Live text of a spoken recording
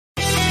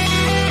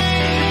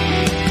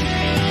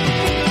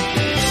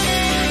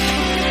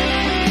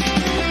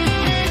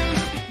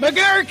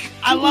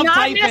love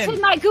typing. Do not mess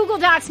with my Google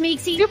Docs,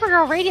 Meeksy.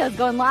 Supergirl Radio is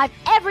going live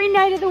every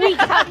night of the week.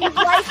 How do you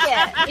like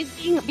it? Is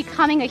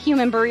becoming a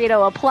human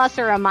burrito a plus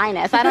or a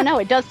minus? I don't know.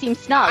 It does seem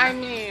snug. I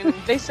mean,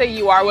 they say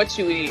you are what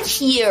you eat.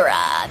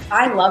 Kira.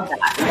 I love that.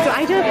 So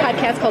I do a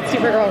podcast called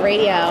Supergirl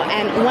Radio,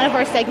 and one of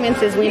our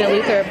segments is Lena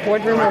Luthor,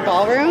 Boardroom or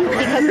Ballroom,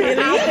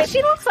 because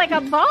she looks like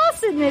a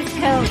boss in this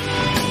coat.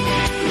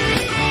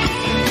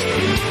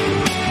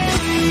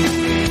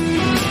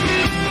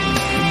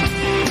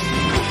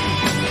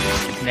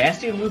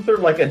 Nasty Luthor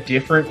like a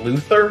different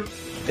Luthor?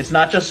 It's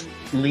not just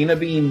Lena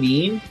being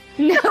mean?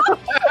 No.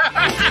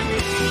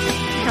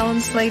 Helen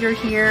Slater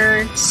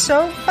here.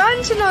 So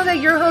fun to know that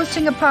you're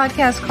hosting a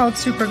podcast called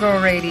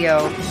Supergirl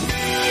Radio.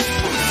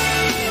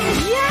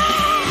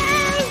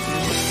 Yes!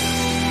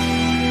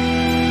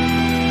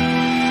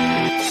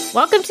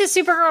 Welcome to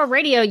Supergirl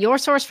Radio, your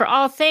source for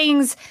all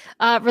things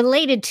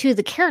related to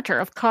the character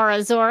of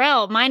Kara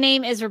Zor-El. My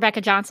name is Rebecca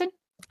Johnson.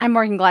 I'm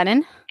Morgan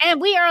Glennon. And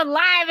we are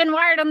live and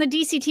wired on the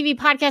DCTV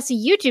Podcast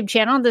YouTube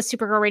channel, the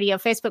Supergirl Radio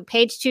Facebook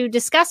page, to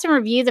discuss and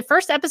review the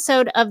first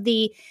episode of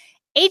the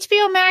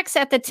HBO Max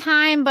at the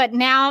time, but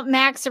now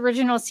Max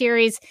original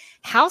series,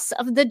 House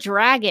of the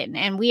Dragon.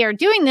 And we are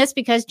doing this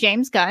because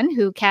James Gunn,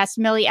 who cast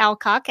Millie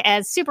Alcock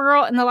as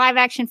Supergirl in the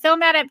live-action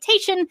film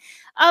adaptation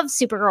of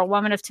Supergirl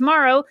Woman of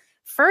Tomorrow,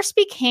 first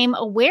became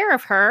aware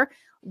of her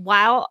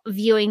while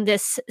viewing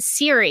this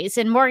series.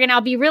 And Morgan,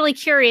 I'll be really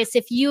curious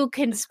if you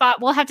can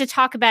spot, we'll have to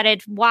talk about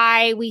it,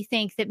 why we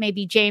think that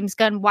maybe James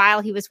Gunn,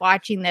 while he was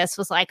watching this,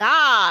 was like,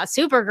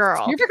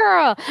 Supergirl.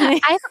 I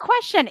have a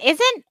question.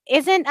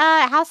 Isn't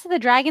House of the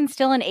Dragon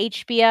still an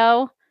HBO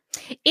show?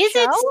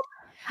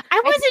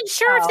 I wasn't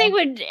sure if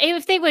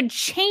they would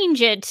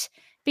change it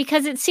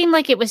because it seemed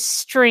like it was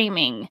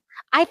streaming.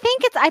 I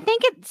think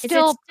it's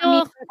still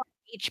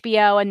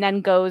HBO and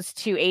then goes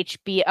to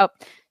HBO.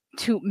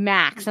 To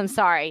Max, I'm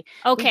sorry.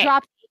 Okay. We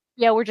dropped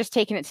HBO, we're just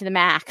taking it to the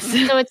Max.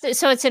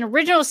 So it's an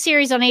original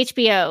series on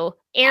HBO,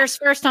 airs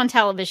first on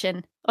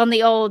television, on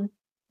the old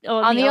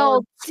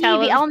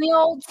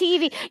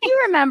TV. You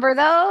remember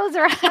those,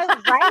 right?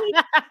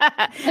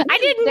 I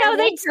didn't know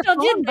they still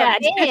did that.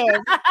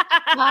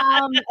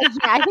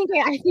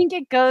 I think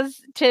it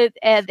goes to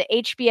the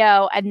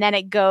HBO and then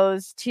it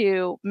goes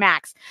to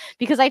Max,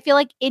 because I feel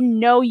like in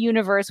no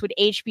universe would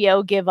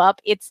HBO give up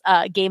its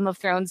Game of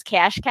Thrones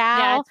cash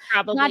cow. That's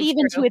probably not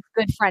even true. To its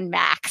good friend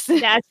Max.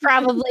 That's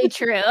probably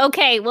true.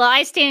 Okay, well,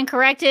 I stand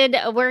corrected.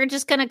 We're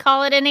just going to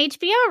call it an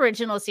HBO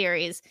original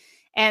series.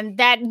 And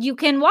that you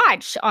can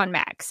watch on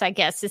Max, I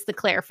guess, is the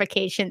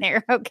clarification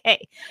there.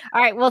 Okay.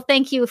 All right. Well,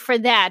 thank you for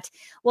that.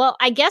 Well,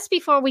 I guess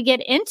before we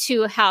get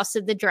into House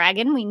of the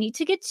Dragon, we need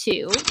to get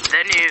to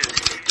the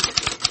news.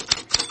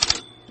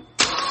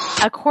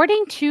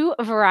 According to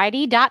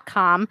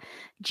Variety.com,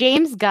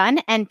 James Gunn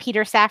and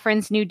Peter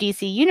Safran's new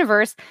DC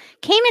universe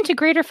came into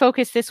greater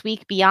focus this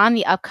week beyond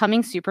the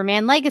upcoming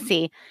Superman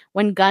legacy,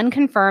 when Gunn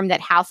confirmed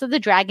that House of the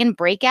Dragon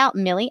breakout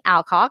Millie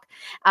Alcock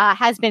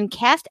has been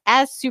cast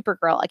as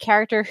Supergirl, a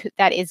character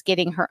that is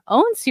getting her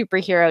own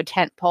superhero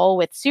tentpole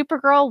with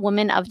Supergirl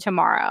Woman of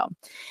Tomorrow.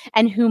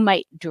 And who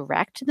might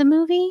direct the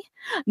movie?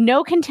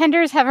 No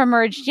contenders have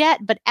emerged yet,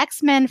 but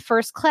X-Men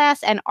First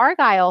Class and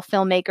Argyle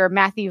filmmaker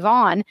Matthew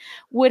Vaughn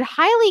would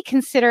highly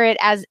consider it,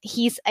 as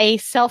he's a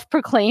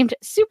self-proclaimed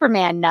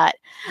Superman nut.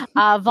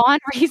 Vaughn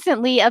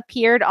recently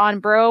appeared on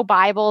Bro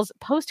Bible's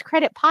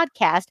post-credit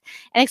podcast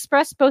and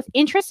expressed both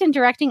interest in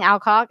directing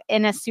Alcock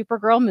in a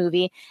Supergirl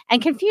movie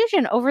and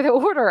confusion over the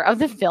order of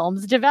the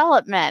film's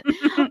development.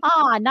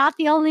 Not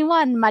the only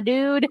one, my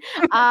dude.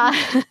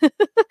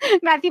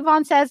 Matthew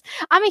Vaughn says,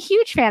 "I'm a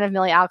huge fan of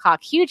Millie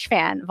Alcock. Huge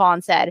fan," Vaughn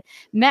said.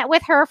 "Met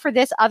with her for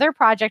this other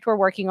project we're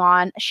working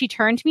on. She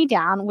turned me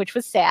down, which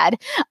was sad.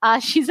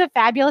 She's a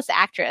fabulous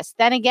actress.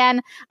 Then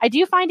again, I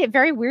do find it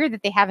very weird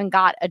that they haven't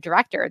got a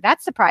director.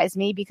 That surprised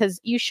me,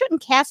 because you shouldn't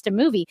cast a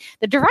movie.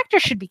 The director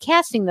should be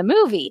casting the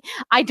movie.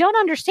 I don't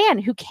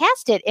understand who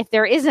cast it if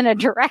there isn't a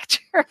director."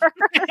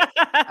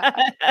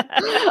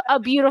 A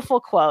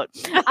beautiful quote.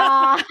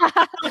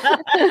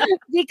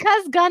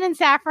 Because Gunn and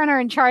Safran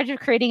are in charge of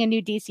creating a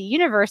new DC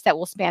universe that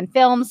will span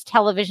films,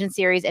 television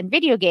series, and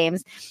video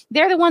games,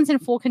 they're the ones in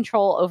full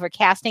control over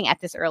casting at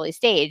this early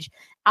stage.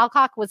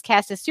 Alcock was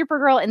cast as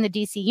Supergirl in the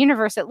DC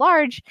universe at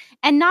large,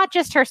 and not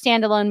just her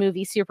standalone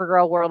movie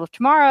Supergirl World of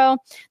Tomorrow,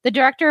 the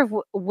director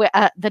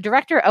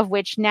of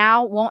which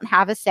now won't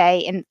have a say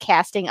in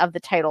casting of the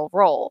title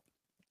role.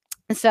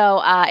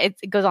 So it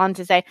goes on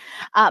to say,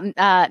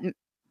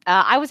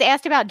 I was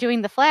asked about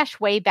doing The Flash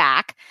way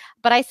back,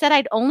 but I said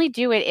I'd only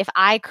do it if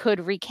I could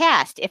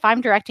recast. If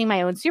I'm directing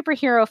my own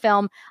superhero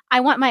film, I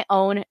want my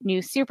own new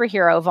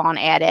superhero, Vaughn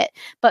added.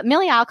 But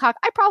Millie Alcock,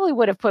 I probably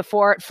would have put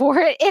for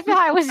it if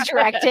I was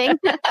directing.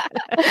 So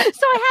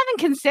I haven't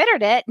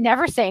considered it.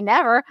 Never say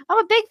never. I'm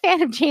a big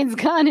fan of James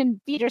Gunn and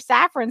Peter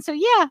Safran, so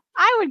yeah,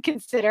 I would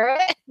consider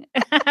it.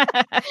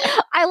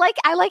 I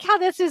like how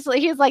this is.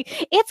 He's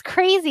like, it's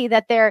crazy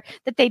that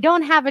they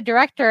don't have a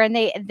director and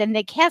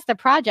they cast the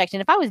project.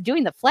 And if I was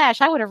doing The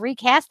Flash, I would have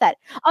recast that.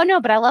 Oh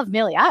no, but I love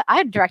Millie.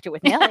 I'd direct it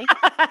with Millie.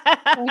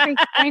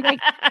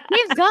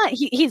 James Gunn,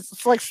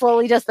 he's like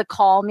slowly does the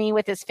call me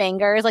with his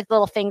fingers, like the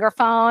little finger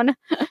phone.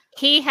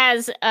 He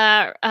has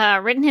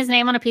written his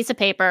name on a piece of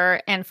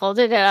paper and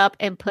folded it up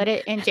and put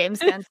it in James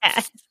Gunn's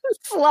hat.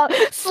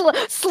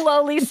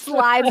 Slowly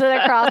slides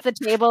it across the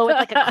table with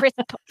like a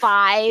crisp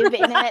 5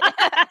 in it.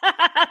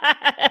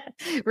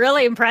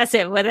 Really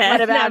impressive with it.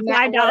 What about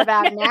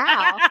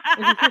now?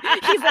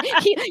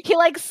 He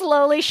like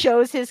slowly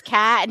shows his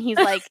cat and he's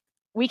like,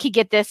 we could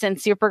get this in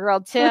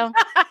Supergirl too.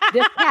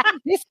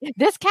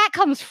 This cat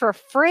comes for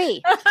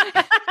free.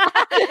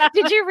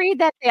 Did you read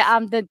that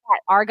that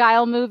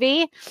Argyle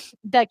movie?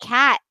 The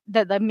cat,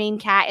 the main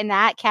cat in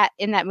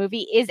that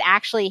movie is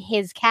actually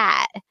his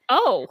cat.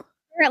 Oh,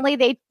 apparently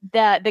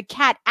the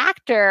cat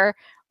actor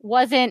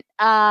wasn't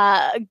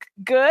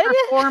good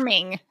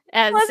performing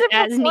as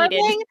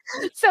needed.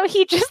 So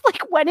he just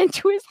like went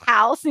into his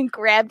house and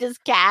grabbed his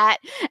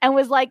cat and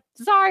was like,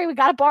 "Sorry, we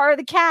got to borrow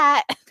the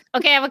cat."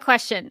 Okay, I have a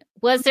question.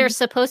 Was there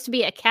supposed to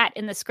be a cat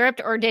in the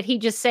script, or did he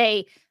just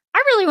say, I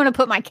really want to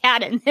put my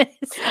cat in this?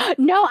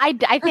 No, I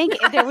think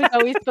there was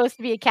always supposed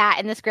to be a cat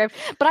in the script.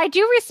 But I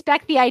do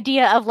respect the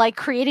idea of like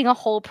creating a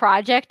whole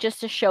project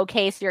just to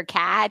showcase your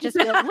cat. Just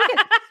be like,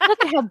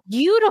 look at how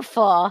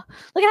beautiful.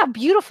 Look at how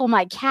beautiful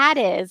my cat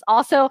is.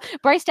 Also,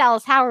 Bryce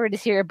Dallas Howard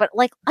is here, but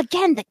like,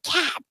 again, the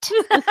cat.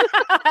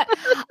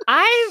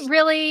 I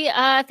really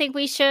think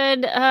we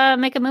should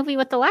make a movie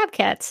with the lab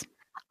cats.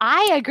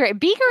 I agree.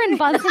 Beaker and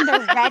Bunsen,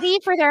 they're ready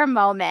for their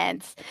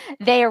moments.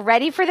 They are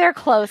ready for their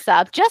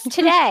close-up. Just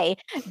today,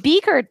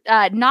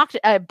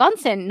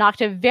 Bunsen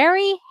knocked a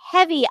very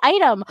heavy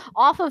item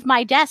off of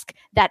my desk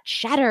that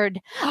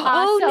shattered.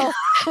 No.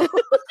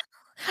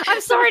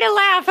 I'm sorry to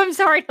laugh. He's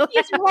ready for.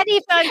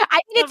 I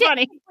mean, it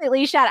didn't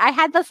completely shut. I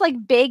had this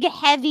like big,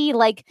 heavy,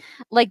 like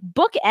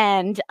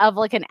bookend of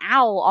like an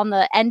owl on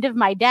the end of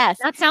my desk.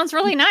 That sounds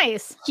really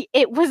nice.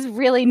 It was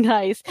really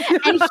nice,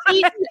 and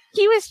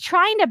he was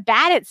trying to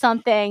bat at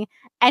something,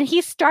 and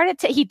he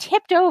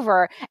tipped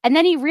over, and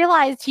then he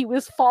realized he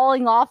was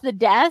falling off the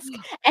desk,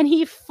 and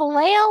he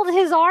flailed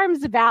his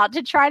arms about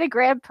to try to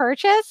grab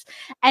purchase,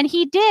 and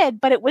he did,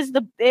 but it was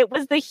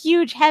the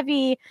huge,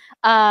 heavy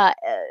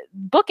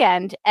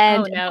bookend.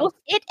 And both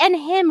it and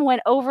him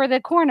went over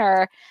the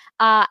corner,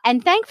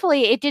 and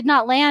thankfully it did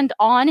not land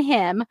on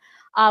him,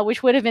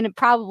 which would have been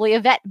probably a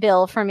vet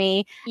bill for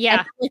me. Yeah,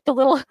 and, like, the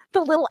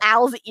little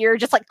owl's ear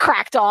just like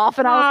cracked off,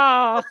 and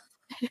I was.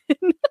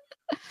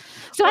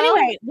 So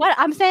anyway, what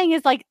I'm saying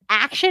is like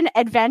action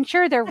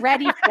adventure. They're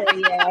ready for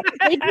you.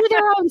 They do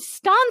their own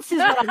stunts, is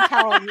what I'm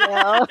telling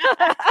you.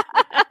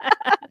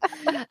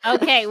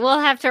 Okay, we'll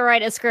have to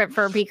write a script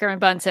for Beaker and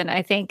Bunsen.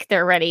 I think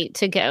they're ready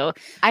to go.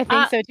 I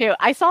think so too.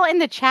 I saw in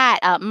the chat,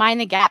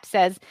 Mind the Gap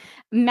says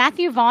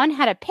Matthew Vaughn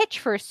had a pitch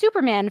for a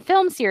Superman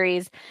film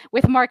series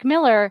with Mark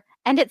Miller,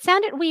 and it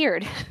sounded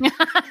weird.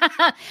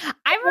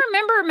 I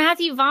remember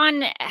Matthew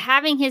Vaughn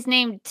having his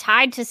name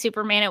tied to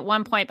Superman at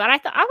one point, but I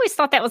always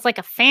thought that was like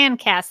a fan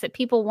cast, that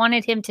people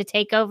wanted him to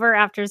take over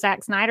after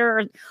Zack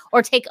Snyder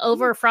or take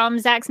over from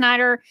Zack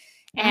Snyder.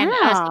 And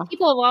so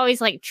people have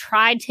always like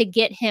tried to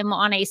get him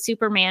on a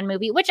Superman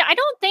movie, which I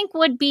don't think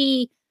would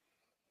be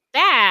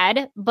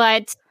bad,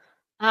 but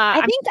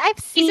I've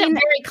seen he's a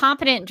very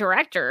competent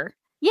director.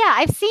 Yeah,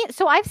 I've seen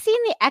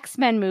the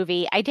X-Men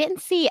movie. I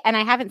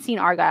haven't seen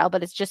Argyle,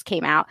 but it's just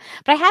came out.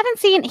 But I haven't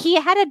seen, he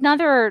had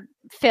another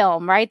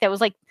film, right? That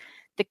was like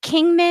the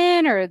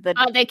Kingman or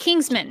the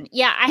Kingsman.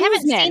 Yeah, I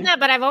haven't seen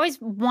that, but I've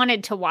always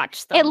wanted to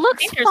watch them. It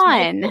looks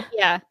fun.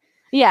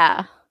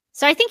 Yeah.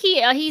 So I think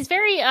he's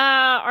very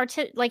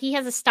like he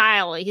has a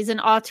style. He's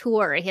an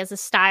auteur. He has a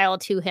style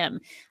to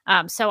him.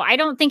 So I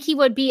don't think he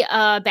would be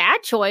a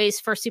bad choice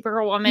for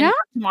Supergirl Woman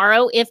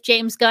tomorrow if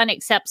James Gunn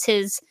accepts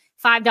his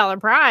 $5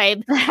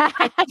 bribe.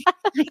 I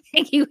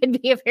think he would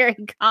be a very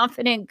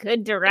confident,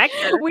 good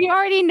director. We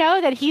already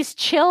know that he's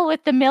chill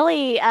with the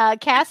Millie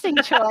casting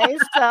choice.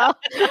 So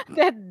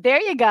there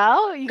you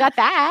go. You got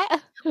that.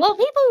 Well,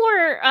 people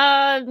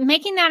were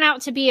making that out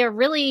to be a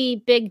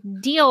really big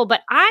deal,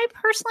 but I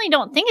personally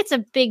don't think it's a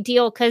big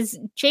deal because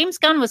James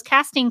Gunn was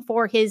casting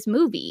for his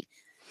movie.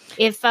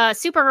 If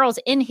Supergirl's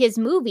in his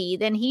movie,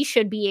 then he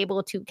should be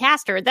able to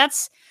cast her.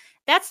 That's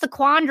the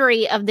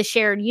quandary of the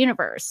shared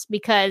universe,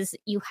 because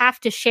you have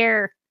to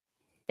share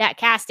that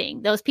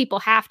casting. Those people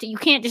have to. You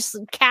can't just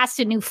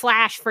cast a new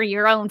Flash for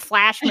your own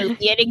Flash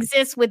movie. It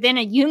exists within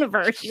a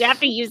universe. You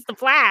have to use the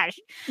Flash.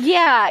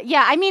 Yeah.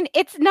 I mean,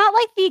 it's not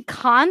like the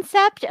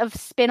concept of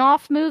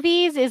spin-off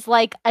movies is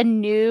like a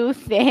new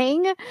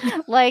thing.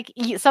 Like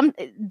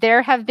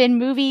there have been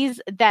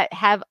movies that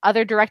have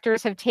other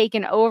directors have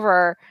taken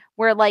over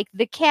where like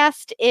the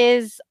cast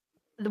is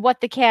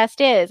what the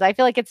cast is. I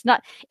feel like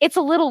it's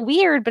a little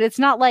weird, but it's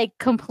not like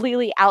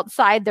completely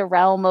outside the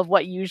realm of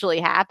what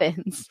usually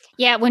happens.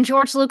 Yeah, when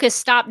George Lucas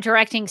stopped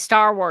directing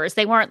Star Wars,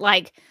 they weren't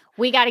like,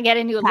 we got to get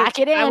a new Pack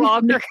it in.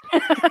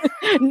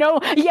 No,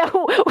 yeah.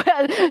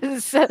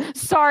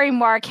 Sorry,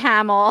 Mark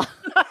Hamill.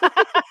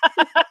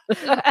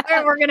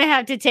 We're gonna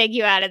have to take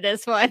you out of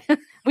this one.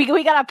 We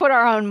gotta put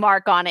our own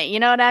mark on it. You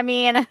know what I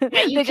mean? Yeah,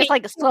 they just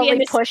like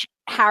slowly push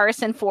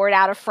Harrison Ford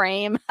out of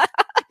frame.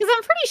 Because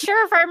I'm pretty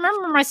sure, if I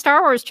remember my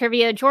Star Wars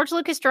trivia, George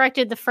Lucas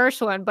directed the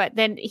first one, but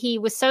then he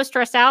was so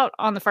stressed out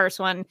on the first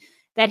one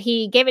that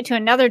he gave it to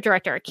another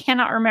director. I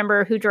cannot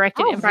remember who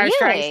directed Empire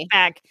Strikes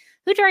Back.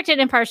 Who directed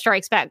Empire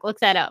Strikes Back? Look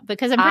that up,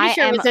 because I'm pretty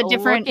sure it was a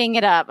different. Looking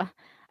it up.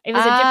 It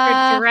was a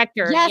different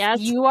director. Yes,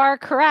 you are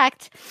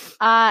correct.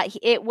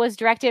 It was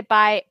directed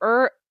by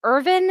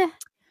Irvin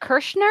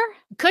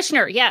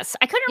Kushner, yes.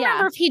 I couldn't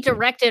remember if he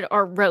directed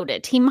or wrote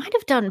it. He might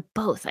have done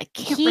both. I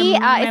can't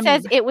remember. It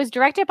says it was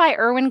directed by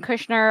Irwin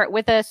Kushner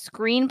with a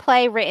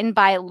screenplay written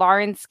by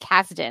Lawrence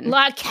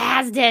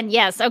Kasdan.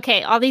 Yes.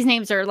 Okay. All these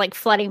names are like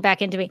flooding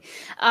back into me.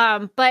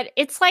 But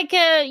it's like,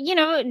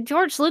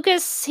 George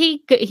Lucas, he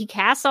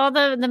casts all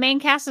the main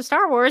cast of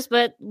Star Wars,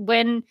 but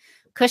when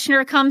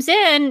Kushner comes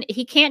in,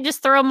 he can't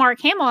just throw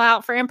Mark Hamill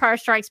out for Empire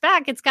Strikes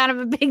Back. It's kind of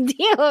a big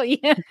deal.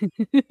 Yeah.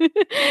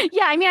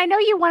 Yeah, I mean, I know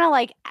you want to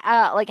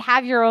like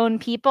have your own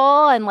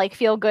people and like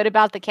feel good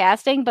about the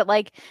casting, but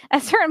like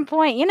at a certain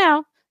point, you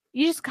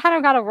just kind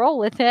of got to roll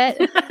with it.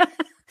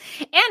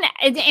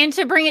 and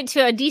to bring it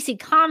to a DC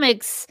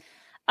Comics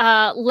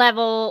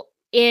level,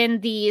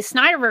 in the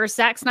Snyderverse,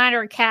 Zack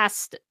Snyder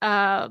cast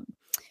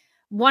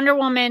Wonder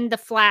Woman, The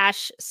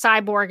Flash,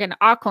 Cyborg, and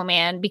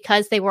Aquaman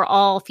because they were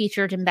all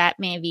featured in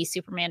Batman v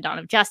Superman Dawn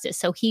of Justice.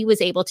 So he was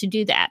able to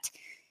do that.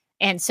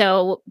 And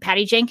so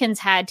Patty Jenkins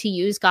had to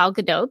use Gal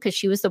Gadot because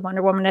she was the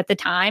Wonder Woman at the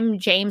time.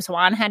 James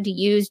Wan had to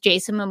use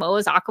Jason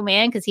Momoa's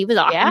Aquaman because he was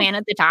Aquaman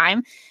at the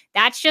time.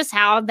 That's just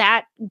how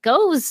that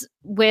goes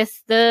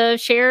with the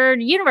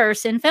shared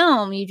universe in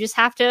film. You just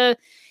have to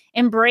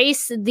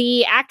embrace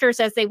the actors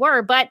as they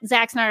were. But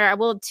Zack Snyder, I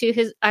will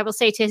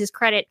say to his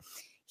credit,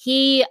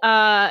 he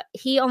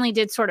only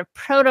did sort of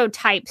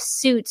prototype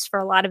suits for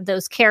a lot of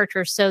those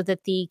characters so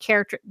that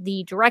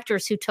the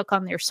directors who took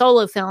on their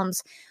solo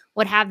films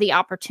would have the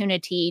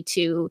opportunity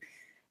to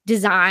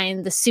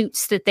design the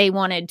suits that they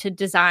wanted to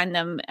design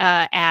them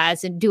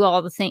as and do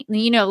all the things,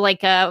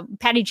 like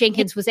Patty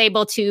Jenkins was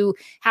able to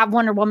have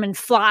Wonder Woman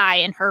fly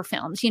in her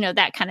films,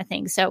 that kind of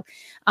thing. So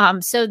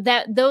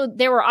that though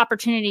there were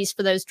opportunities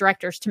for those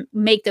directors to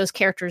make those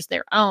characters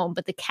their own,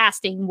 but the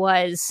casting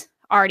was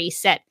already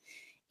set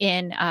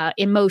in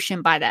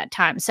motion by that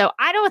time. So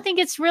I don't think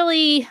it's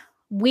really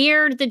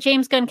weird that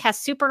James Gunn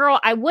cast Supergirl.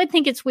 I would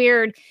think it's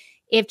weird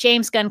if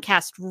James Gunn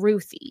cast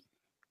Ruthie.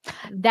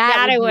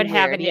 That I would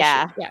have an issue.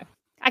 Yeah.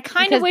 I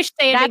kind of wish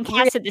they had been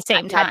cast at the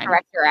same time.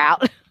 Director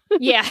out.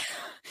 Yeah.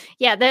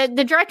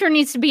 The director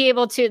needs to be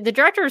able to. The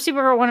director of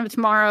Supergirl One of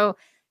Tomorrow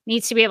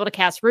needs to be able to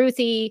cast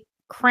Ruthie,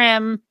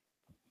 Krem,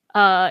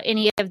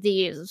 any of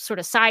the sort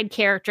of side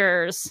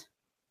characters.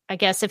 I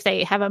guess if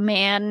they have a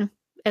man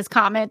as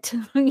Comet,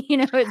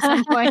 at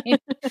some point.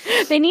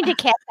 They need to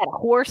cast that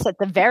horse at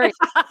the very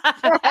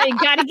You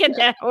got to get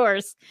that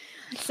horse.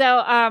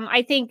 So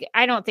I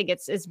don't think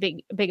it's as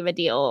big of a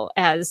deal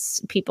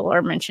as people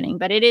are mentioning,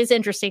 but it is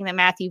interesting that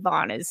Matthew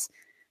Vaughn is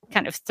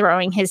kind of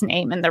throwing his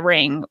name in the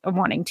ring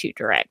wanting to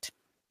direct.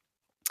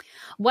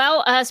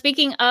 Well,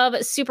 speaking of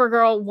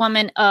Supergirl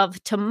Woman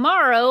of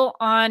Tomorrow,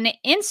 on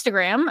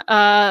Instagram,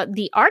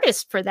 the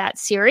artist for that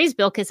series,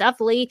 Bilquis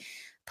Uffley,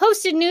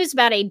 posted news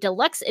about a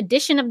deluxe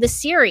edition of the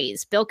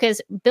series. Bilquis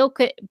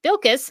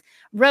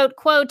wrote,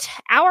 quote,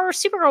 "Our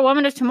Supergirl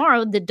Woman of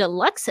Tomorrow, the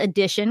deluxe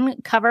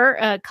edition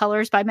cover,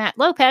 colors by Matt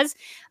Lopez."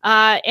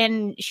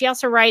 And she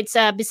also writes,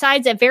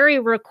 besides a very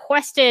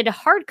requested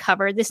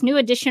hardcover, this new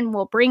edition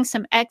will bring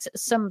some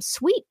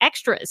sweet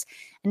extras.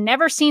 A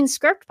never seen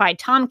script by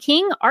Tom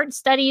King, art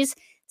studies,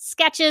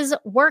 sketches,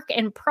 work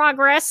in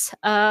progress,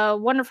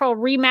 wonderful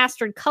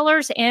remastered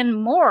colors, and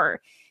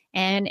more.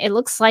 And it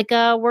looks like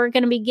we're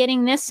going to be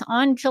getting this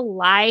on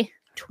July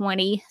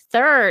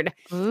 23rd.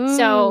 Ooh.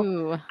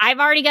 So I've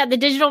already got the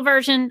digital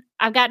version.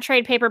 I've got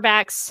trade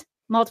paperbacks,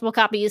 multiple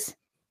copies.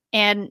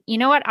 And you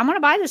know what? I'm going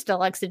to buy this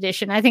deluxe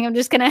edition. I think I'm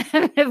just going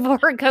to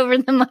fork over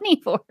the money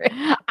for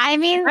it. I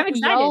mean,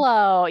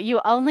 YOLO,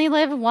 you only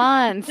live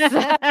once.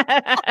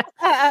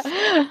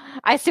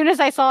 As soon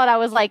as I saw it, I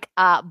was like,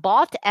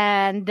 bought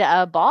and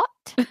bought.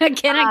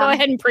 Can I go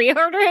ahead and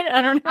pre-order it?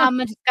 I don't know. I'm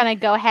just going to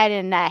go ahead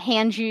and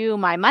hand you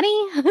my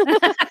money.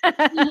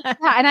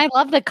 And I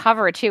love the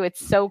cover too. It's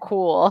so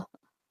cool.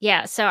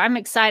 Yeah, so I'm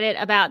excited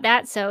about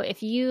that. So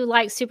if you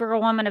like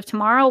Supergirl Woman of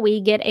Tomorrow, we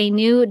get a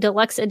new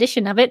deluxe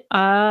edition of it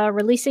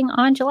releasing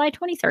on July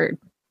 23rd.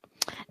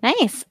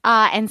 Nice.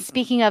 And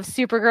speaking of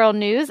Supergirl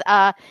news,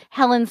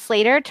 Helen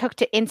Slater took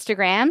to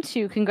Instagram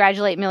to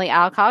congratulate Millie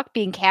Alcock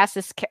being cast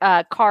as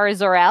Kara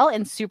Zor-El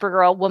in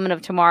Supergirl Woman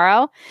of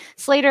Tomorrow.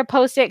 Slater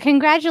posted,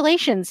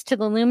 "Congratulations to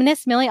the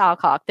luminous Millie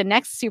Alcock, the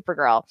next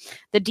Supergirl.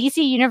 The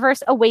DC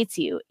universe awaits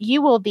you.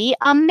 You will be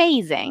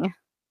amazing."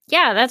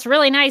 Yeah, that's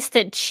really nice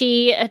that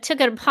she took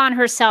it upon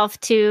herself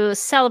to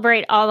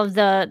celebrate all of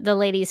the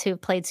ladies who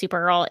played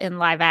Supergirl in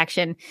live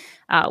action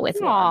with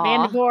Laura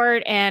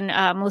Vandervoort and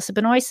Melissa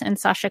Benoist and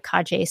Sasha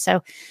Kaje.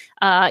 So,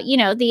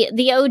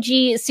 the OG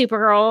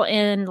Supergirl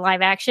in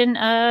live action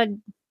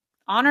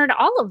honored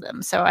all of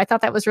them. So I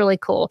thought that was really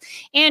cool.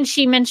 And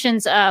she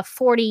mentions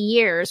 40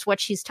 years. What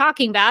she's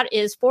talking about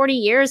is 40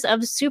 years of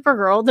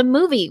Supergirl, the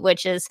movie,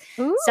 which is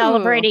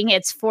celebrating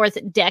its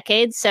 4th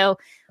decade. So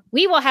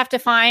we will have to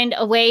find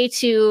a way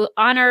to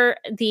honor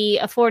the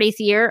 40th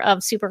year of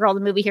Supergirl, the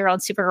movie, here on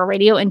Supergirl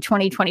Radio in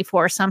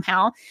 2024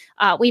 somehow.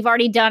 We've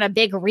already done a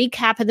big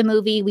recap of the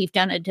movie. We've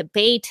done a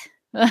debate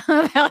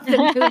about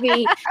the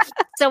movie.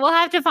 So we'll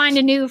have to find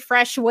a new,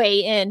 fresh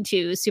way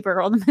into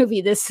Supergirl, the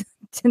movie, this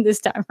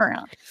time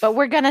around. But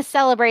we're going to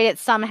celebrate it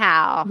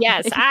somehow.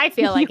 Yes, I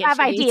feel like you have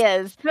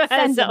ideas.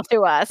 Send them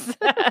to us.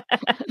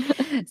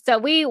 So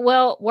we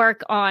will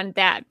work on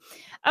that.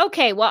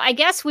 Okay, well, I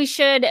guess we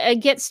should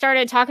get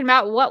started talking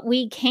about what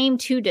we came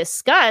to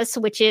discuss,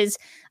 which is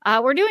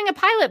we're doing a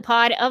pilot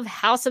pod of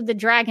House of the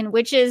Dragon,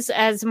 which is,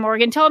 as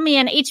Morgan told me,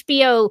 an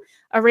HBO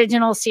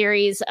original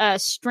series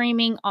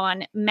streaming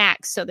on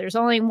Max. So there's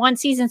only 1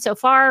 season so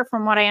far.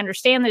 From what I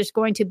understand, there's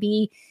going to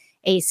be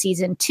a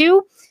season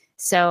 2.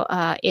 So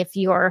if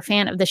you're a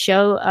fan of the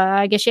show,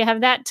 I guess you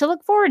have that to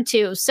look forward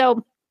to.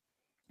 So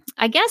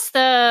I guess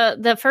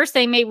the first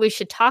thing maybe we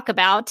should talk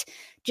about,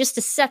 just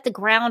to set the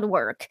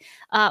groundwork.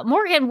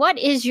 Morgan, what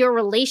is your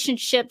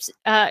relationship to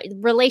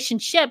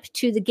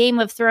the Game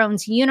of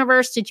Thrones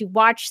universe? Did you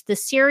watch the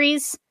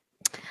series?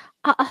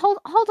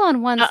 Hold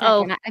on one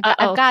second.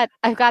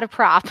 I've got a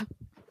prop.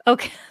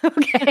 Okay.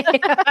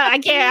 I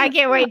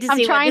can't wait to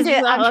see. I'm trying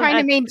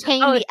to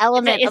maintain the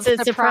element of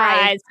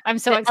surprise. I'm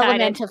so excited.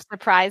 Element of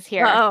surprise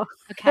here. Uh-oh.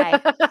 Okay.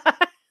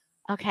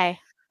 Okay.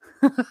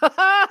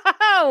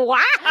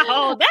 Wow.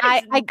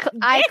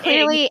 I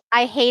clearly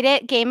hate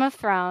it, Game of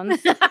Thrones.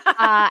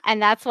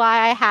 And that's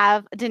why I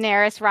have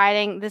Daenerys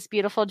riding this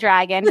beautiful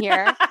dragon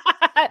here.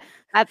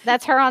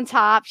 That's her on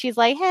top. She's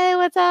like, "Hey,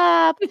 what's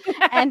up?"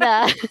 And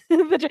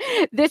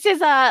this is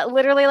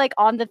literally like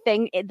on the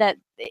thing that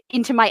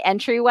into my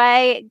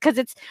entryway, because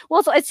it's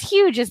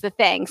huge is the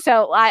thing.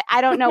 So I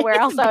don't know where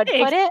else I would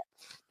put it.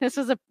 This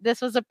was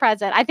a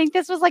present. I think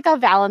this was like a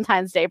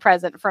Valentine's Day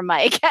present from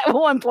Mike at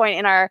one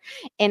point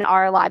in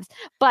our lives.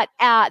 But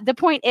the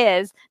point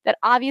is that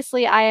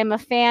obviously I am a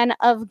fan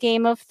of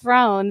Game of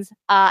Thrones.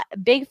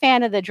 Big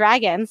fan of the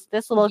dragons.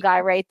 This little guy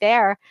right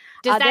there.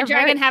 Does that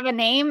dragon have a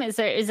name? Is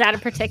that a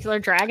particular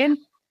dragon?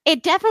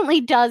 It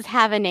definitely does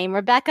have a name,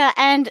 Rebecca.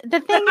 And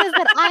the thing is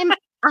that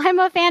I'm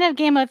a fan of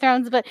Game of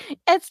Thrones, but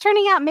it's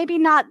turning out maybe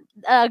not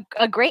a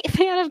great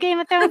fan of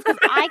Game of Thrones because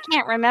I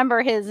can't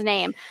remember his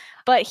name.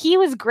 But he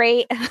was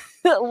great.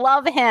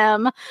 Love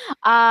him.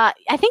 I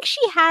think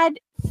she had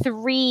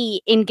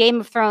 3 in Game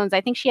of Thrones. I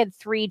think she had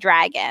 3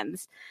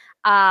 dragons.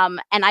 And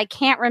I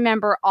can't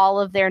remember all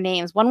of their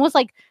names. One was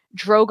like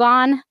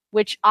Drogon,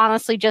 which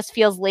honestly just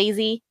feels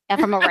lazy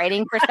from a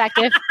writing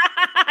perspective.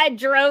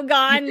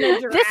 Drogon.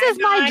 This is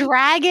my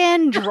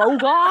dragon,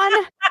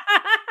 Drogon.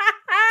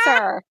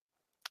 Sir.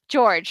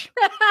 George.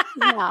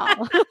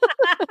 No.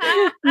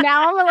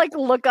 Now I'm gonna like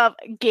look up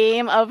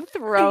Game of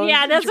Thrones.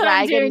 Yeah, that's dragon what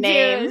I'm doing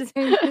names.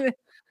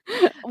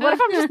 What if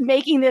I'm just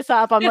making this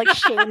up? I'm like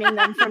shaming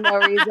them for no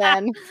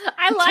reason.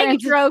 I like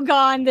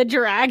Drogon the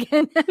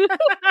dragon.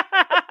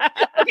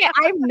 Okay,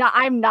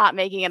 I'm not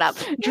making it up.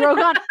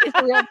 Drogon is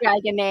the real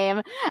dragon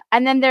name.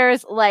 And then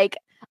there's like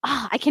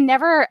I can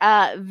never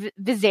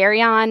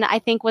Viserion, I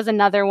think, was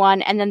another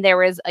one. And then there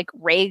was like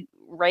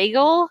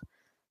Rhaegal.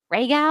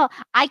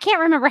 I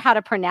can't remember how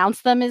to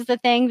pronounce them is the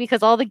thing,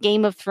 because all the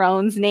Game of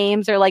Thrones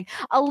names are like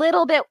a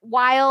little bit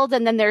wild,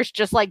 and then there's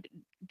just like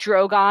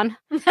Drogon.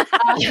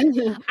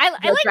 I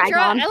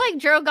like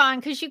Drogon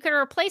because you could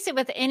replace it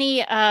with any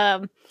you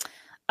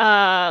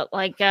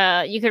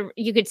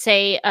could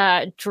say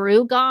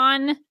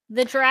Drugon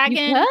the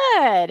dragon.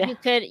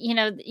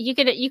 You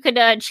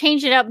could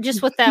change it up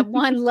just with that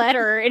one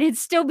letter, and it'd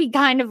still be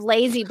kind of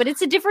lazy, but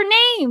it's a different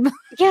name.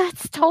 Yeah,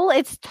 it's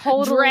totally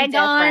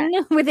Dragon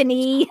different. with an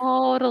E.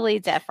 Totally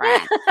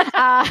different.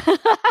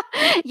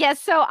 Yes,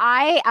 so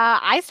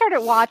I started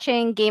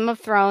watching Game of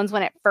Thrones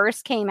when it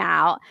first came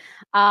out.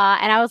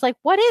 And I was like,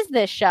 what is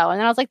this show? And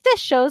then I was like, this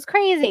show's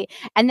crazy.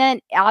 And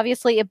then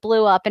obviously it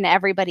blew up and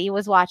everybody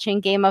was watching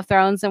Game of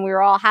Thrones and we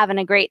were all having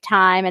a great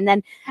time. And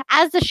then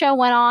as the show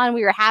went on,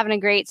 we were having a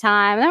great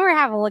time. And then we were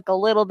having like a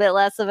little bit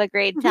less of a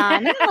great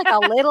time. And then like a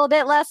little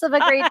bit less of a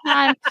great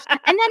time. And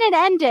then it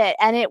ended.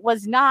 And it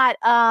was not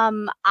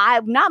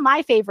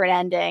my favorite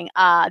ending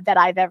that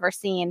I've ever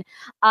seen.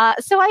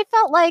 So I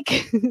felt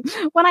like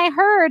when I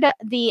heard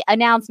the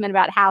announcement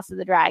about House of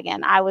the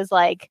Dragon, I was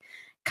like,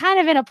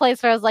 kind of in a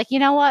place where I was like, you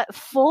know what?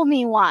 Fool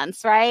me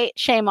once, right?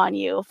 Shame on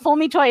you. Fool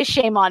me twice,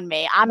 shame on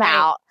me. I'm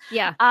out.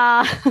 Yeah.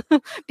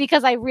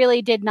 Because I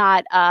really did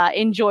not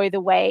enjoy the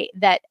way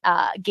that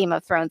Game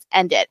of Thrones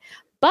ended.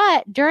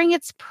 But during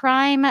its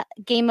prime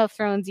Game of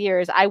Thrones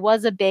years, I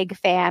was a big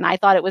fan. I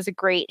thought it was a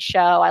great show.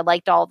 I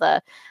liked all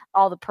the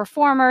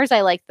performers.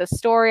 I liked the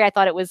story. I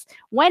thought it was,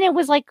 when it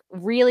was like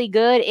really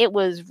good, it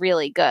was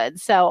really good.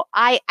 So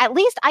I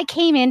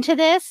came into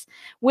this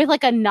with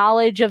like a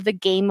knowledge of the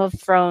Game of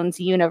Thrones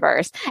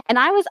universe. And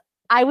I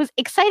was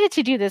excited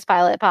to do this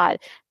pilot pod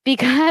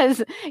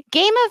because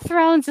Game of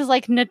Thrones is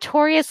like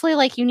notoriously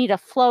like you need a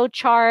flow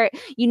chart,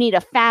 you need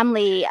a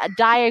family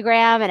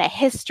diagram and a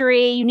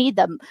history. You need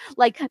them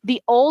like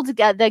the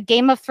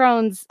Game of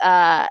Thrones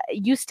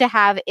used to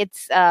have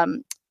its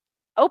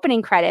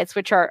opening credits,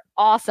 which are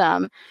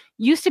awesome,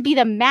 used to be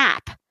the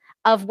map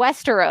of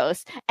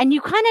Westeros, and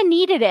you kind of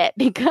needed it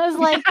because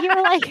like you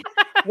were like,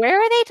 where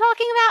are they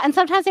talking about? And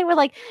sometimes they were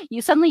like,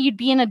 you'd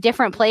be in a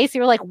different place.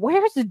 You were like,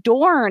 where's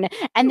Dorne?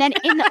 And then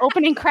in the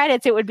opening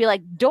credits, it would be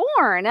like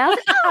Dorne. And I was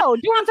like, oh,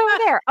 Dorne's over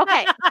there.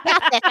 Okay,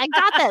 I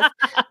got this.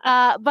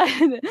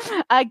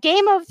 But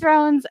Game of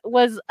Thrones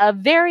was a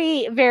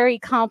very, very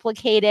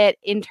complicated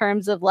in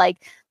terms of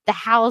like the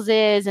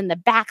houses and the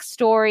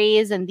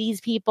backstories and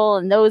these people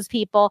and those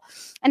people.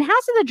 And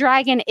House of the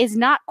Dragon is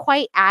not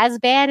quite as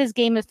bad as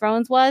Game of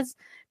Thrones was,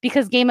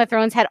 because Game of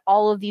Thrones had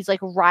all of these like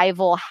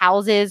rival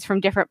houses from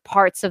different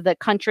parts of the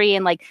country,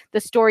 and like the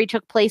story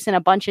took place in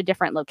a bunch of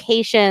different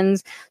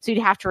locations. So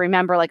you'd have to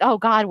remember like, oh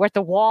God, we're at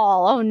the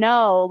Wall. Oh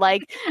no,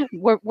 like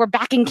we're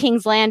back in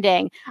King's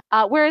Landing.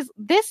 Whereas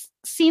this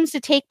seems to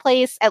take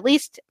place, at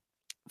least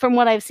from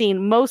what I've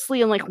seen,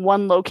 mostly in like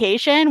one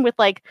location with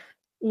like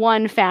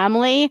one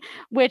family,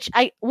 which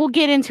I will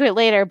get into it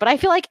later, but I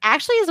feel like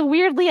actually is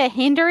weirdly a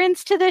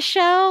hindrance to the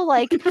show.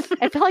 Like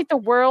I feel like the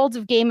world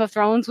of Game of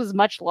Thrones was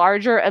much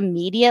larger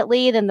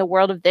immediately than the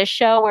world of this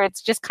show, where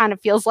it's just kind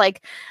of feels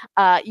like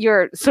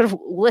you're sort of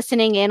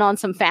listening in on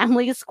some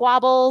family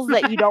squabbles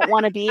that you don't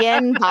want to be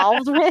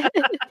involved with.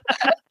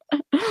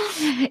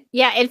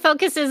 Yeah, it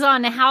focuses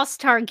on House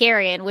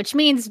Targaryen, which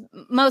means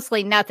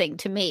mostly nothing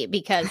to me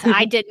because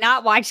I did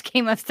not watch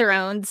Game of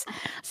Thrones.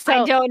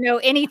 So I don't know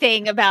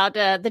anything about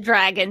the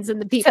dragons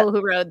and the people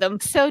who rode them.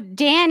 So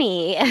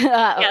Dany,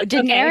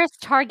 Daenerys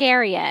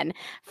Targaryen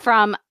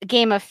from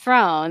Game of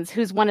Thrones,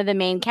 who's one of the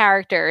main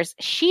characters,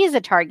 she's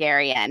a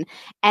Targaryen.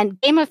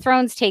 And Game of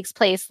Thrones takes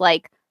place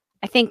like,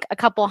 I think a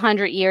couple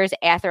hundred years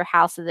after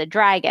House of the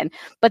Dragon.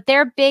 But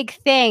their big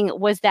thing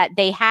was that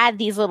they had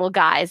these little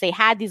guys, they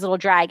had these little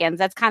dragons.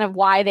 That's kind of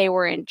why they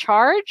were in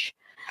charge.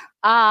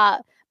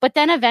 But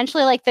then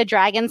eventually, like, the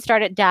dragons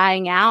started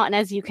dying out. And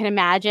as you can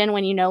imagine,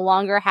 when you no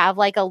longer have,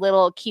 like, a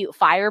little cute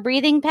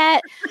fire-breathing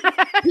pet,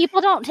 people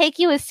don't take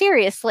you as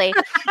seriously.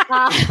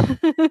 And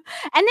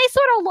they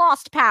sort of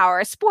lost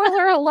power.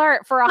 Spoiler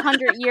alert for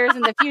 100 years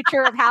in the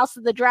future of House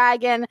of the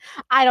Dragon.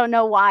 I don't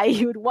know why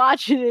you would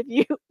watch it if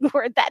you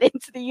weren't that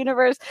into the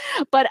universe.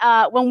 But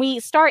when we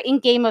start in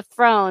Game of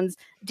Thrones,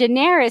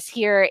 Daenerys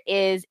here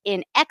is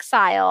in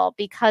exile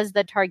because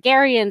the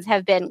Targaryens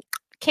have been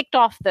kicked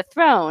off the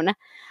throne.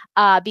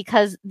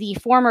 Because the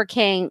former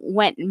king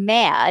went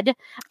mad.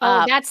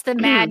 That's the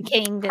Mad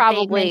King that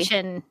probably, they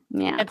mention.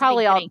 Yeah,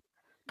 probably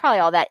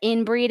all that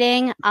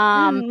inbreeding.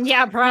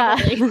 Yeah,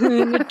 probably.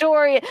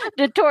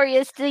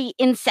 Notoriously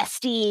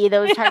incesty,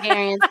 those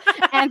Targaryens.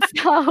 And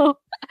so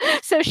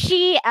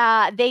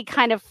they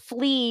kind of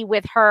flee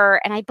with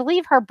her, and I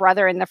believe her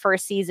brother in the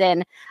first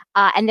season,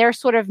 and they're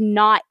sort of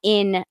not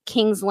in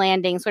King's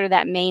Landing, sort of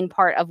that main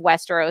part of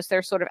Westeros.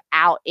 They're sort of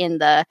out in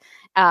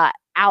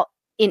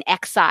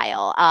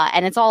exile,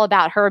 and it's all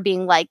about her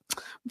being like,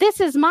 this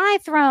is my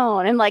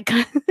throne, and like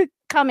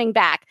coming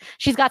back.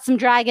 She's got some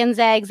dragon's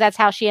eggs. That's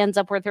how she ends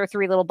up with her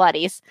three little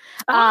buddies.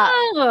 Yeah.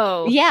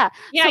 So,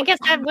 I guess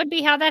that would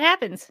be how that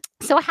happens.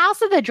 So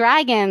House of the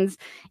Dragons,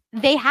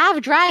 they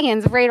have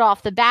dragons right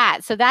off the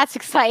bat. So that's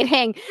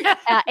exciting.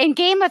 In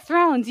Game of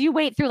Thrones, you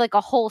wait through like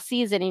a whole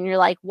season and you're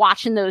like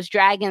watching those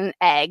dragon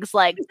eggs,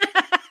 like,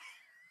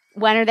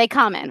 when are they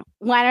coming?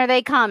 When are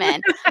they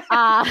coming?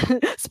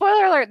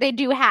 Spoiler alert, they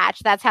do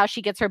hatch. That's how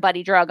she gets her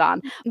buddy Drogon.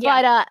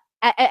 Yeah. But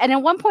and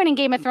at one point in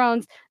Game of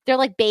Thrones, they're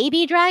like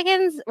baby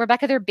dragons.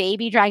 Rebecca, their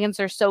baby dragons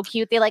are so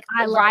cute. They like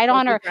ride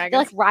on her. Dragons. They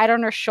like ride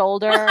on her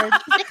shoulder.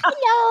 Like,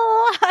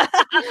 hello.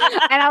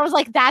 And I was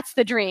like, that's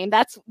the dream.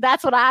 That's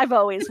what I've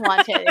always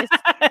wanted.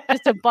 It's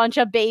just a bunch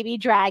of baby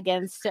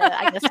dragons to,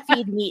 I guess,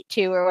 feed meat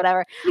to or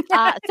whatever.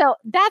 So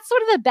that's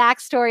sort of the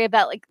backstory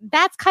about, like,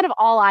 that's kind of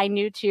all I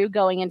knew too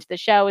going into the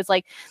show, is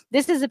like,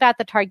 this is about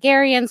the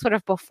Targaryens sort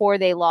of before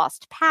they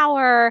lost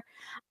power,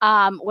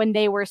 when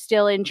they were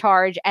still in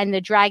charge, and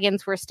the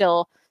dragons were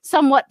still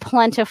somewhat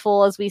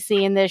plentiful, as we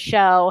see in this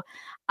show.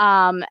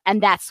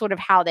 And that's sort of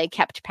how they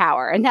kept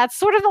power. And that's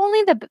sort of only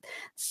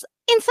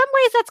in some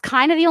ways, that's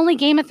kind of the only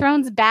Game of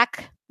Thrones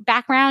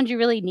background you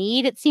really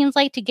need, it seems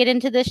like, to get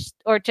into this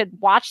or to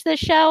watch this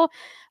show,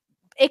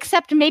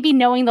 except maybe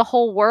knowing the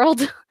whole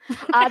world.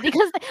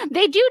 Because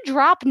they do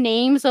drop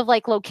names of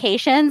like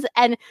locations,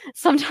 and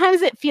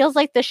sometimes it feels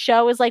like the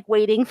show is like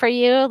waiting for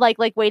you, like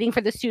waiting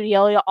for the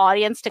studio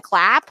audience to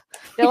clap.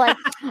 They're like,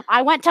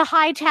 I went to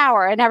High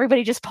Tower, and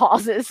everybody just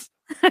pauses.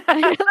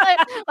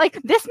 like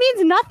this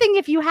means nothing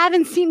if you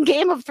haven't seen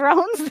Game of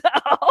Thrones,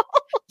 though.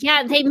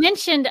 Yeah, they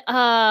mentioned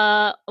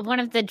one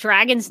of the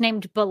dragons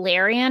named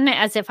Balerion,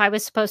 as if I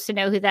was supposed to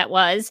know who that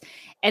was.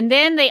 And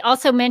then they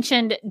also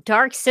mentioned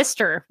Dark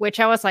Sister, which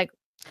I was like,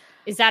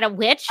 is that a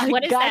witch?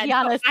 What is that? Be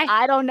honest,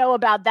 I don't know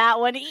about that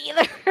one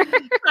either.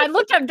 I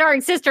looked up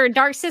Dark Sister, and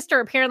Dark Sister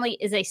apparently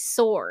is a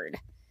sword.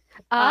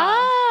 So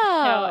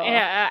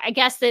I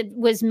guess that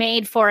was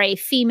made for a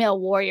female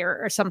warrior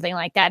or something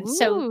like that. Ooh.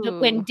 So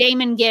when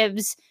Damon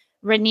gives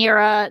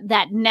Rhaenyra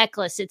that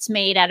necklace, it's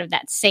made out of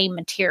that same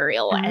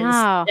material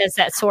as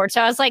that sword.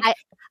 So I was like,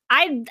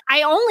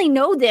 I only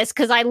know this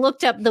because I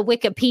looked up the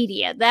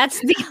Wikipedia. That's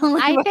the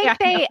only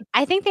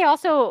I think they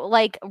also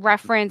like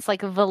reference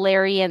like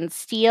Valyrian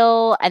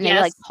steel, and they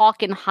like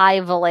talk in High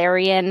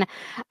Valyrian,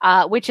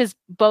 which is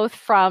both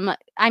from,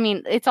 I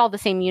mean, it's all the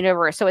same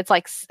universe, so it's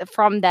like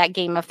from that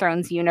Game of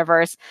Thrones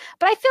universe.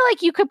 But I feel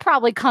like you could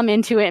probably come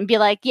into it and be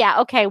like, yeah,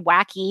 okay,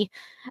 wacky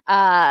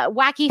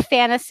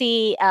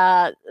fantasy,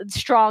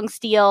 strong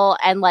steel,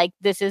 and like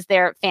this is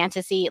their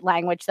fantasy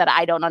language that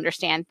I don't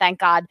understand. Thank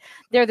God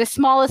they're the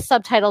smallest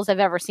subtitles I've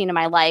ever seen in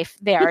my life.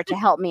 They are to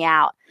help me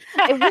out.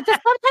 Were the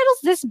subtitles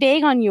this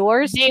big on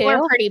yours? They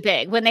were pretty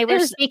big when they were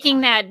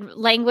speaking that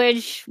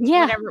language.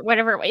 Yeah,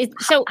 whatever it was.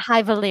 So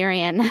High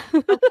Valyrian.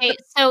 Okay,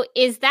 so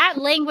is that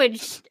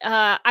language?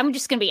 I'm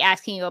just going to be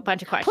asking you a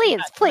bunch of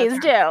questions. Please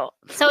do.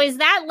 So is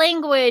that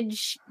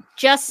language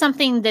just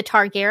something the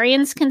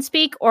Targaryens can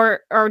speak,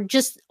 or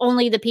just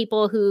only the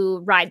people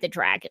who ride the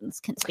dragons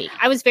can speak?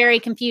 I was very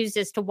confused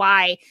as to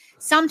why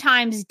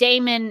sometimes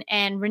Daemon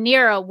and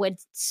Rhaenyra would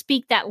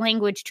speak that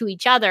language to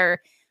each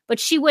other, but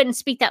she wouldn't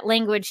speak that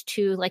language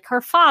to like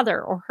her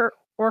father or her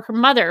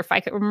mother, if I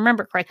could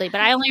remember correctly.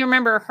 But I only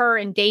remember her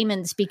and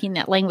Daemon speaking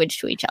that language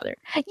to each other.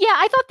 Yeah,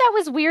 I thought that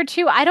was weird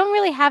too. I don't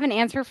really have an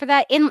answer for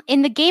that.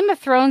 In the Game of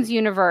Thrones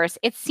universe,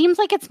 it seems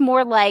like it's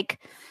more like,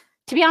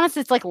 to be honest,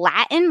 it's like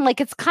Latin. Like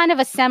it's kind of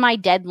a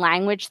semi-dead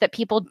language that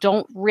people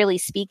don't really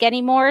speak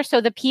anymore.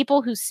 So the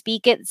people who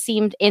speak it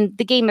seemed, in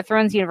the Game of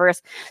Thrones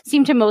universe,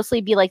 seem to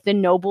mostly be like the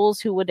nobles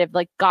who would have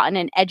like gotten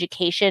an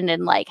education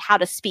in like how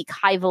to speak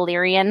High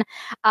Valyrian.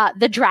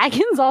 The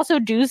dragons also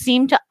do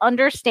seem to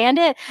understand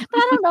it, but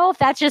I don't know if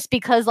that's just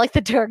because like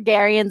the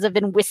Targaryens have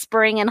been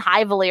whispering in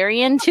High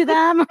Valyrian to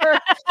them,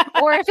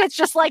 or if it's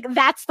just like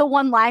that's the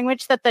one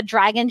language that the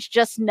dragons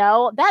just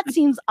know. That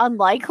seems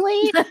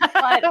unlikely.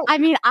 But I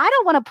mean, I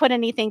don't want to put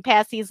anything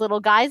past these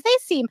little guys.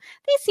 They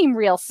seem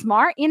real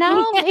smart, you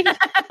know? Maybe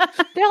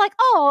they're like,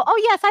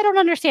 oh yes, I don't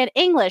understand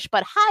English,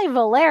 but High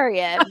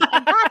Valyrian.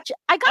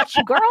 I got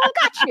you, girl. I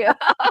got you.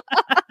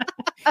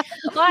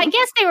 Well, I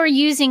guess they were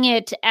using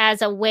it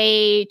as a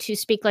way to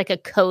speak like a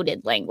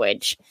coded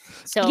language.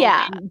 So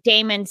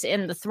Daemon's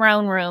in the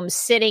throne room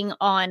sitting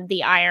on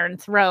the Iron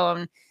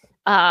Throne.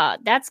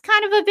 That's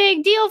kind of a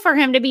big deal for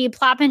him to be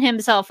plopping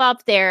himself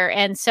up there.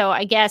 And so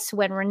I guess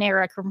when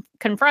Rhaenyra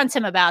confronts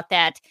him about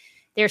that,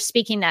 they're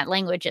speaking that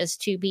language as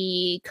to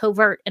be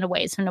covert in a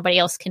way so nobody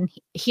else can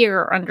hear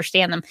or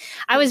understand them.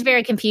 I was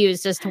very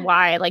confused as to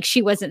why like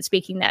she wasn't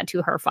speaking that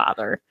to her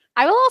father.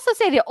 I will also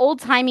say the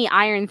old-timey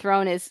Iron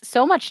Throne is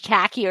so much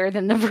tackier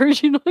than the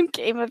version on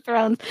Game of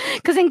Thrones.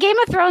 Because in Game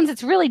of Thrones,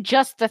 it's really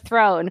just the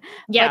throne.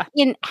 Yeah. But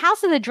in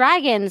House of the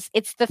Dragons,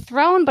 it's the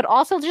throne, but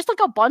also just like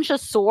a bunch of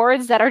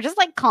swords that are just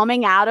like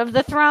coming out of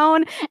the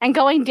throne and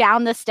going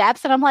down the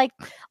steps. And I'm like,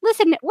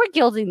 listen, we're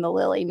gilding the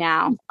lily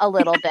now a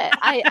little bit.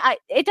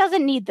 It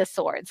doesn't need the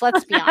swords.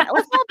 Let's be honest.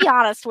 Let's all be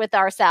honest with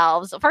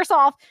ourselves. First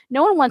off,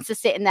 no one wants to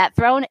sit in that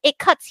throne. It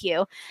cuts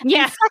you.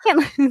 Yeah.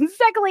 And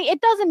secondly,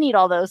 it doesn't need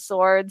all those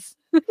swords.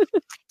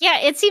 Yeah,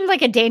 it seemed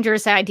like a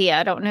dangerous idea.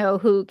 I don't know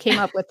who came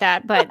up with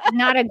that, but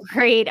not a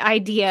great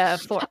idea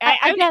for.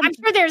 I'm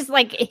sure there's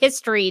like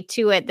history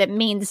to it that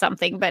means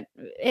something, but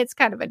it's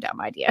kind of a dumb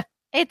idea.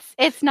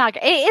 It's not.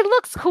 It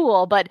looks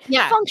cool, but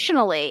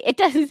functionally, it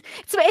does.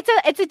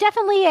 It's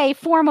definitely a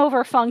form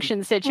over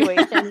function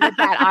situation with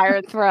that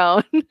Iron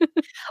Throne. Or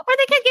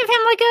they could give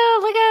him like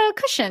a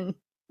cushion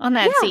on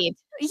that seat.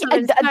 So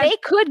they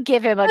could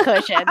give him a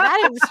cushion.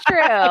 That is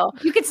true.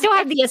 You could still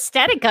have the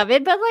aesthetic of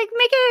it, but like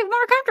make it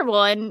more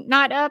comfortable and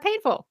not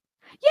painful.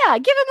 Yeah,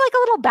 give him like a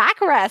little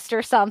backrest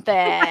or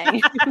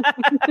something.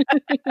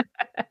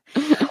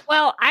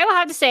 Well, I will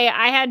have to say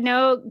I had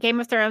no Game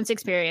of Thrones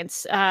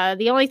experience.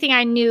 The only thing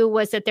I knew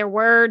was that there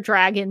were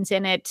dragons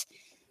in it,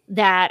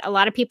 that a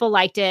lot of people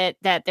liked it,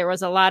 that there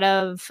was a lot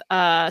of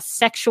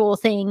sexual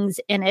things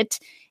in it,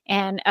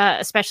 and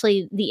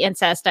especially the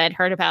incest. I'd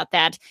heard about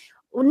that.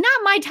 Not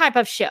my type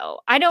of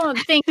show. I don't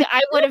think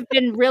I would have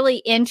been really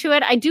into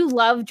it. I do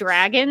love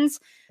dragons,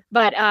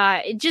 but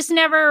it just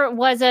never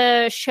was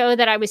a show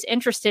that I was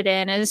interested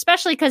in. And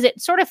especially because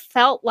it sort of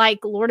felt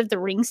like Lord of the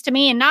Rings to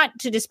me. And not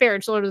to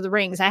disparage Lord of the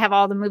Rings. I have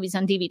all the movies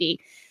on DVD,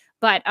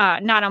 but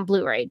not on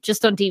Blu-ray,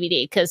 just on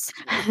DVD, because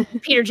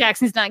Peter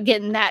Jackson's not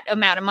getting that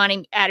amount of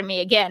money out of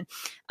me again.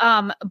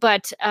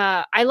 But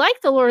I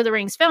like the Lord of the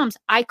Rings films.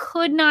 I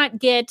could not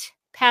get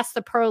past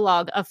the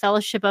prologue of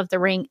Fellowship of the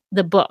Ring,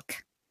 the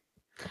book.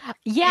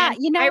 Yeah,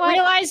 And I what?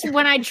 realized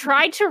when I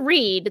tried to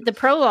read the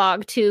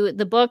prologue to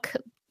the book,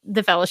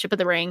 The Fellowship of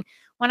the Ring,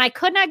 when I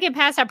could not get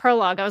past that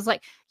prologue, I was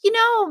like, maybe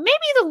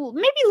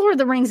Lord of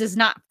the Rings is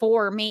not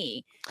for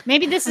me.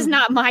 Maybe this is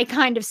not my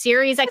kind of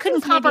series. I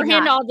couldn't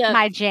comprehend all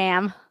my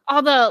jam.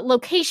 All the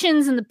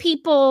locations and the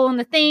people and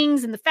the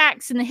things and the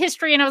facts and the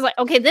history. And I was like,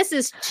 okay, this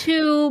is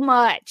too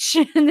much.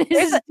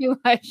 This is too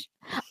much.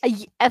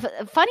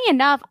 Funny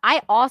enough,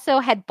 I also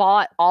had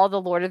bought all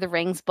the Lord of the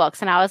Rings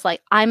books, and I was like,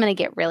 I'm going to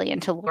get really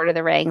into Lord of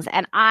the Rings.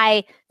 And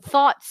I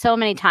thought so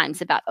many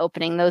times about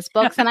opening those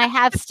books, and I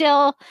have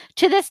still,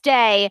 to this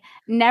day,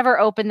 never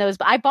opened those.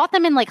 But I bought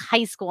them in like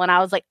high school, and I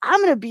was like,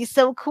 I'm going to be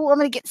so cool. I'm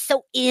going to get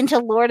so into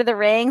Lord of the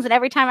Rings. And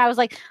every time I was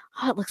like,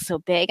 oh, it looks so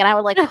big. And I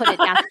would like put it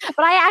down.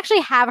 But I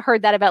actually have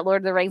heard that about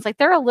Lord of the Rings. Like,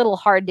 they're a little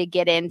hard to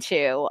get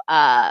into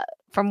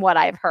from what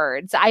I've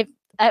heard. So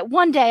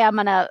one day I'm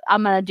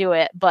gonna do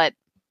it, but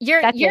you're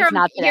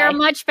a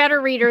much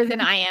better reader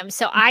than I am,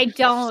 so I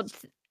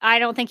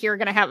don't think you're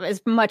gonna have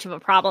as much of a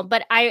problem.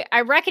 But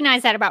I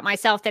recognize that about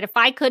myself, that if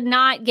I could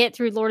not get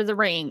through Lord of the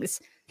Rings,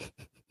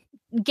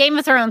 Game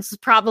of Thrones is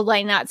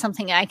probably not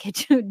something I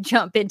could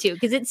jump into,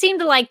 because it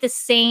seemed like the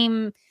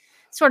same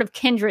sort of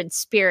kindred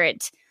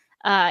spirit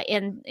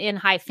in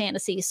high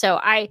fantasy. So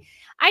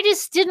I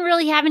just didn't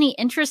really have any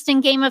interest in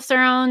Game of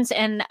Thrones,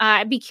 and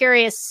I'd be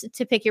curious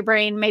to pick your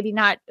brain, maybe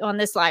not on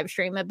this live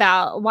stream,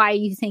 about why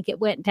you think it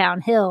went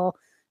downhill.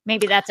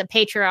 Maybe that's a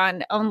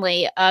Patreon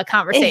only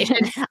conversation.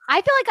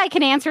 I feel like I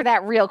can answer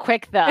that real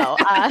quick, though.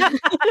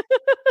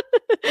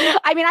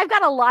 I mean, I've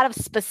got a lot of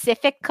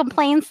specific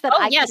complaints that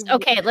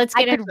let's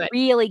get into it.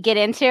 Really get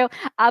into.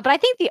 But I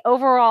think the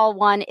overall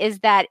one is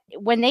that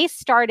when they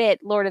started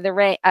Lord of the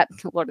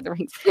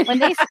Rings, when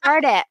they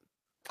started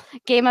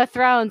Game of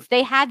Thrones,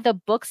 they had the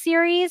book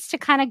series to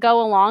kind of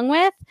go along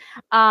with.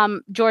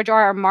 George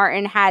R.R.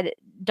 Martin had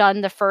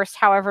done the first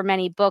however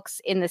many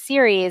books in the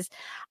series.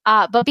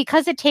 But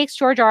because it takes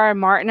George R.R.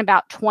 Martin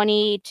about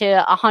 20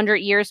 to 100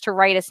 years to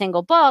write a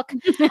single book,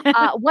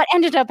 what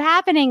ended up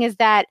happening is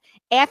that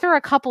after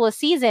a couple of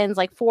seasons,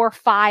 like 4 or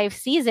 5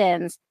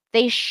 seasons,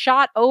 they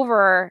shot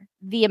over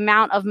the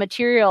amount of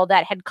material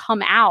that had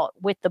come out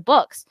with the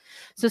books.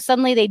 So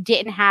suddenly they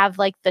didn't have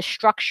like the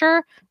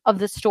structure of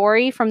the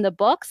story from the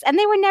books. And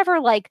they were never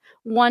like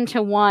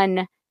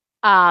one-to-one,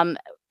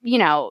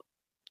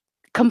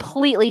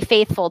 completely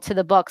faithful to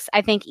the books,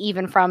 I think,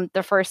 even from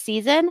the first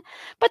season.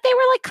 But they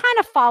were like kind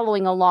of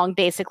following along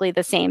basically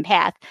the same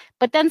path.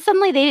 But then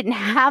suddenly they didn't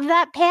have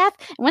that path.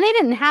 And when they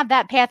didn't have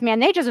that path, man,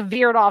 they just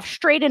veered off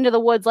straight into the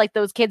woods like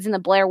those kids in the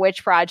Blair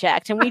Witch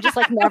Project. And we just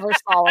like never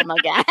saw them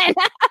again.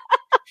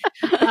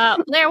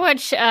 Blair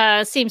Witch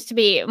seems to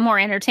be more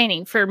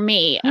entertaining for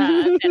me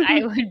than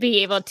I would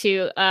be able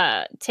to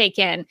take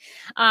in.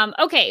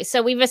 Okay,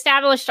 so we've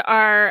established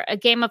our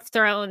Game of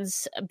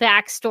Thrones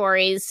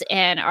backstories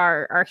and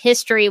our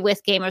history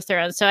with Game of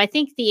Thrones. So I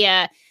think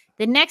the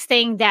next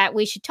thing that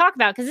we should talk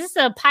about, because this is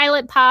a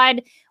pilot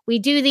pod, we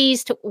do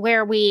these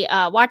where we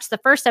watch the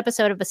first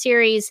episode of a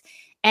series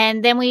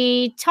and then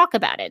we talk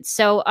about it.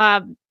 So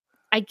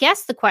I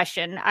guess the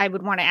question I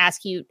would want to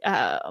ask you,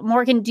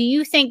 Morgan, do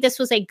you think this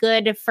was a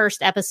good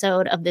first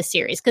episode of this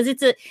series? Because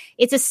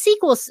it's a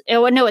sequel.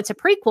 Oh, no, it's a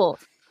prequel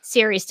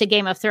series to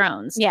Game of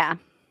Thrones. Yeah.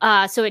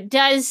 So it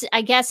does,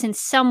 I guess, in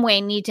some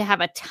way need to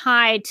have a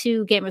tie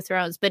to Game of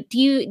Thrones. But do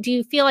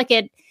you feel like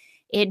it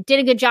did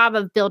a good job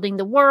of building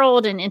the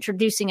world and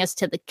introducing us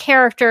to the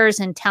characters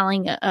and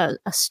telling a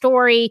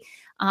story?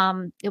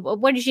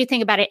 What did you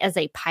think about it as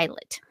a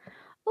pilot?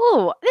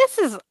 Oh,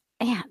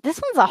 this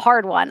one's a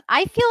hard one.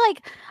 I feel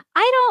like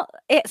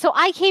so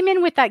I came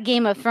in with that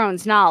Game of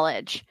Thrones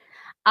knowledge.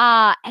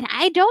 And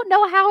I don't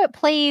know how it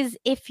plays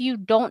if you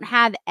don't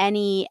have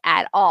any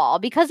at all,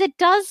 because it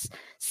does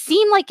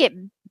seem like it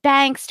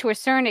banks to a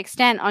certain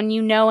extent on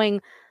you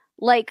knowing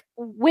like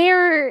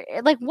where,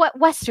 like what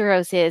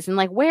Westeros is and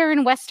like where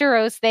in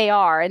Westeros they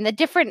are and the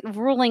different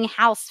ruling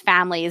house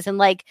families. And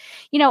like,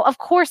 of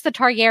course the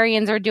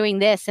Targaryens are doing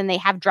this and they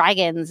have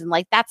dragons and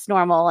like, that's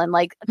normal. And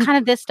like kind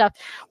of this stuff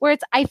where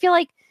I feel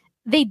like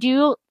they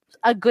do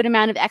a good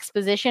amount of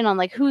exposition on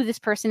like who this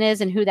person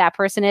is and who that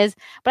person is.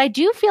 But I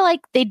do feel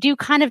like they do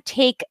kind of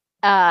take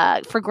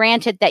for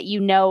granted that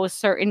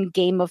certain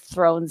Game of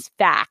Thrones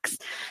facts.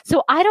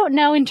 So I don't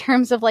know, in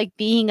terms of like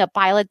being a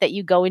pilot that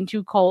you go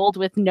into cold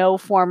with no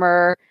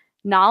former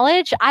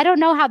knowledge, I don't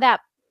know how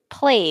that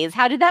plays.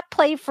 How did that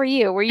play for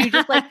you? Were you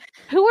just like,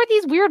 who are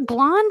these weird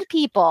blonde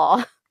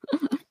people?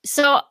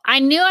 So I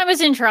knew I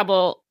was in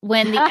trouble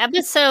when the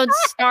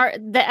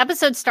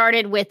episode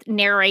started with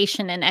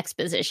narration and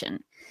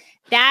exposition.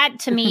 That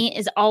to me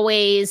is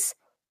always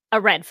a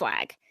red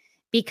flag.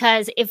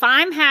 Because if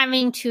I'm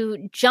having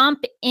to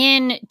jump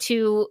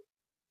into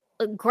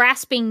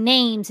grasping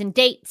names and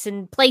dates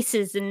and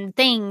places and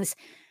things,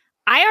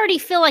 I already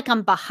feel like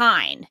I'm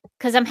behind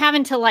because I'm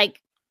having to like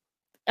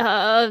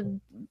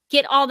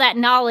get all that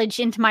knowledge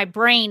into my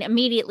brain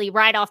immediately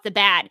right off the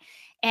bat.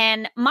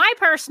 And my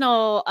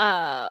personal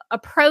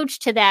approach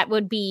to that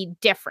would be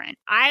different.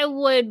 I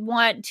would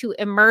want to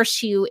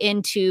immerse you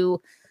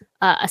into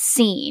a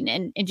scene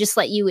and just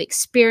let you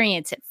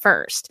experience it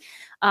first.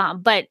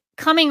 But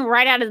coming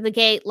right out of the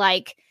gate,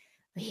 like,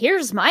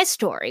 here's my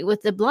story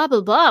with the blah,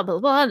 blah, blah, blah,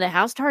 blah, the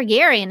House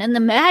Targaryen and the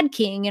Mad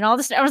King and all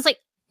this. I was like,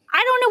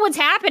 I don't know what's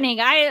happening.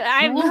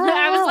 I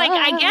was like,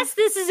 I guess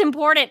this is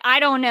important. I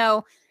don't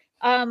know.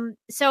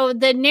 So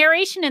the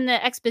narration and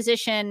the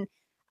exposition,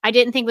 I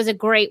didn't think was a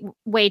great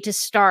way to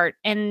start.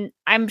 And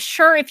I'm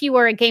sure if you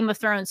were a Game of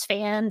Thrones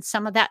fan,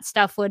 some of that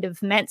stuff would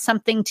have meant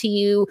something to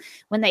you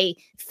when they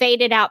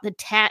faded out the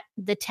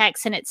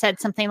text and it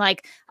said something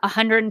like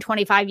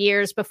 125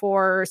 years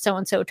before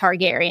so-and-so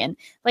Targaryen.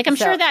 Like, I'm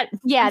sure that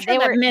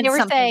meant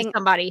something saying, to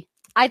somebody.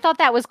 I thought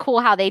that was cool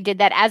how they did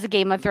that as a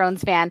Game of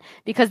Thrones fan,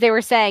 because they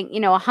were saying,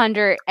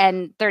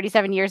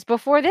 137 years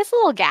before this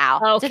little gal,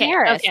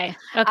 Daenerys.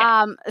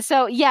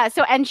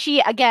 Okay. And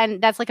she, again,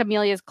 that's like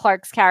Emilia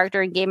Clarke's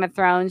character in Game of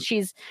Thrones.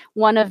 She's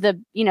one of the,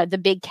 the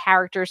big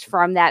characters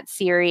from that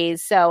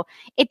series. So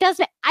I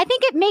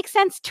think it makes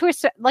sense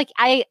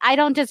I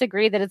don't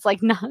disagree that it's like,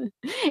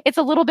 it's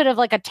a little bit of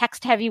like a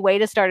text heavy way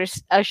to start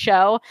a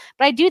show.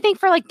 But I do think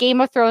for like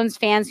Game of Thrones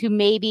fans who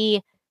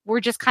maybe were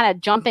just kind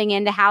of jumping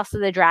into House of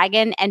the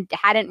Dragon and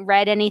hadn't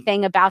read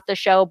anything about the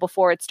show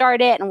before it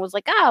started and was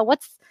like,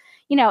 what's,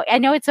 I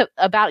know it's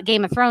about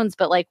Game of Thrones,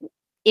 but like,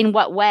 in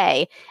what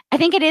way? I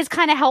think it is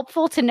kind of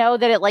helpful to know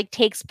that it like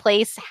takes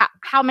place,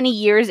 how many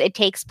years it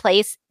takes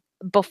place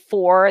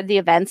before the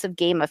events of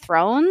Game of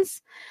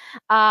Thrones.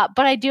 But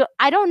I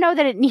don't know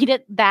that it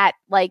needed that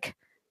like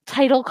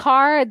title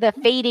card, the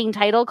fading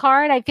title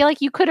card. I feel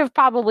like you could have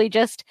probably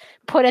just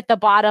put at the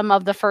bottom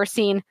of the first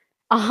scene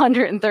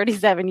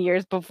 137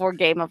 years before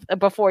the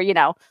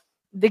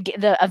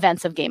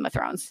events of Game of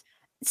Thrones.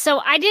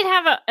 So I did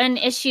have an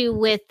issue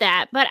with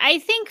that, but I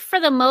think for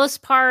the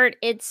most part,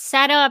 it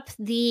set up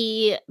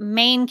the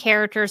main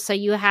characters. So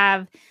you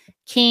have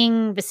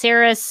King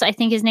Viserys, I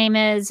think his name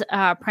is,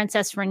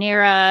 Princess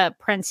Rhaenyra,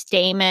 Prince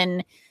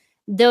Daemon,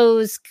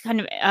 those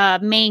kind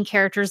of main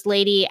characters,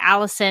 Lady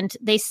Alicent.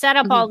 They set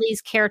up all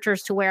these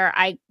characters to where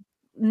I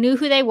knew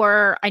who they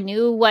were. I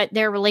knew what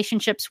their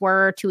relationships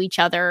were to each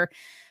other.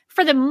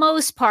 For the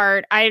most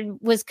part, I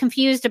was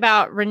confused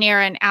about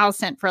Rhaenyra and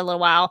Alicent for a little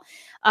while.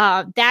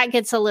 That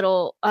gets a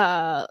little,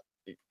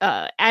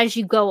 as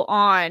you go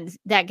on,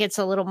 that gets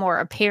a little more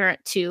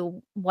apparent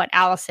to what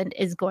Alicent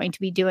is going to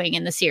be doing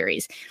in the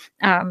series.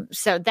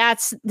 So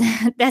that's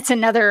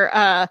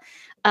another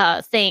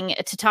thing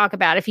to talk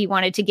about if you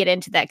wanted to get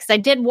into that, because I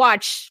did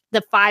watch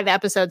the 5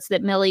 episodes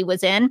that Millie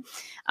was in.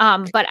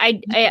 But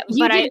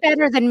you did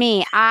better than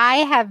me. I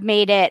have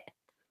made it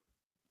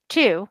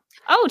 2.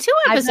 Oh, 2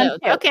 episodes.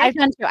 Okay. I've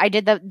done 2. I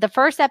did the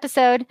first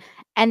episode,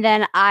 and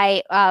then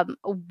I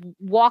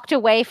walked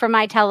away from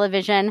my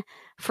television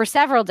for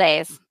several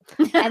days.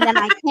 And then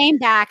I came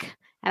back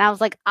and I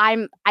was like,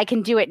 I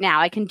can do it now.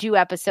 I can do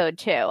episode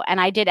 2.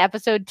 And I did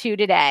episode 2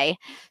 today.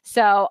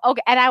 So,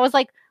 okay. And I was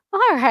like,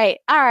 all right.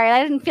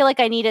 I didn't feel like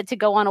I needed to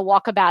go on a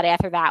walkabout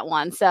after that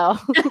one. So,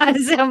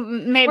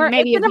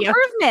 maybe it's an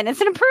improvement. It's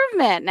an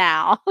improvement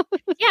now.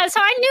 Yeah. So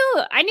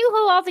I knew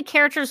who all the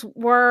characters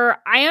were.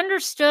 I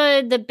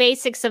understood the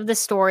basics of the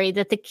story,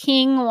 that the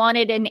king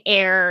wanted an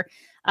heir,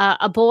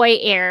 a boy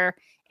heir,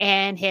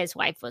 and his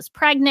wife was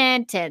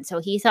pregnant. And so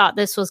he thought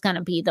this was going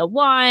to be the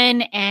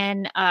one.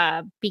 And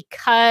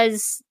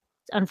because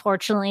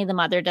unfortunately the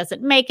mother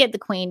doesn't make it, the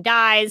queen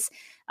dies.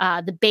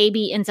 The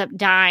baby ends up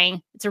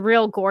dying. It's a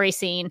real gory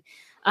scene.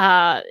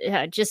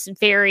 Just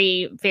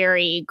very,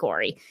 very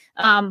gory.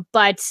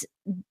 But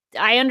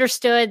I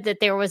understood that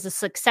there was a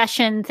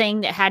succession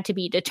thing that had to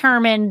be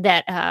determined,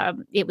 that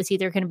it was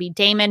either going to be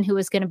Daemon who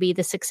was going to be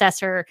the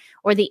successor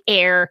or the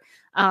heir,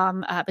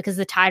 because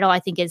the title, I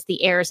think, is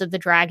The Heirs of the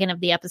Dragon of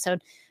the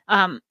episode.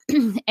 So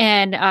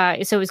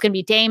it was going to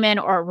be Daemon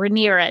or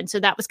Rhaenyra. And so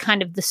that was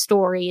kind of the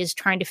story, is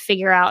trying to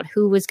figure out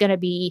who was going to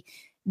be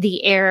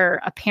the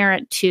heir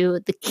apparent to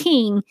the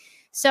king.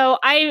 So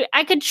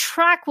I could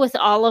track with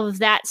all of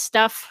that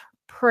stuff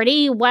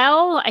pretty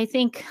well. I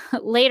think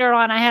later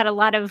on I had a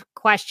lot of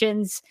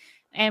questions,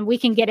 and we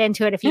can get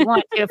into it if you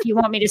want to, if you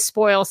want me to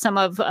spoil some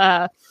of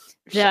the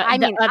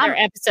other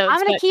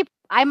episodes.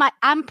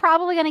 I'm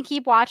probably going to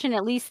keep watching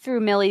at least through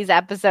Millie's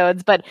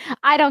episodes, but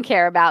I don't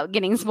care about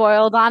getting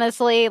spoiled,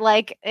 honestly.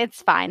 Like,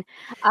 it's fine.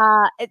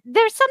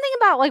 There's something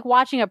about like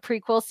watching a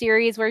prequel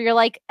series where you're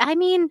like,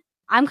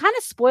 I'm kind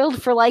of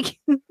spoiled for like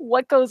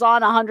what goes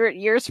on 100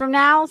 years from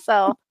now.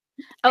 So,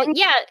 I think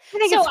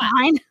it's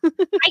fine.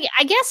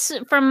 I guess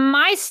from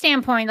my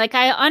standpoint, like,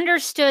 I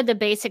understood the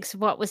basics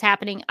of what was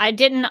happening. I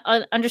didn't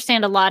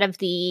understand a lot of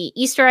the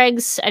Easter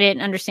eggs. I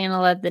didn't understand a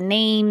lot of the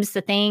names,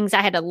 the things.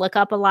 I had to look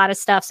up a lot of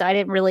stuff, so I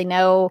didn't really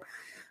know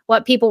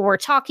what people were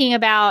talking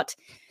about.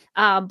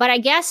 But I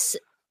guess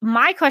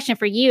my question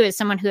for you, as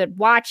someone who had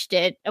watched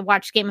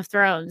Game of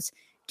Thrones,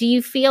 do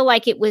you feel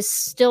like it was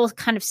still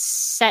kind of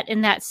set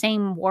in that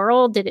same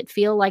world? Did it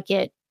feel like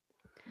it?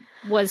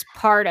 was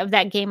part of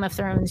that Game of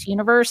Thrones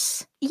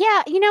universe.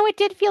 Yeah, it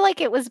did feel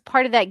like it was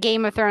part of that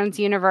Game of Thrones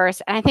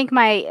universe. And I think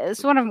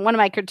one of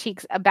my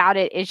critiques about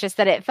it is just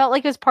that it felt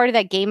like it was part of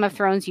that Game of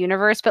Thrones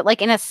universe, but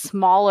like in a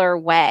smaller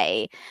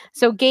way.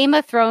 So Game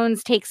of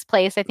Thrones takes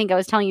place, I think I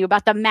was telling you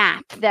about the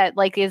map that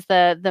like is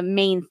the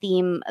main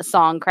theme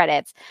song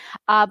credits.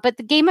 But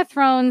the Game of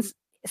Thrones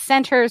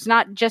centers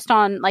not just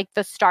on like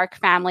the Stark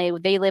family,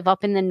 they live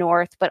up in the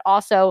north, but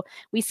also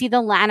we see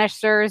the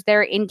Lannisters,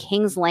 they're in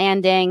King's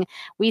Landing.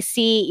 We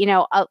see,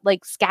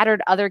 like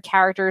scattered other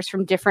characters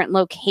from different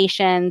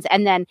locations,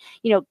 and then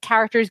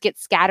characters get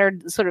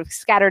scattered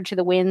to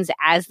the winds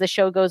as the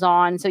show goes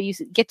on. So you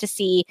get to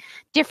see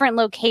different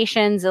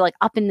locations like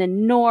up in the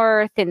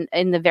north and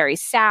in the very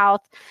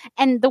south,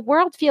 and the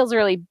world feels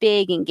really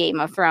big in Game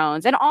of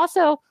Thrones. And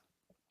also,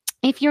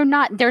 if you're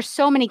not, there's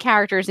so many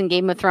characters in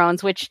Game of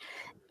Thrones, which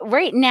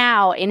right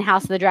now in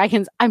House of the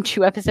Dragons, I'm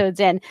 2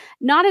 episodes in,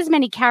 not as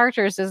many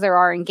characters as there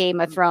are in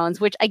Game of Thrones,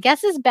 which I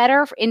guess is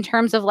better in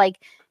terms of like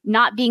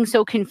not being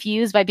so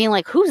confused by being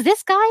like, who's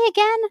this guy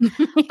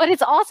again? But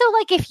it's also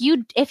like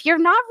if you're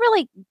not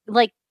really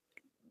like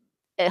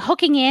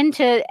hooking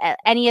into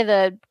any of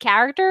the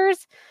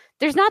characters,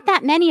 there's not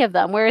that many of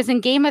them. Whereas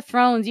in Game of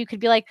Thrones, you could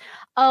be like,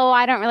 oh,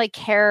 I don't really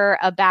care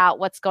about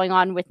what's going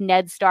on with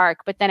Ned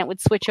Stark. But then it would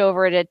switch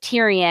over to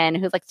Tyrion,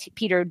 who's like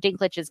Peter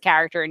Dinklage's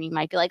character. And you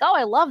might be like, oh,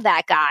 I love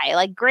that guy.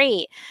 Like,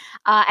 great.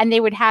 And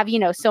they would have,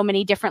 so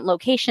many different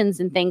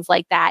locations and things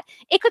like that.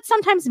 It could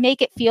sometimes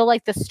make it feel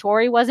like the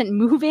story wasn't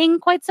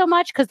moving quite so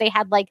much because they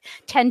had like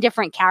 10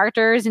 different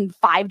characters in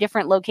 5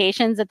 different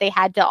locations that they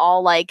had to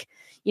all like,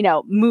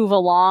 move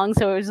along.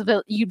 So it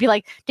was you'd be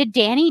like, did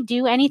Dany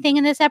do anything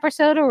in this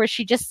episode, or was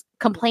she just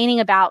complaining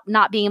about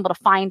not being able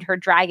to find her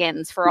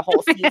dragons for a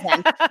whole season?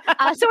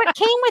 So it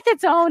came with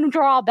its own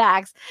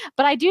drawbacks,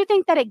 but I do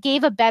think that it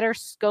gave a better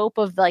scope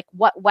of like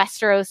what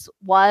Westeros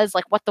was,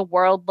 like what the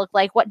world looked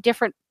like, what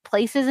different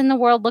places in the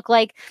world look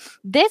like.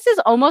 This is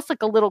almost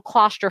like a little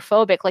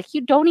claustrophobic. Like you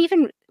don't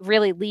even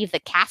really leave the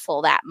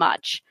castle that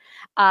much,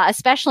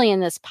 especially in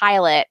this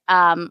pilot,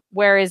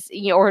 whereas,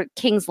 or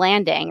King's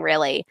Landing,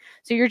 really.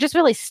 So you're just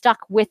really stuck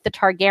with the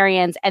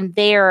Targaryens, and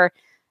they're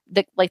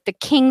the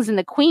kings and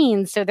the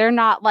queens. So they're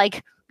not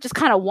like just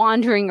kind of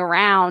wandering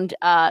around,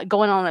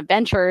 going on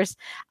adventures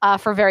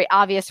for very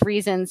obvious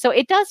reasons. So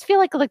it does feel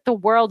like the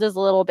world is a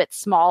little bit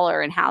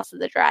smaller in House of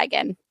the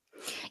Dragon.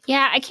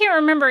 Yeah, I can't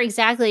remember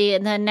exactly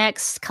in the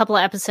next couple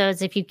of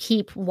episodes if you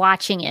keep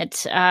watching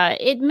it.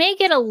 It may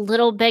get a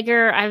little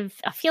bigger. I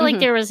feel like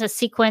there was a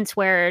sequence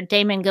where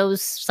Daemon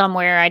goes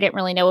somewhere. I didn't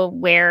really know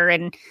where,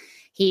 and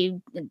he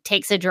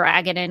takes a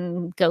dragon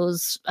and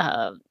goes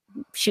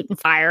shooting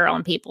fire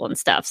on people and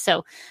stuff.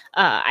 So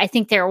I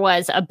think there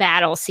was a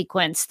battle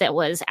sequence that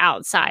was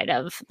outside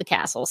of the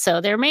castle.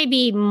 So there may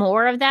be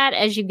more of that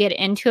as you get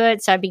into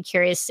it. So I'd be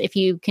curious if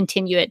you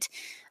continue it.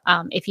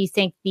 If you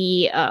think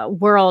the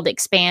world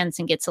expands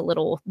and gets a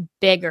little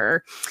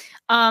bigger.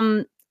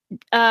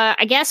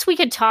 I guess we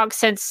could talk,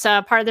 since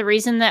part of the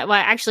reason that, well,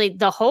 actually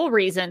the whole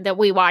reason that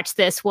we watched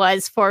this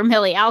was for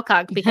Millie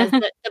Alcock, because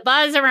the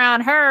buzz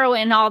around her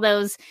and all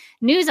those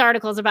news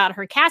articles about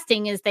her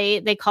casting is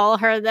they call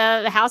her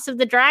the House of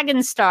the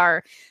Dragon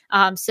star.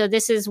 So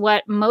this is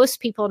what most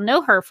people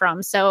know her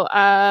from. So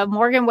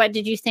Morgan, what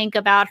did you think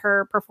about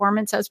her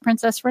performance as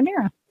Princess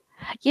Rhaenyra?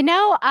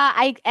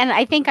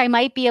 I think I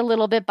might be a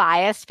little bit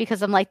biased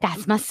because I'm like,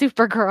 that's my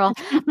Supergirl.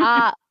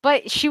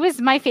 But she was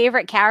my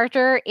favorite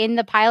character in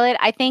the pilot.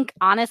 I think,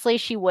 honestly,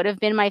 she would have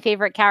been my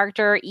favorite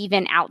character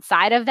even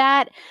outside of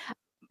that.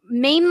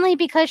 Mainly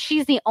because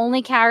she's the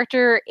only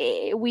character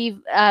we've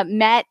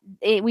met,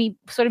 we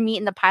sort of meet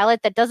in the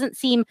pilot that doesn't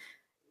seem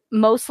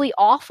mostly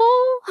awful.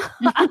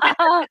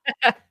 Not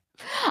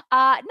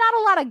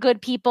a lot of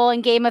good people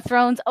in Game of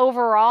Thrones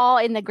overall.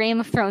 In the Game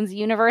of Thrones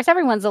universe,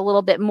 everyone's a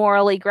little bit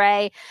morally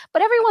gray,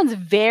 but everyone's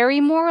very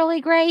morally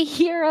gray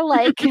here,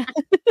 like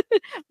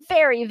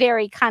very,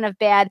 very kind of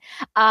bad.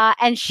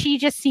 And she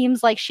just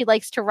seems like she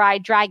likes to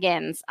ride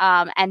dragons,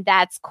 and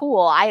that's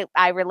cool.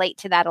 I relate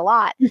to that a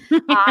lot.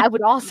 I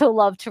would also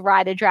love to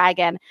ride a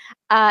dragon.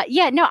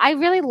 I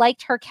really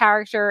liked her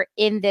character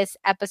in this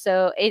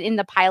episode, in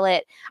the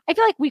pilot. I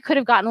feel like we could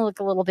have gotten a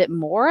little bit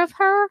more of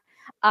her.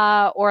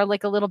 Or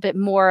like a little bit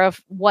more of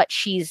what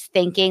she's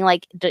thinking,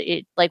 like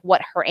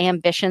what her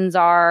ambitions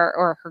are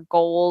or her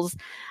goals.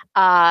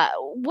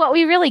 What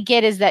we really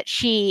get is that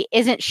she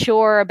isn't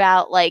sure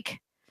about, like,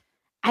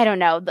 I don't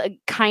know, the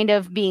kind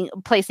of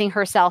placing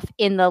herself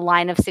in the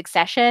line of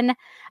succession.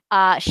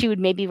 She would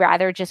maybe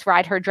rather just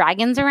ride her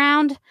dragons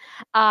around,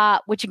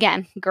 which,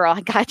 again, girl,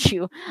 I got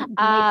you.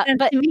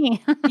 But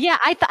yeah,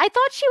 I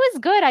thought she was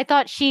good. I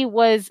thought she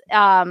was,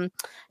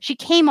 she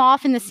came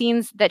off in the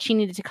scenes that she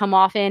needed to come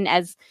off in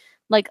as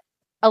like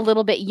a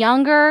little bit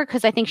younger,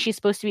 because I think she's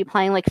supposed to be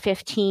playing like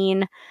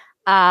 15,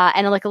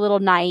 and like a little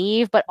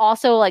naive, but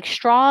also like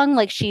strong.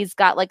 Like she's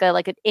got like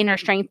an inner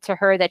strength to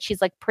her that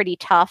she's like pretty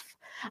tough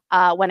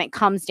when it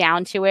comes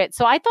down to it.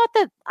 So I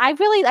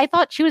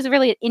thought she was a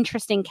really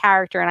interesting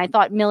character, and I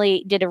thought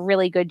Millie did a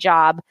really good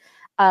job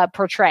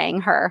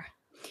portraying her.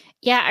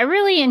 Yeah, I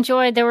really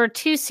enjoyed. There were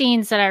two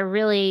scenes that I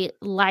really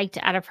liked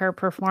out of her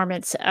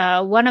performance.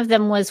 One of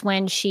them was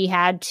when she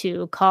had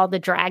to call the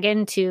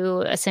dragon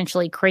to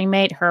essentially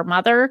cremate her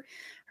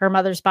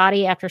mother's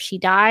body after she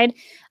died.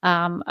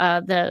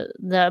 The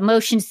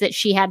emotions that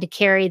she had to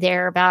carry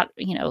there about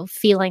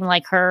feeling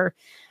like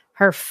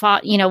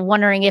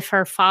wondering if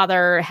her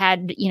father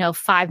had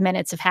 5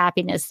 minutes of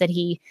happiness, that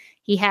he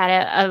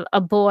had a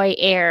boy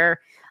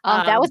heir.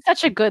 That was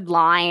such a good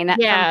line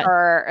from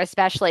her,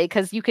 especially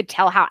because you could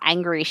tell how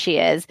angry she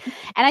is.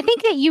 And I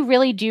think that you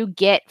really do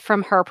get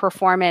from her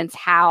performance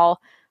how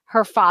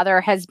her father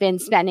has been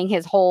spending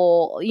his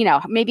whole,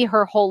 maybe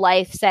her whole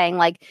life saying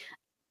like,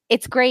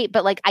 it's great,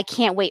 but like I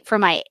can't wait for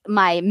my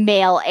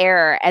male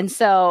heir. And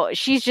so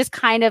she's just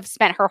kind of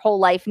spent her whole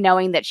life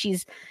knowing that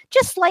she's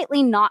just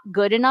slightly not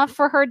good enough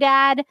for her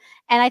dad.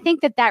 And I think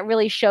that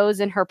really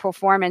shows in her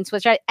performance,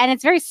 and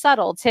it's very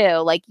subtle too.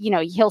 Like,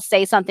 he'll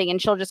say something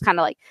and she'll just kind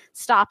of like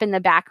stop in the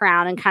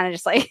background and kind of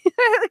just like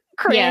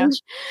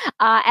cringe.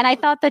 Yeah. And I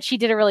thought that she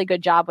did a really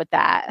good job with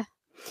that.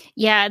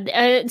 Yeah.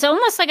 It's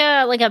almost like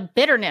a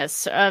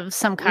bitterness of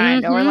some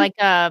kind, or like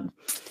a,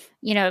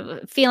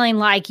 feeling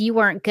like you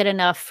weren't good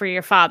enough for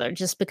your father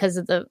just because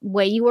of the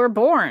way you were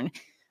born.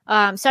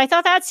 So I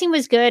thought that scene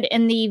was good.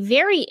 And the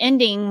very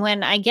ending,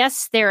 when I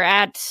guess they're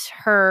at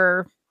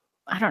her,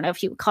 I don't know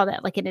if you would call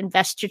that like an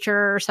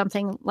investiture or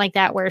something like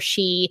that, where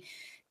she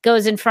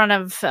goes in front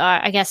of,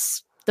 I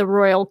guess, the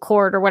royal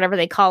court or whatever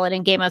they call it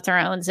in Game of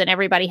Thrones, and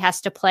everybody has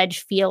to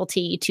pledge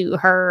fealty to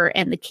her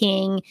and the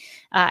king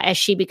as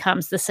she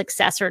becomes the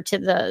successor to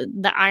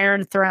the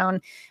Iron Throne.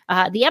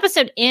 The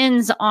episode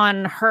ends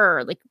on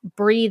her like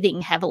breathing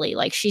heavily,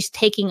 like she's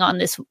taking on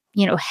this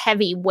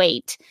heavy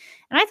weight,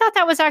 and I thought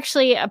that was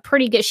actually a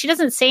pretty good. She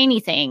doesn't say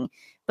anything,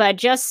 but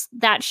just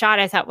that shot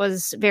I thought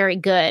was very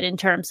good in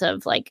terms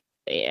of like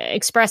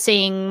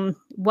expressing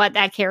what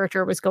that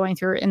character was going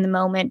through in the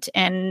moment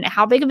and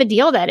how big of a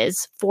deal that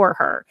is for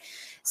her.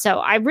 So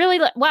I really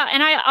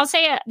and I'll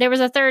say there was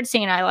a third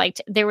scene I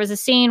liked. There was a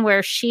scene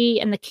where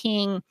she and the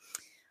king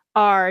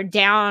are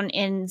down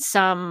in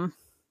some,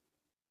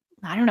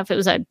 I don't know if it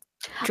was a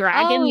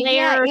dragon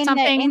lair or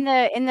something in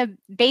the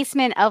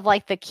basement of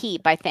like the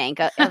keep, I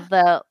think, of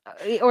the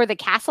or the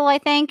castle, I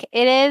think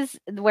it is,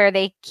 where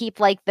they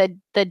keep like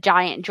the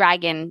giant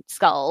dragon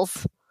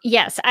skulls.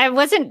 Yes, I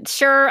wasn't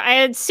sure.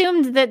 I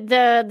assumed that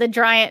the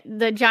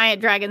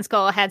giant dragon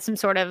skull had some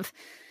sort of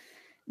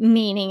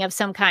meaning of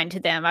some kind to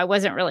them. I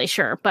wasn't really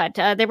sure, but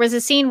there was a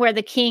scene where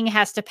the king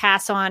has to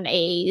pass on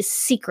a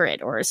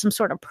secret or some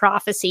sort of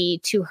prophecy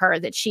to her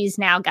that she's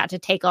now got to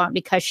take on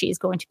because she's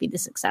going to be the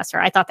successor.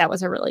 I thought that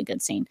was a really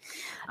good scene.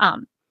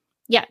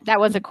 Yeah,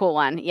 that was a cool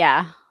one.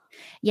 Yeah.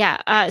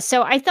 Yeah.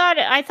 So I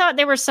thought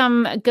there were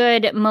some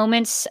good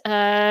moments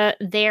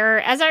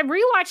there. As I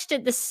rewatched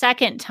it the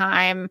second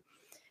time,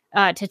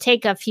 to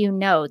take a few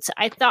notes,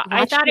 I thought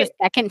it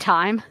second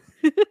time.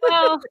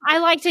 Well, I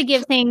like to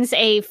give things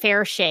a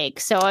fair shake.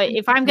 So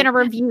if I'm going to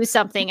review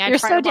something, you're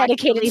so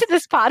dedicated to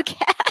this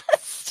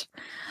podcast.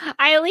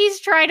 I at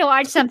least try to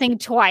watch something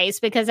twice,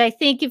 because I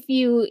think if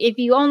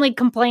you only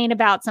complain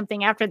about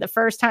something after the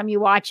first time you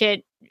watch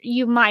it,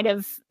 you might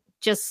have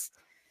just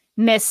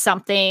missed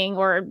something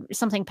or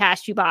something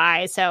passed you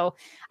by. So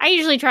I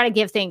usually try to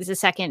give things a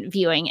second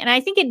viewing. And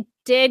I think it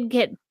did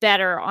get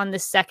better on the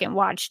second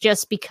watch,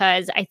 just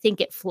because I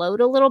think it flowed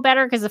a little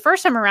better. Because the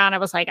first time around, I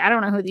was like, I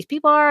don't know who these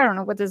people are. I don't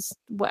know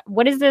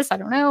what is this? I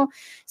don't know.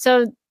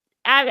 So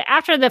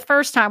after the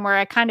first time, where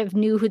I kind of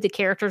knew who the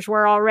characters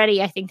were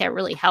already, I think that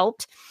really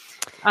helped.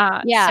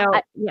 I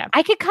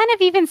could kind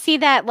of even see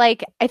that.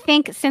 Like, I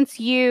think since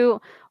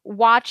you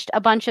watched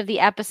a bunch of the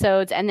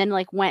episodes and then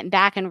like went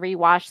back and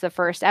rewatched the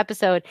first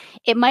episode,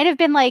 it might have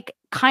been like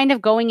kind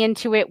of going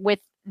into it with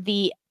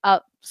the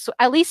so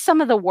at least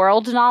some of the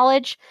world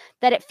knowledge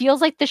that it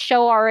feels like the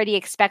show already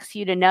expects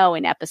you to know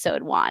in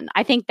episode 1.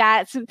 I think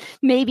that's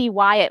maybe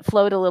why it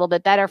flowed a little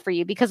bit better for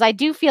you, because I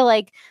do feel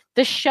like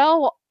the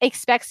show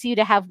expects you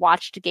to have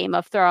watched Game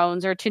of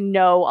Thrones or to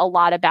know a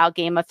lot about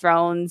Game of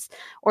Thrones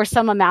or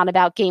some amount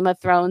about Game of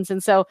Thrones.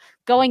 And so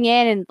going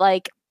in and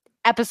like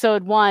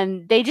episode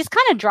 1, they just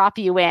kind of drop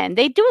you in.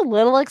 They do a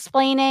little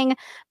explaining,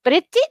 but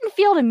it didn't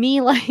feel to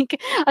me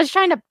like I was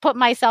trying to put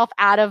myself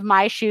out of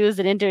my shoes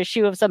and into a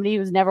shoe of somebody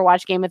who's never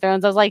watched Game of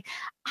Thrones. I was like,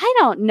 I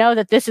don't know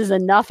that this is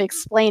enough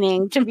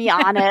explaining, to be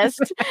honest.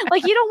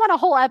 Like, you don't want a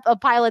whole a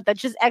pilot that's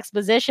just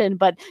exposition,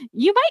 but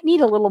you might need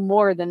a little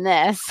more than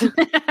this.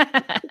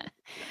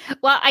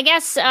 Well, I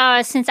guess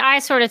since I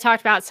sort of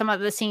talked about some of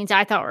the scenes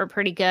I thought were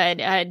pretty good,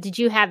 did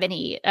you have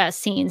any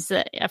scenes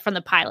from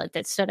the pilot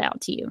that stood out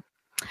to you?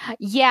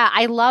 Yeah,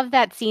 I love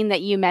that scene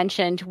that you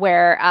mentioned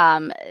where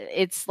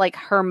it's like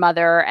her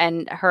mother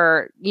and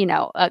her,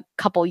 a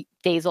couple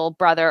days old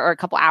brother or a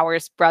couple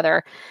hours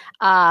brother,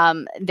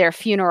 their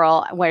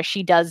funeral, where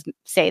she does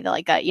say that,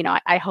 like,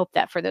 I hope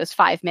that for those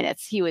 5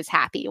 minutes he was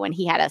happy when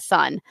he had a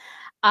son.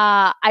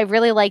 I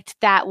really liked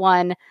that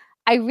one.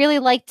 I really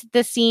liked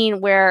the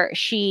scene where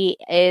she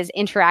is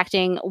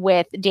interacting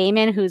with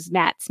Damon, who's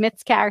Matt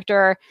Smith's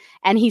character,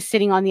 and he's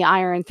sitting on the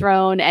Iron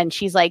Throne, and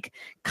she's like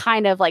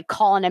kind of like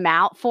calling him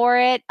out for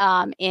it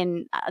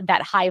in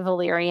that High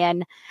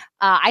Valyrian.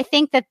 I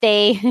think that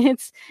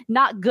it's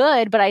not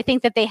good, but I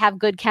think that they have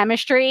good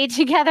chemistry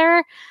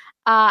together,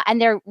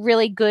 and they're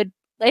really good.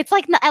 It's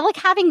like I like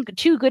having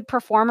two good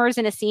performers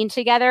in a scene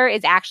together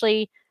is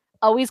actually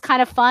always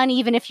kind of fun,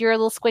 even if you're a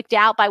little squicked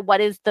out by what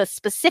is the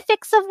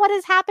specifics of what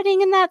is happening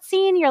in that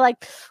scene. You're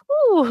like,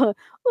 ooh,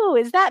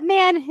 is that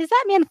man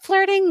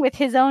flirting with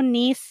his own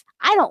niece?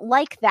 I don't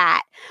like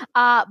that.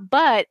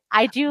 But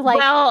I do like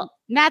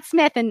Matt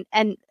Smith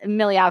and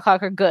Millie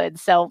Alcock are good.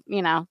 So,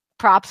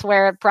 props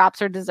where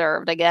props are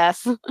deserved, I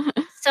guess.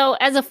 So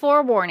as a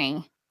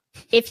forewarning,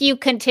 if you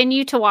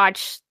continue to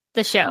watch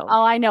the show.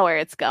 Oh, I know where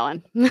it's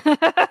going.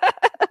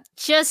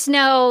 Just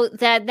know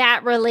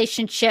that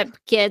relationship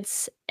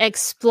gets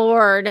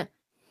explored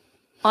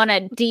on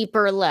a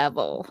deeper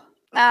level.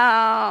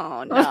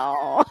 Oh,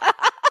 no.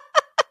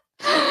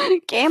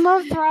 Game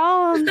of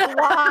Thrones,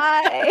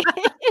 why?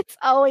 It's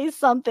always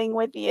something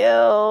with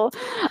you.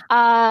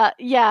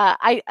 Yeah,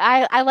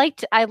 I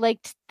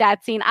liked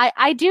that scene.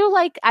 I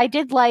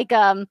did like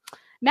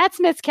Matt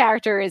Smith's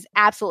character is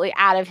absolutely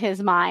out of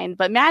his mind,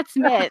 but Matt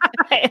Smith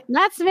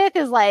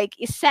is like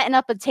setting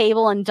up a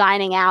table and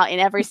dining out in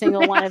every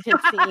single one of his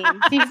scenes.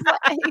 He's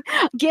like,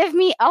 give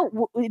me,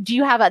 do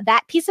you have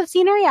that piece of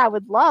scenery? I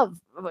would love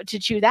to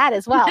chew that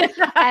as well. And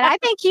I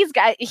think he's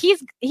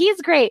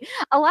great.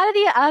 A lot of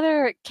the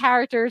other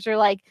characters are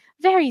like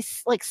very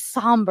like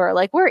somber,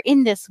 like we're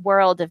in this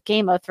world of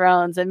Game of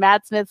Thrones, and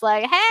Matt Smith's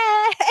like,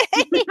 hey,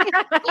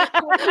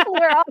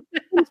 we're all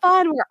having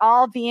fun, we're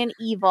all being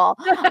evil.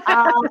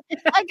 I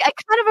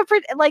kind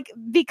of like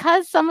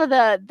because some of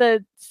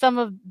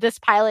this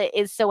pilot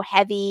is so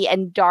heavy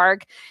and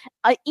dark,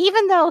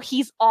 even though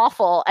he's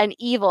awful and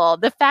evil,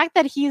 the fact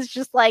that he's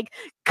just like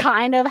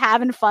kind of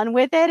having fun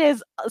with it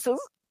is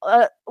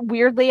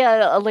weirdly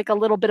like a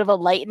little bit of a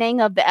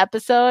lightening of the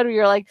episode, where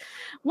you're like,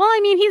 well,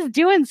 I mean, he's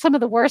doing some of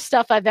the worst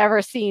stuff I've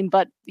ever seen,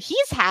 but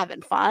he's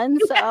having fun,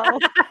 so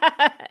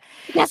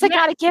guess I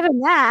gotta give him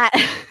that.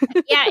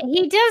 Yeah,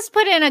 he does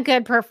put in a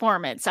good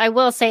performance. I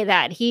will say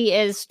that he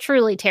is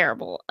truly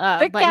terrible.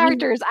 The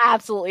character is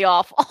absolutely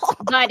awful,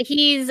 but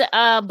he's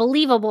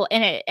believable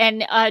in it,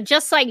 and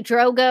just like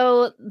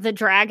Drogo the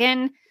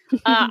dragon.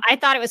 I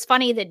thought it was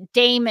funny that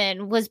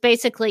Damon was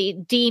basically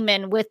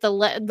demon with the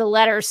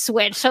letter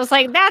switch. So I was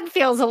like, that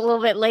feels a little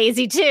bit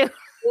lazy too.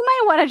 You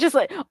might want to just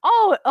like,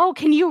 oh,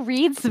 can you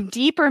read some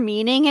deeper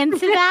meaning into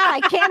that?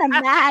 I can't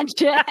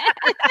imagine.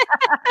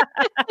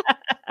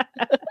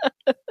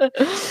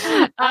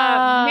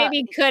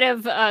 Maybe could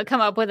have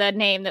come up with a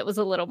name that was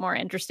a little more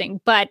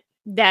interesting, but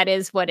that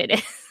is what it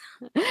is.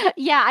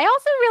 Yeah, I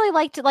also really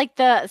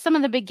liked some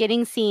of the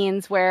beginning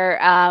scenes where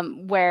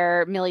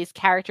Millie's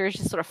character is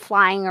just sort of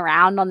flying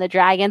around on the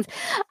dragons.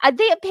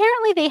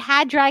 They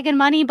had dragon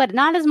money, but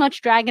not as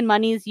much dragon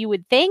money as you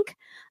would think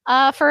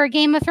for a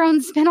Game of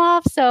Thrones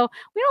spinoff. So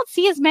we don't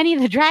see as many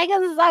of the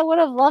dragons as I would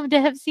have loved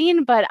to have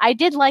seen. But I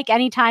did like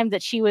any time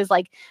that she was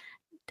like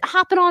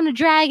hopping on a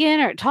dragon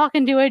or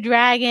talking to a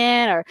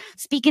dragon or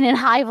speaking in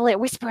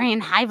whispering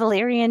in High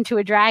Valyrian to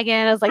a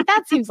dragon. I was like,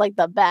 that seems like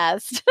the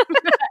best.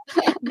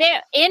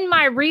 In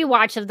my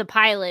rewatch of the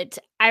pilot,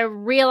 I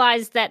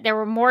realized that there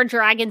were more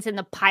dragons in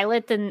the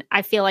pilot than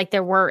I feel like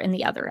there were in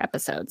the other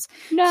episodes.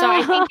 No. So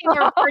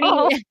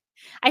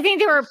I think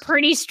they were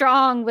pretty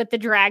strong with the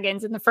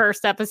dragons in the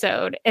first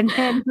episode, and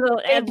then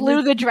they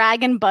blew the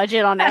dragon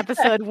budget on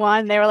episode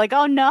 1. They were like,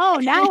 "Oh no!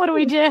 Now what do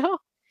we do?"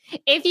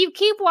 If you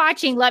keep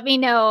watching, let me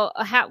know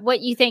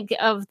what you think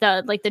of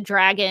the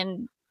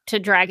dragon to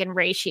dragon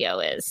ratio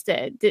is.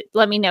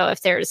 Let me know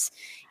if there's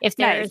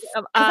nice.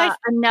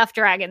 Enough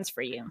dragons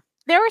for you.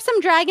 There were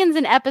some dragons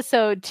in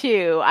episode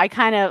 2.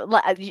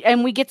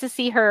 And we get to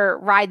see her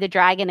ride the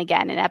dragon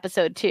again in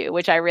episode 2,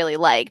 which I really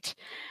liked.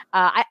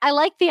 I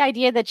like the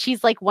idea that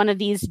she's like one of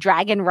these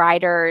dragon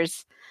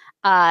riders.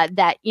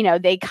 That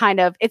they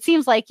kind of, it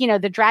seems like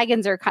the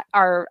dragons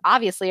are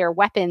obviously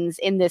weapons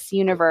in this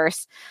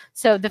universe.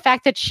 So the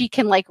fact that she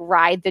can like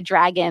ride the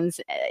dragons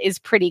is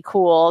pretty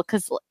cool,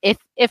 because if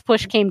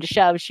push came to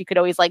shove, she could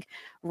always like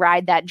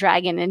ride that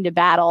dragon into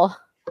battle.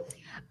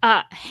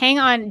 Hang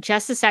on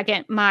just a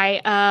second.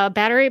 My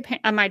battery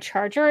on my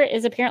charger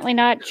is apparently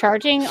not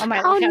charging on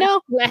my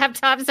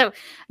laptop. So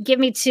give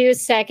me 2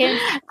 seconds.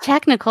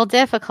 Technical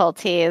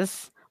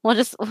difficulties. We'll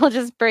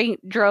just bring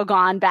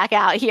Drogon back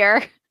out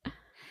here.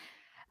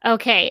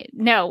 Okay,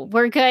 no,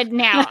 we're good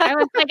now. I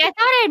was like, I thought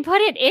I'd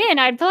put it in.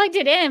 I'd plugged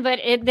it in, but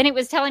then it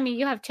was telling me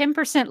you have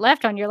 10%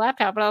 left on your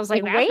laptop. But I was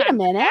like, wait a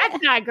minute.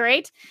 That's not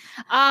great.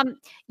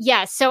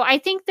 Yeah, so I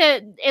think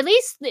that at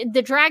least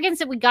the dragons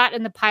that we got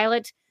in the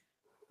pilot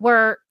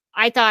were,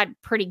 I thought,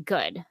 pretty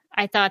good.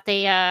 I thought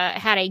they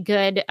had a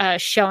good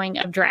showing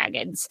of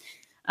dragons.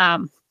 I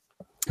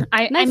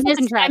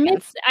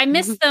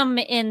miss them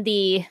in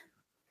the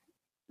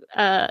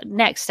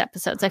next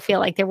episodes. I feel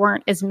like there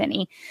weren't as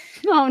many.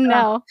 Oh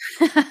no.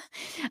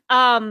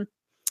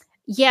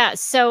 Yeah,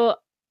 so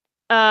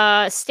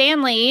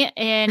Stanley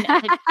in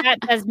the chat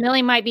says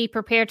Millie might be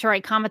prepared to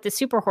write Comet the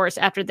Super Horse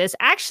after this.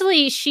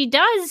 Actually, she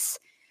does.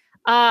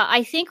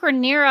 I think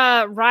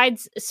Rhaenyra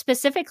rides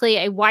specifically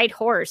a white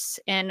horse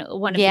in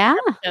one of the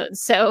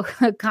episodes. So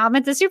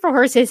Comet the Super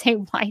Horse is a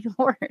white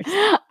horse.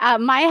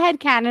 My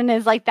headcanon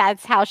is like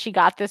that's how she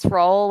got this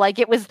role. Like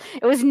it was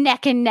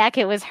neck and neck.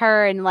 It was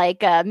her and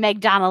like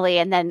Meg Donnelly,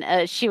 and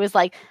then she was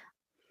like,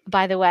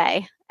 by the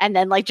way, and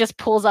then like just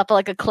pulls up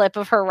like a clip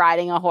of her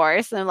riding a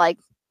horse, and like,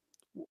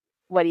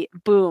 what do you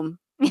boom.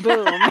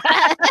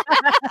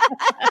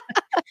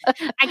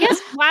 I guess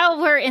while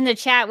we're in the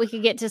chat, we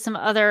could get to some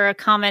other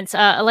comments.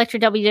 Electra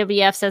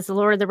WWF says the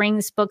Lord of the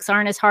Rings books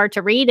aren't as hard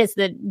to read as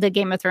the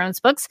Game of Thrones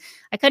books.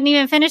 I couldn't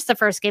even finish the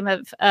first Game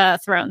of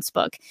Thrones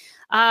book.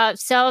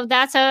 So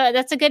that's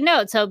a good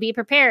note. So be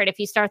prepared. If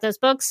you start those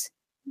books,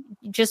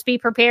 just be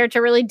prepared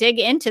to really dig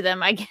into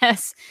them, I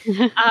guess.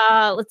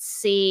 Let's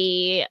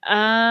see.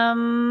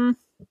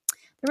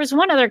 There was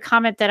one other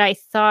comment that I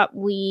thought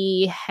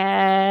we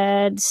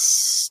had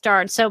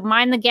started. So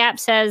Mind the Gap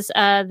says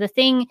the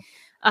thing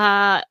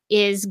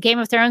is Game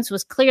of Thrones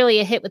was clearly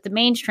a hit with the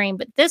mainstream,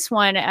 but this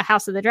one,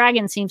 House of the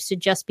Dragon, seems to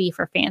just be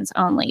for fans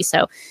only.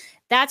 So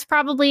that's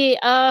probably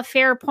a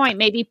fair point.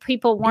 Maybe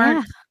people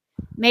weren't,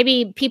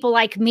 maybe people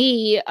like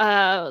me,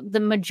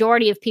 the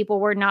majority of people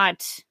were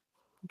not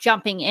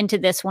jumping into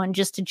this one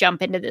just to jump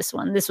into this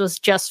one. This was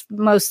just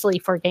mostly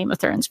for Game of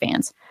Thrones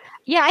fans.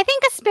 Yeah, I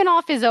think a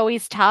spinoff is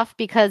always tough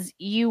because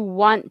you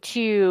want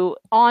to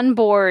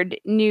onboard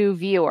new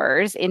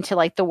viewers into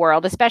like the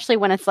world, especially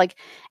when it's like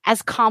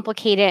as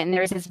complicated and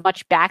there's as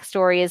much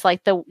backstory as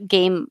like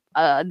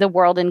the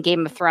world in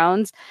Game of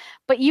Thrones.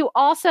 But you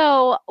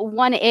also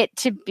want it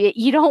to be,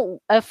 you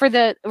don't, for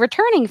the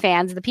returning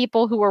fans, the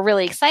people who are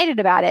really excited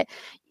about it,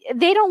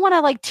 they don't want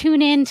to like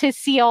tune in to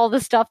see all the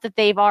stuff that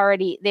they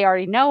already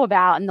know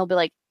about, and they'll be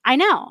like, I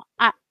know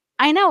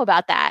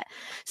about that.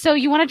 So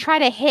you want to try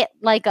to hit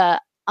like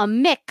a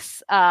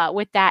mix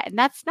with that, and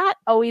that's not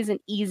always an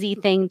easy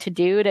thing to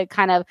do, to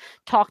kind of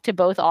talk to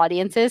both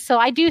audiences. So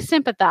I do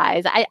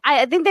sympathize.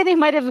 I think that they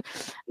might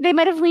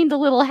have leaned a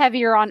little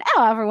heavier on,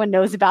 everyone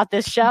knows about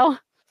this show.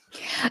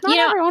 Not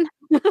everyone.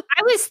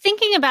 I was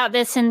thinking about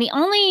this, and the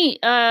only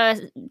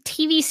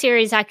TV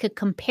series I could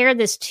compare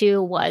this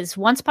to was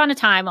Once Upon a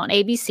Time on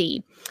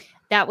ABC.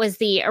 That was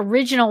the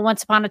original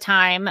Once Upon a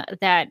Time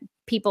that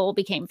people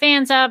became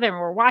fans of and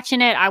were watching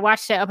it. I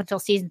watched it up until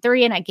season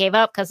 3, and I gave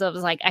up because I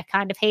was like, I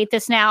kind of hate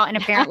this now. And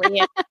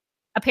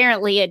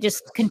apparently it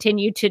just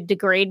continued to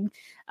degrade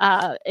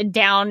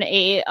down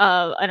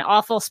an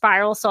awful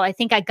spiral. So I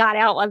think I got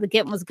out while the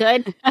getting was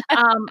good.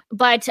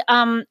 But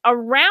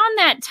around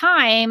that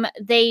time,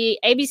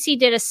 ABC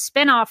did a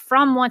spinoff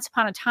from Once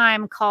Upon a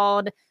Time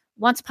called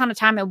Once Upon a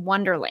Time in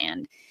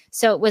Wonderland.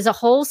 So it was a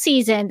whole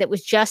season that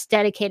was just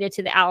dedicated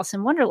to the Alice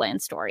in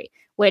Wonderland story,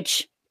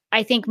 which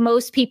I think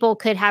most people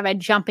could have a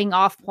jumping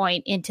off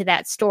point into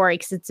that story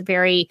because it's a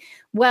very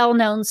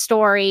well-known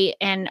story,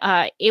 and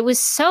it was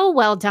so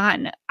well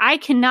done. I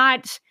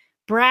cannot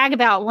brag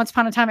about Once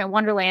Upon a Time in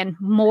Wonderland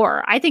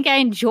more. I think I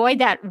enjoyed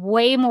that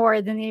way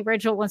more than the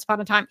original Once Upon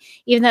a Time,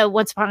 even though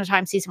Once Upon a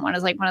Time season 1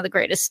 is like one of the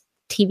greatest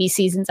TV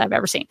seasons I've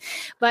ever seen.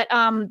 But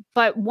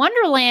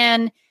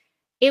Wonderland,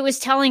 it was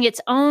telling its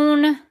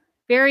own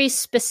very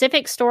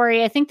specific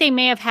story. I think they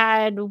may have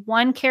had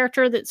one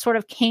character that sort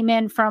of came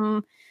in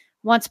from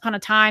Once Upon a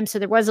Time, so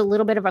there was a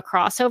little bit of a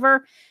crossover,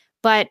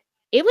 but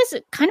it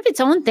was kind of its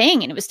own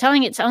thing, and it was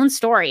telling its own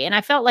story. And I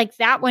felt like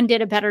that one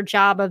did a better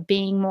job of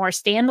being more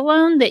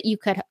standalone that you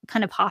could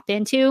kind of hop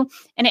into.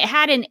 And it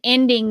had an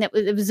ending that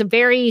was a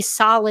very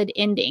solid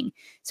ending.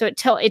 So it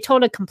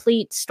told a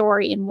complete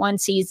story in one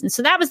season.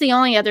 So that was the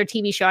only other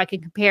TV show I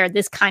could compare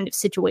this kind of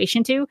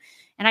situation to.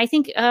 And I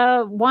think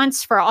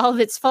Once, for all of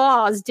its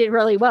flaws, did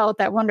really well with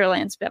that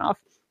Wonderland spinoff.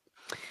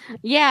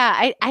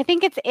 Yeah, I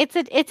think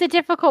it's a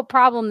difficult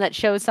problem that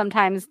shows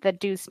sometimes that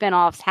do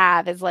spinoffs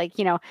have, is like,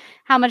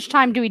 how much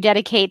time do we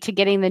dedicate to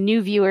getting the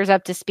new viewers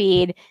up to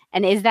speed?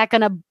 And is that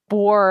going to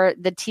bore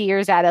the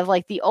tears out of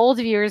like the old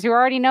viewers who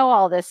already know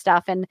all this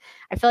stuff? And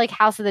I feel like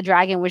House of the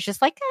Dragon was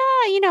just like,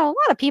 a lot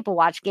of people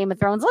watch Game of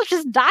Thrones. Let's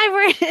just dive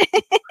right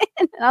in.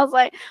 And I was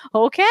like,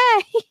 okay,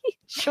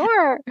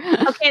 sure.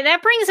 Okay,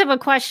 that brings up a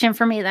question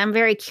for me that I'm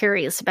very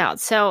curious about.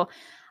 So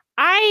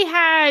I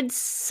had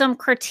some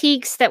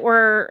critiques that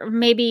were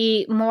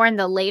maybe more in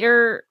the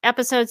later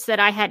episodes that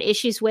I had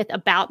issues with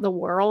about the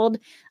world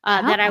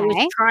that I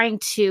was trying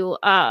to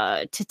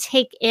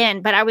take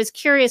in. But I was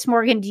curious,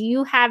 Morgan, do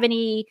you have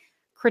any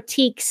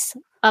critiques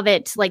of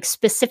it, like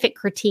specific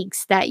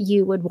critiques that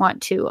you would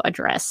want to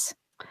address?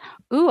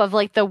 Ooh, of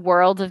like the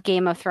world of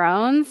Game of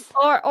Thrones,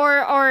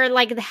 or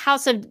like the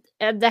House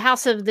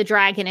of the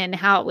Dragon and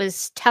how it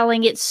was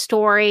telling its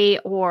story,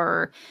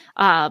 or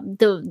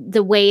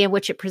the way in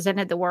which it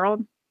presented the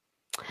world.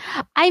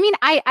 I mean,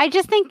 I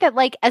just think that,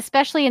 like,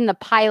 especially in the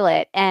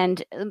pilot,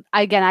 and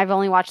again, I've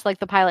only watched like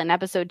the pilot in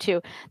episode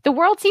 2, the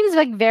world seems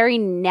like very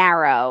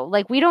narrow.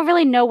 Like, we don't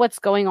really know what's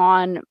going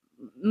on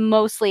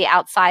mostly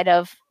outside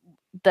of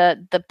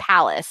the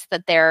palace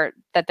that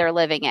they're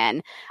living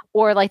in,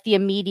 or like the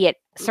immediate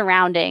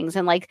surroundings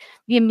and like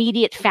the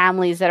immediate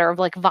families that are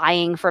like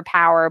vying for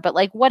power. But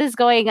like what is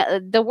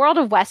the world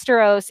of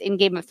Westeros in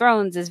Game of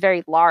Thrones is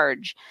very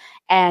large,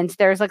 and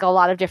there's like a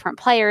lot of different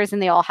players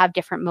and they all have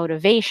different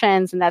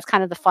motivations, and that's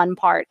kind of the fun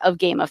part of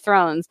Game of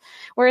Thrones.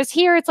 Whereas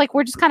here it's like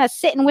we're just kind of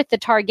sitting with the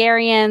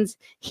Targaryens.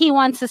 He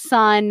wants a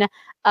son.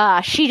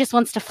 She just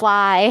wants to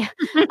fly.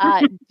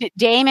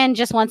 Daemon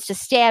just wants to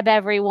stab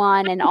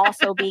everyone and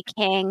also be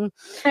king.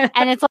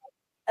 And it's like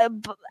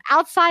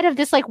outside of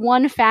this like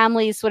one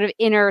family's sort of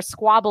inner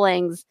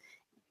squabblings,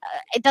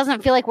 it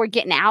doesn't feel like we're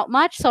getting out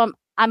much. So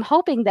I'm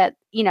hoping that,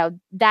 you know,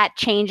 that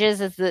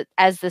changes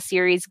as the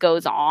series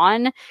goes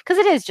on, because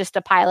it is just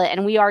a pilot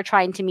and we are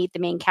trying to meet the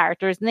main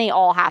characters and they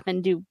all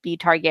happen to be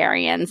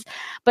Targaryens.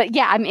 But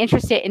yeah, I'm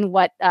interested in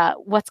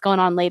what's going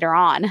on later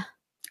on.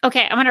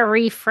 Okay, I'm going to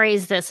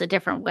rephrase this a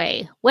different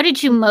way. What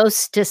did you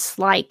most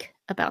dislike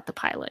about the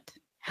pilot?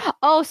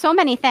 Oh, so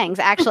many things,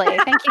 actually.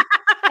 Thank you.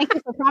 Thank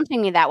you for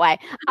prompting me that way.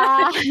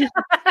 I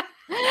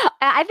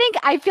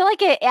feel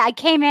like I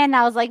came in and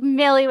I was like,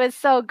 Millie was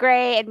so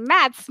great. And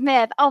Matt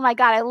Smith, oh my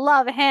God, I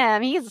love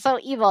him. He's so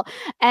evil.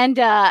 And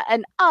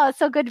oh, it's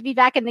so good to be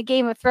back in the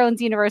Game of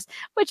Thrones universe,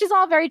 which is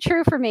all very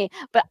true for me.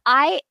 But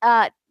I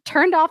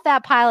turned off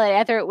that pilot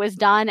after it was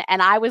done,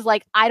 and I was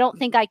like, I don't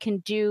think I can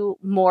do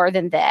more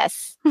than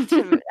this.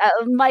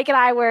 Mike and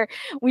I were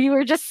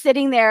just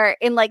sitting there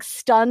in like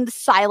stunned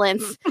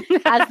silence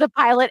as the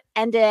pilot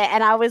ended,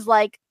 and I was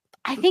like,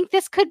 I think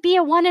this could be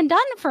a one and done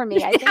for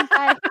me. I think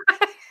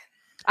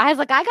I was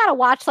like, I gotta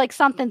watch like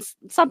something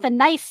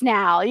nice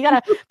now. You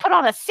gotta put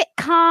on a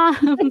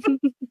sitcom.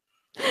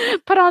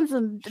 Put on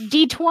some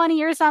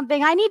D20 or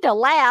something. I need to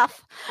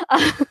laugh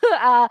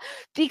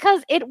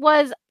because it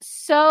was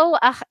so.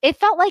 It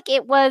felt like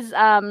it was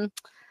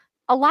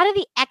a lot of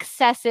the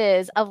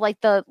excesses of like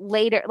the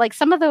later, like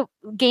some of the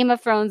Game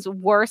of Thrones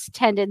worst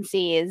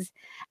tendencies,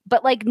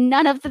 but like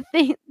none of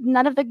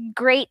the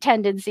great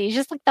tendencies.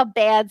 Just like the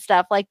bad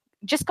stuff, like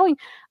just going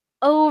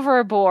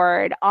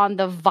overboard on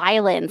the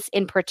violence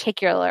in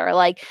particular.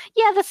 Like,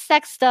 yeah, the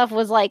sex stuff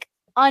was like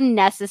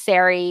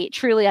unnecessary,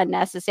 truly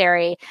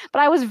unnecessary,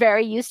 but I was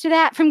very used to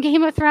that from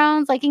Game of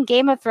Thrones. Like in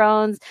Game of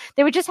Thrones,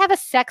 they would just have a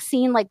sex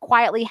scene like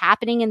quietly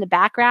happening in the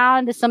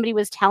background as somebody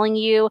was telling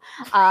you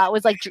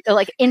was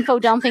like info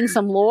dumping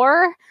some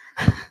lore.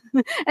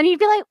 And you'd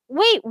be like,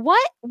 wait,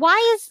 what?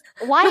 Why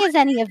is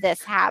any of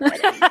this happening?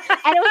 And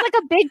it was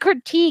like a big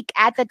critique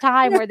at the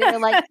time where they were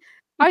like,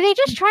 are they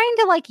just trying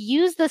to like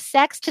use the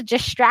sex to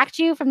distract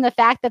you from the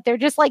fact that they're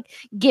just like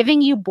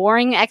giving you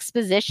boring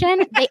exposition?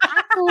 They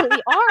absolutely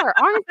are,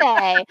 aren't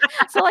they?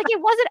 So like it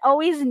wasn't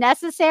always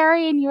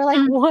necessary, and you were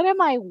like, what am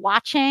I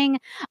watching?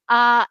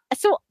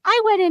 So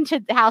I went into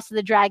the House of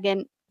the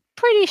Dragon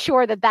pretty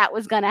sure that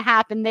was going to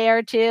happen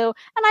there too,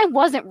 and I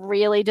wasn't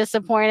really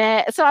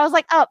disappointed. So I was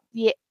like, oh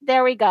yeah,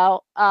 there we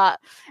go.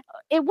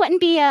 It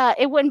wouldn't be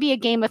a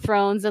Game of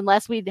Thrones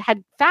unless we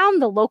had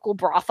found the local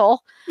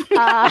brothel.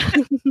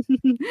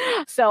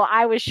 So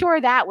I was sure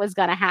that was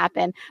going to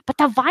happen. But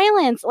the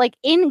violence, like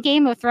in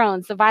Game of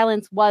Thrones, the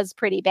violence was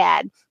pretty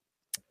bad.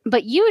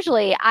 But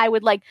usually I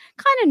would like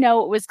kind of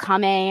know it was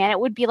coming, and it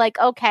would be like,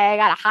 okay, I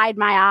got to hide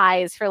my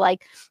eyes for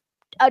like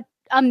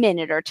a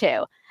minute or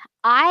two.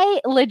 I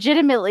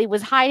legitimately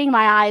was hiding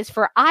my eyes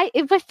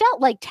it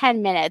felt like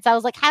 10 minutes. I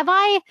was like,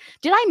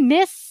 did I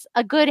miss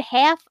a good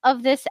half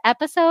of this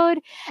episode?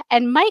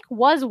 And Mike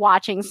was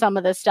watching some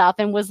of the stuff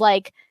and was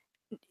like,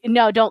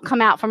 no, don't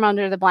come out from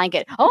under the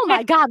blanket. Oh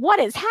my God, what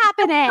is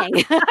happening?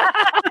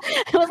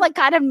 It was like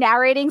kind of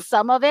narrating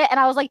some of it. And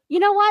I was like, you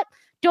know what?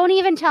 Don't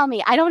even tell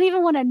me. I don't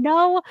even want to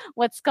know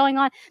what's going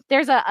on.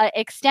 There's a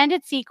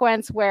extended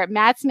sequence where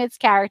Matt Smith's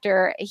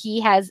character,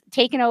 he has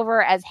taken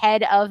over as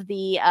head of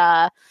the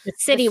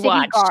City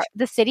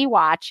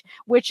Watch,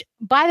 which,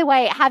 by the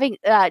way, having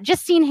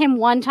just seen him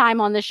one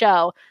time on the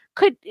show,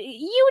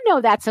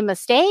 that's a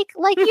mistake.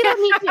 Like, you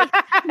don't need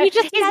to. You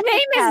just his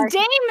name is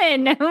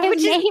Damon, which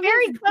is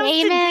very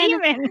close to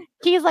Damon.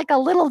 He's like a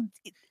little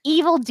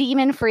evil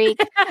demon freak.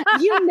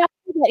 You know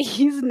that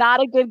he's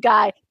not a good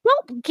guy.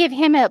 Don't give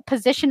him a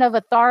position of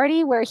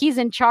authority where he's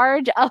in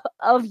charge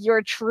of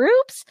your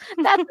troops.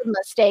 That's a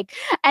mistake.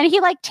 And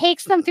he like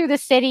takes them through the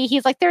city.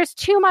 He's like, there's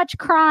too much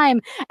crime.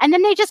 And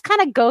then they just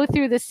kind of go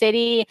through the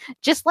city,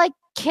 just like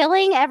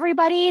killing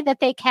everybody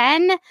that they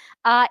can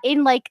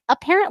in like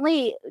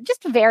apparently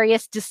just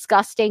various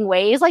disgusting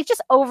ways, like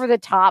just over the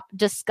top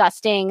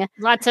disgusting.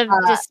 Lots of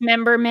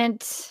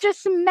dismemberments.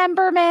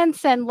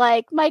 And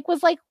like Mike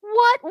was like,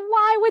 what?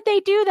 Why would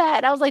they do that?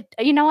 And I was like,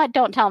 you know what?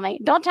 Don't tell me.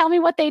 Don't tell me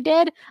what they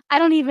did. I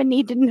don't even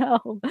need to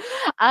know.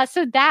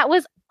 So that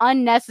was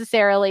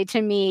unnecessarily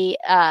to me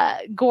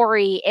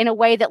gory in a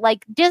way that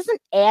like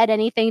doesn't add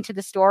anything to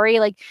the story.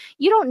 Like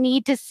you don't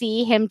need to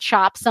see him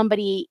chop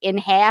somebody in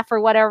half or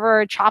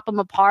whatever, chop them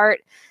apart.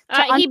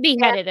 He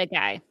beheaded a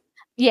guy.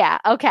 Yeah.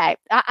 Okay.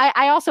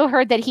 I also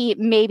heard that he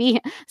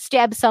maybe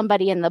stabbed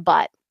somebody in the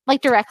butt,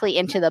 like directly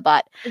into the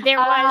butt. There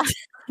was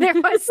there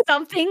was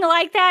something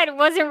like that. It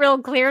wasn't real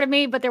clear to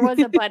me, but there was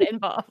a butt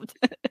involved.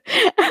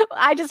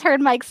 I just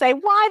heard Mike say,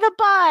 "Why the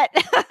butt?"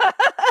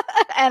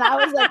 And I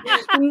was like,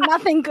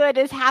 nothing good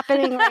is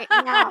happening right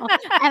now.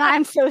 And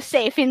I'm so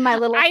safe in my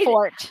little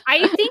fort.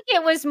 I think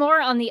it was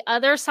more on the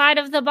other side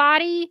of the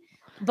body,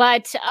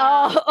 but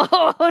no.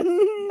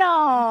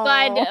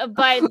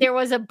 But there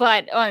was a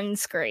butt on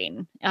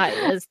screen.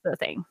 Is the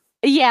thing.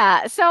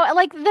 Yeah. So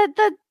like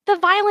the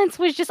violence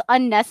was just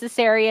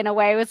unnecessary in a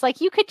way. It was like,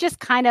 you could just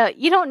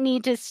you don't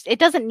need to, it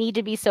doesn't need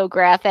to be so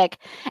graphic.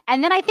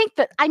 And then I think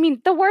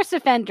the worst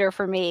offender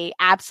for me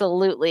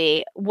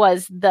absolutely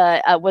was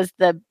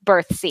the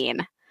birth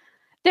scene.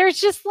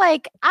 There's just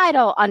like, I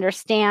don't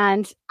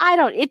understand.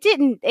 It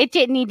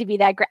didn't need to be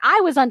that great.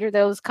 I was under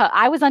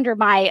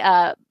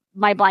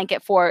my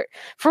blanket for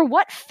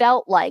what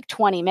felt like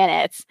 20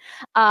 minutes.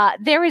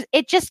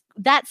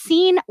 That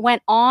scene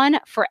went on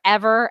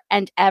forever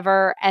and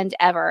ever and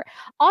ever.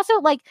 Also,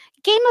 like,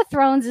 Game of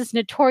Thrones is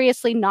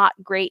notoriously not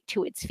great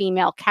to its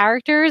female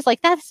characters.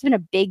 Like, that's been a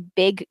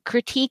big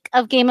critique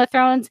of Game of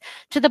Thrones,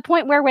 to the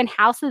point where when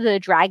House of the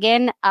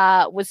Dragon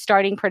was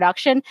starting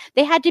production,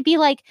 they had to be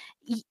like,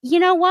 you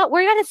know what?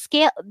 We're going to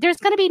scale. There's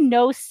going to be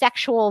no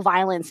sexual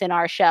violence in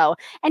our show.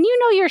 And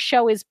your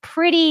show is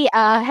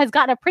has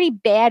gotten a pretty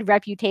bad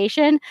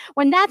reputation.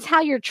 When that's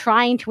how you're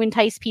trying to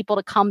entice people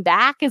to come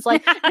back, is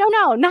like,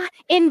 no, not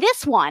in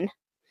this one.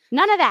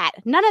 None of that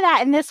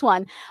in this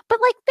one. But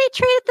like, they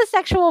treated the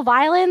sexual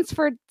violence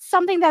for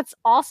something that's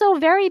also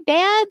very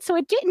bad. So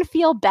it didn't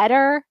feel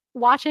better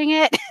watching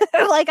it.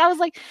 Like, I was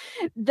like,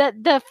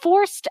 the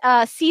forced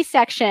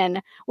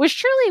C-section was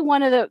truly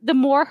one of the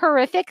more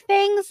horrific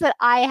things that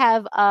I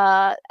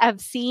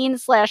have seen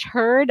 /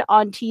 heard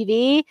on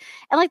TV.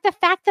 And like, the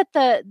fact that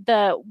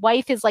the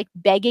wife is like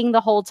begging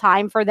the whole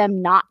time for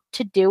them not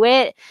to do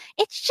it,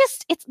 it's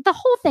the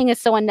whole thing is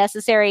so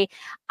unnecessary.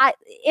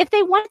 If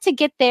they wanted to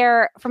get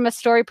there from a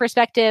story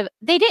perspective,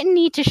 they didn't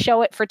need to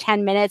show it for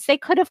 10 minutes. They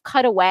could have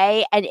cut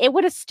away and it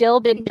would have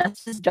still been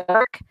just as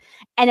dark,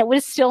 and it would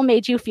have still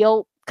made you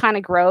feel kind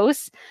of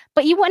gross,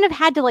 but you wouldn't have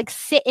had to like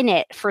sit in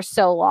it for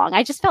so long.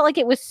 I just felt like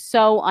it was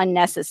so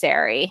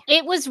unnecessary.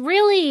 It was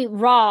really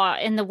raw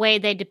in the way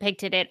they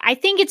depicted it. I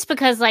think it's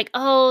because like,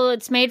 oh,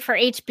 it's made for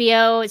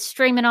HBO, it's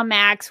streaming on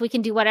Max, we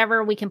can do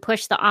whatever, we can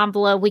push the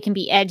envelope, we can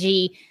be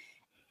edgy.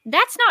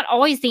 That's not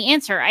always the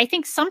answer. I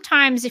think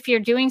sometimes if you're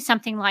doing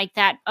something like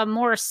that, a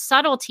more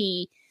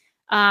subtlety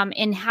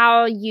in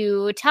how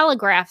you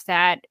telegraph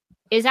that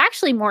is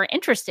actually more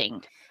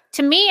interesting.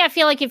 To me, I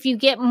feel like if you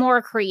get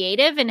more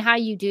creative in how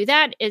you do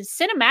that, is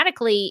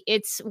cinematically,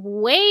 it's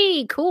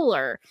way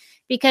cooler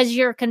because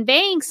you're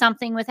conveying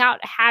something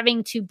without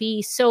having to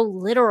be so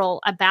literal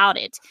about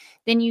it.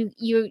 Then you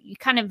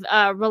kind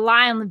of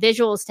rely on the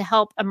visuals to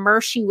help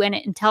immerse you in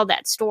it and tell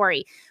that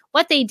story.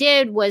 What they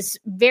did was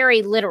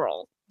very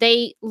literal.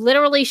 They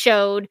literally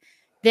showed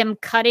them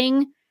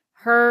cutting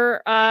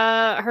her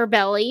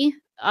belly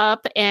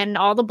up and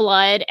all the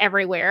blood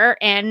everywhere,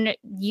 and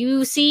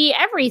you see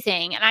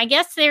everything. And I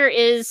guess there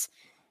is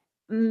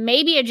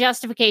maybe a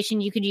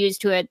justification you could use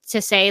to it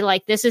to say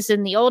like, this is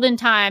in the olden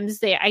times.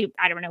 I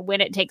don't know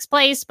when it takes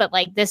place, but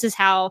like, this is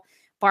how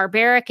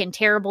barbaric and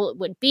terrible it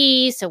would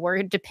be, so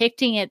we're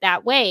depicting it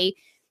that way.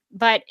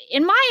 But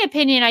in my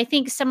opinion, I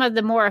think some of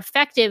the more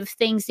effective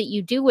things that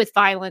you do with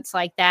violence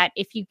like that,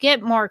 if you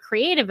get more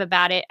creative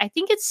about it, I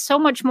think it's so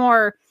much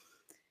more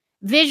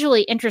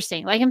visually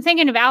interesting. Like, I'm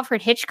thinking of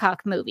Alfred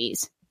Hitchcock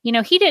movies.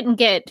 He didn't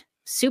get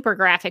super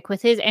graphic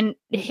with his, and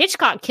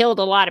Hitchcock killed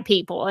a lot of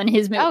people in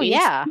his movies. Oh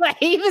yeah. Like,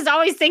 he was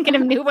always thinking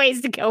of new ways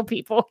to kill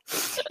people.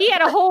 He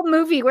had a whole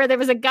movie where there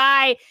was a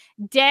guy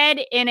dead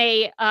in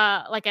a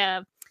like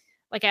a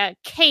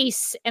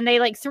case, and they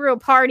like threw a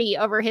party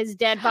over his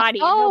dead body.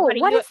 Oh,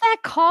 what is that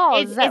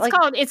called?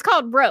 It's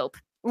called Rope.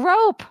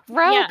 Rope.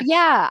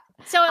 Yeah.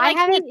 So like,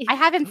 I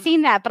haven't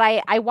seen that, but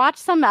I watched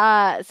some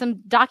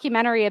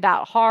documentary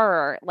about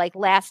horror like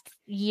last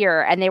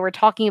year, and they were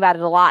talking about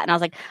it a lot, and I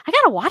was like, I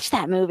gotta watch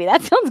that movie.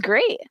 That sounds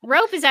great.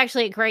 Rope is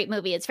actually a great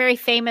movie. It's very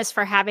famous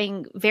for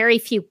having very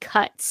few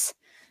cuts.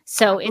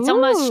 So it's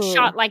almost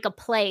shot like a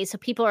play. So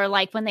people are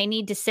like, when they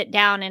need to sit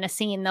down in a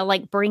scene, they'll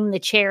like bring the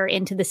chair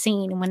into the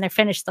scene. And when they're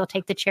finished, they'll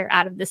take the chair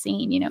out of the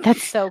scene,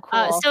 That's so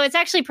cool. So it's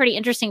actually pretty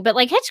interesting. But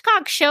like,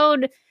 Hitchcock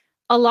showed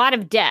a lot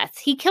of death.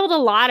 He killed a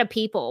lot of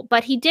people,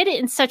 but he did it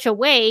in such a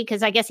way,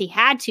 because I guess he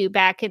had to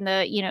back in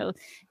the,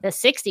 the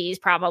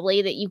 60s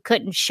probably, that you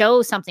couldn't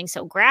show something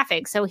so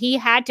graphic. So he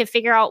had to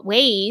figure out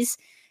ways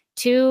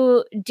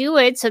to do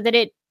it so that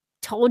it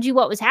told you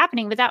what was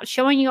happening without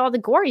showing you all the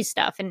gory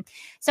stuff. And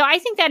so I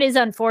think that is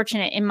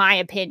unfortunate, in my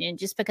opinion,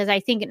 just because I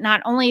think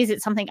not only is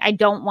it something I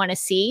don't want to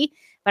see,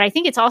 but I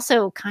think it's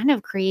also kind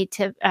of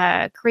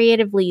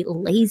creatively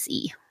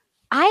lazy.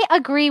 I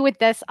agree with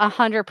this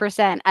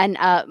 100%. And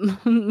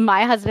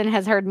my husband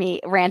has heard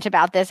me rant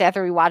about this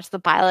after we watched the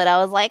pilot. I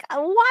was like,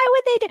 why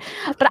would they do?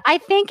 But I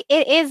think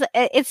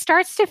it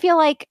starts to feel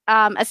like,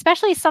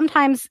 especially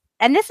sometimes,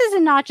 and this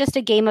is not just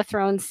a Game of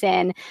Thrones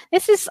sin,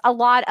 this is a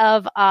lot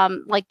of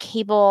like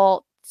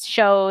cable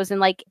shows and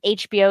like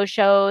HBO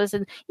shows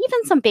and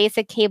even some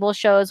basic cable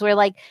shows where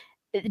like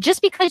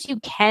just because you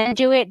can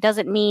do it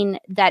doesn't mean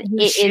that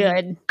it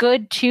is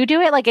good to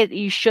do it. Like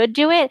you should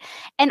do it.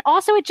 And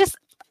also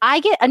I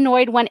get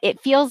annoyed when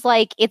it feels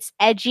like it's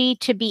edgy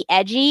to be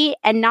edgy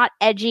and not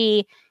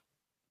edgy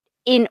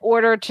in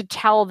order to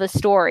tell the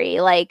story.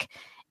 Like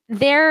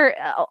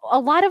a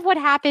lot of what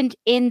happened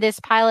in this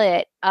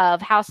pilot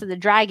of House of the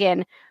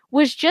Dragon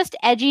was just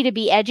edgy to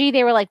be edgy.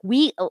 They were like,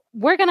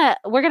 we're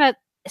gonna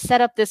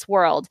set up this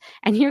world,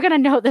 and you're gonna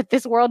know that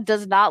this world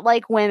does not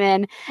like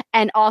women,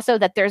 and also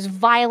that there's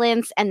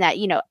violence, and that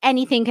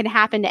anything can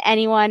happen to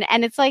anyone.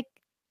 And it's like,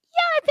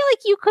 yeah, I feel like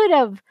you could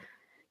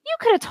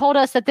have told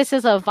us that this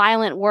is a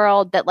violent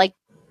world that like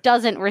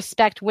doesn't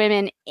respect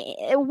women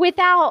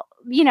without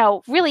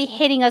really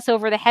hitting us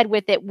over the head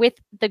with it with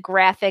the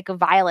graphic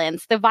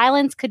violence. The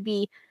violence could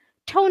be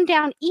toned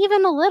down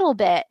even a little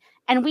bit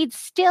and we'd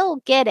still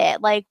get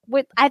it. Like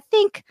I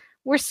think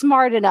we're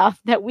smart enough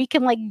that we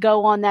can like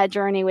go on that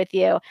journey with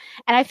you.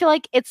 And I feel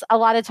like it's a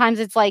lot of times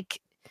it's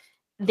like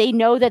they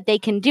know that they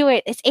can do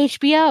it. It's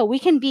HBO. We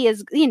can be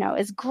as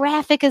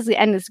graphic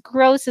and as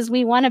gross as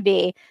we want to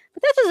be.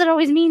 But that doesn't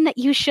always mean that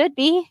you should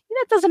be.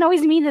 That doesn't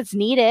always mean that's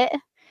needed.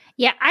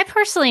 Yeah, I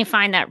personally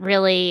find that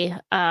really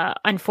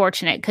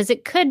unfortunate because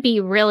it could be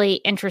really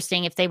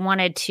interesting if they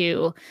wanted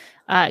to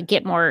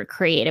get more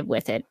creative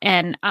with it.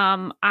 And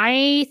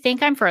I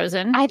think I'm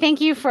frozen. I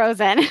think you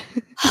frozen.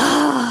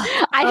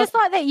 I just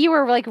thought that you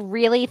were like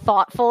really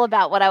thoughtful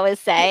about what I was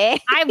saying.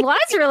 I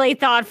was really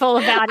thoughtful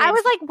about it. I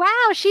was like,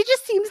 wow, she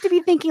just seems to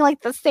be thinking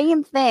like the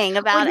same thing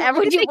about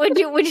everything.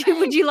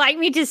 Would you like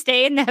me to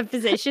stay in that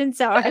position?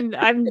 So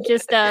I'm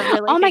just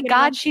really. Oh my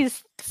God,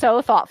 she's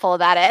so thoughtful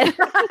about it.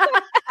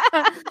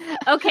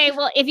 Okay,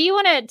 well, if you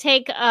want to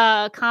take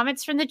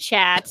comments from the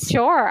chat,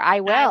 sure,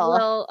 I will. I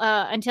will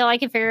until I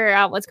can figure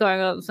out what's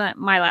going on with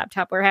my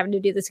laptop. We're having to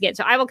do this again,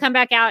 so I will come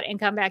back out and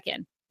come back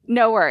in.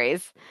 No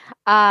worries.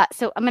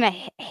 So I'm gonna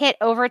hit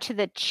over to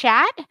the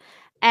chat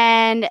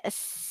and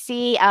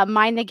see.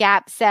 Mind the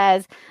Gap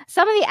says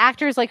some of the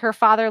actors, like her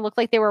father, looked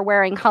like they were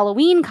wearing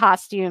Halloween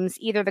costumes.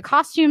 Either the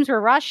costumes were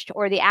rushed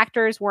or the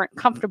actors weren't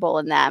comfortable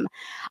in them.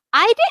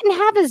 I didn't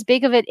have as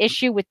big of an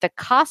issue with the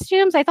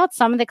costumes. I thought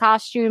some of the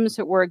costumes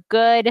were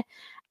good.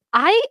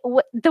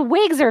 The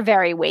wigs are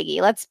very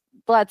wiggy. Let's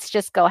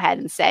just go ahead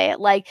and say it.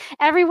 Like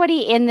everybody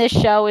in this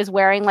show is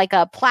wearing like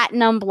a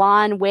platinum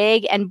blonde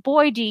wig, and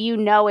boy, do you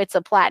know it's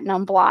a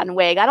platinum blonde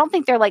wig. I don't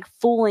think they're like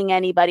fooling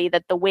anybody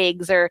that the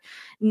wigs are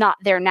not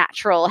their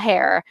natural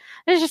hair.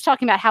 They're just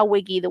talking about how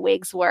wiggy the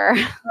wigs were.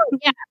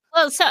 Yeah.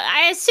 Well, so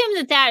I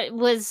assume that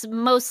was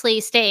mostly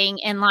staying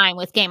in line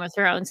with Game of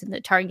Thrones and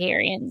the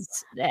Targaryens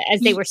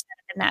as they were set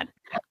up in that.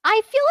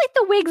 I feel like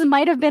the wigs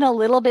might have been a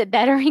little bit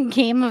better in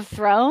Game of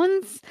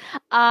Thrones.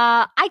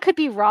 I could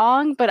be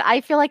wrong, but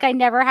I feel like I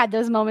never had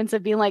those moments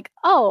of being like,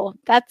 "Oh,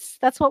 that's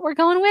what we're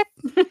going with."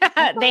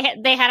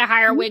 They had a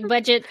higher wig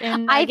budget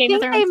in Game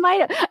of Thrones. They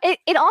might have.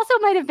 It also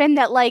might have been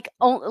that like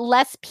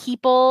less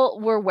people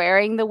were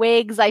wearing the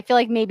wigs. I feel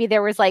like maybe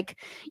there was like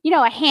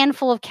a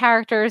handful of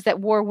characters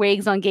that wore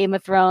wigs on Game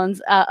of Thrones,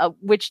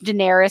 which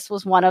Daenerys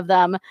was one of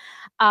them.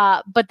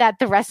 But that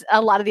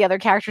a lot of the other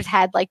characters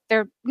had like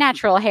their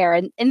natural hair.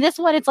 And in this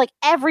one, it's like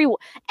every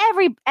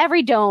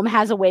dome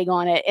has a wig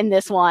on it. In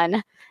this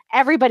one,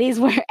 everybody's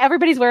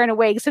wearing a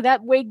wig, so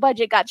that wig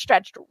budget got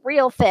stretched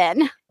real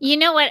thin. You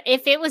know what?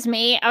 If it was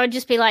me, I would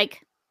just be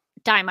like,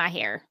 dye my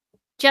hair.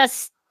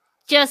 Just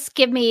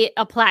give me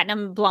a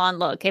platinum blonde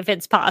look if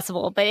it's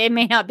possible, but it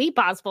may not be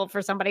possible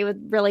for somebody with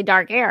really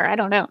dark hair. I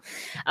don't know.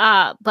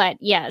 But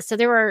yeah, so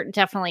there were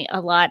definitely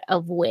a lot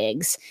of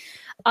wigs.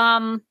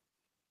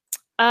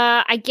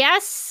 I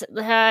guess,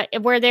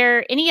 were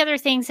there any other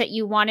things that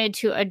you wanted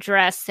to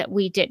address that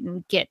we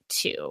didn't get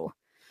to?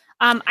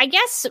 I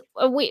guess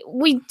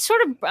we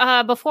sort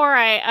of, before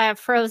I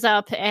froze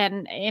up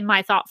and in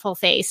my thoughtful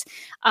face,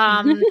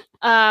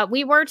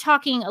 we were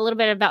talking a little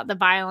bit about the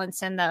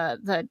violence and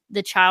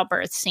the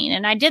childbirth scene.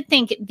 And I did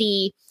think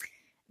the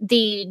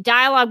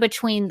dialogue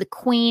between the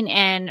Queen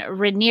and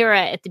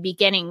Rhaenyra at the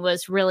beginning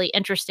was really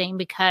interesting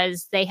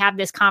because they have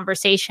this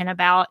conversation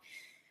about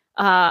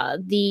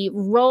the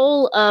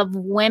role of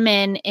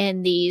women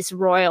in these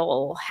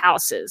royal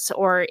houses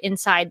or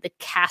inside the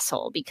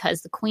castle,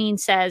 because the Queen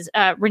says,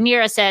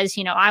 Rhaenyra says,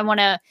 I want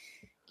to,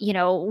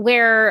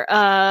 wear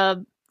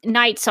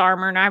knight's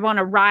armor and I want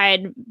to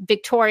ride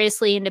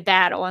victoriously into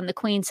battle. And the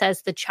Queen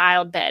says the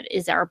childbed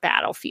is our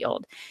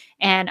battlefield.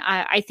 And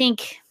I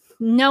think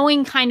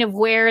knowing kind of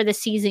where the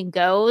season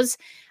goes,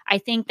 I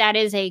think that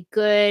is a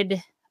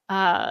good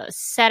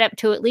setup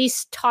to at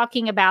least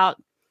talking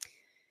about.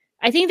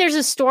 I think there's a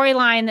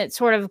storyline that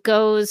sort of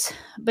goes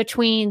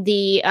between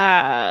the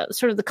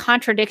sort of the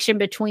contradiction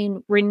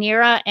between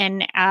Rhaenyra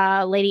and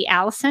Lady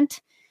Alicent,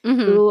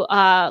 who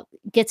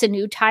gets a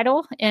new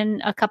title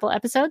in a couple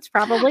episodes,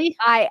 probably.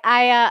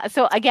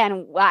 So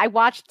again, I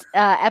watched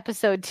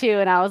episode 2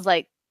 and I was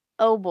like,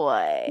 oh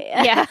boy.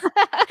 Yeah.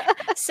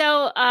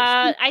 So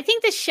I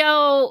think the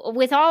show,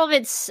 with all of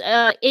its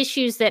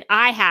issues that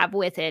I have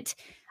with it,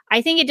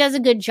 I think it does a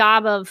good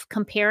job of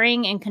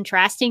comparing and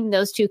contrasting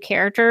those two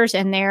characters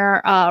and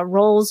their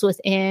roles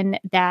within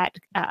that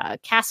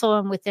castle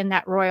and within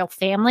that royal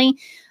family,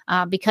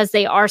 because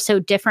they are so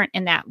different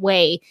in that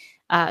way.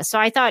 So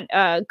I thought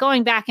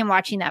going back and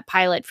watching that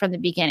pilot from the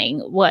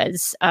beginning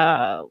was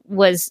I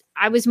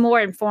was more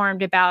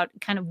informed about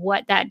kind of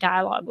what that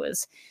dialogue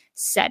was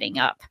setting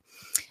up.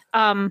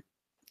 I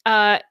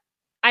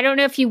don't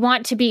know if you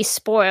want to be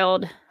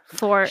spoiled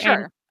for.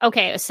 Sure.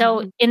 Okay,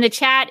 so in the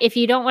chat, if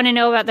you don't want to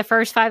know about the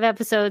first 5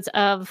 episodes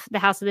of The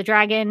House of the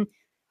Dragon,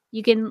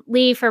 you can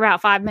leave for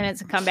about 5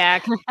 minutes and come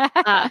back.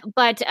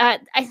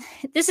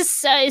 This is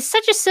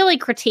such a silly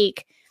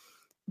critique,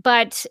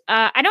 but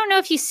I don't know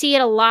if you see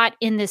it a lot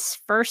in this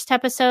first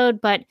episode,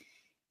 but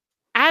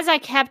as I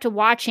kept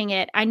watching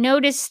it, I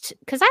noticed,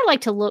 because I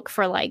like to look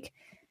for like,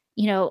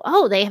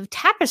 oh, they have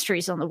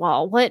tapestries on the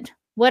wall. What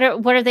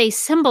are they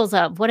symbols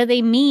of? What do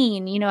they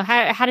mean?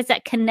 How does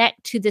that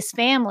connect to this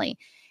family?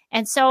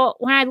 And so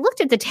when I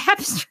looked at the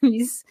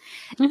tapestries,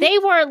 they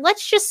were,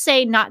 let's just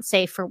say, not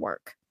safe for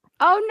work.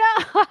 Oh,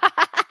 no.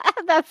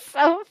 That's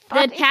so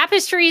funny. The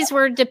tapestries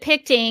were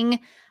depicting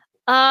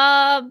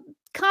Kama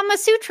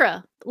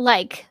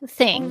Sutra-like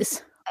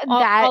things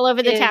all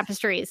over the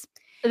tapestries.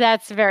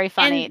 That's very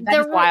funny.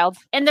 That's wild.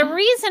 And the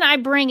reason I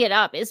bring it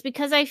up is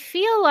because I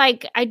feel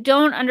like I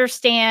don't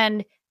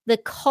understand the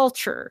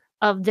culture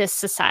of this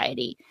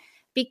society.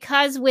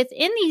 Because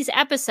within these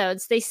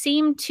episodes, they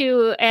seem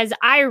to, as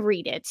I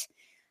read it,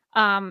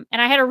 and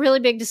I had a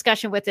really big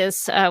discussion with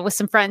this with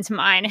some friends of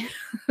mine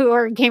who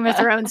are Game of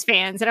Thrones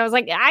fans, and I was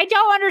like, I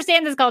don't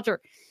understand this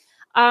culture.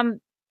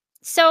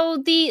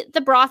 So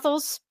the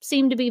brothels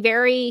seem to be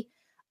very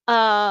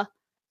out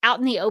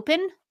in the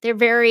open. They're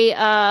very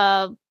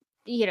not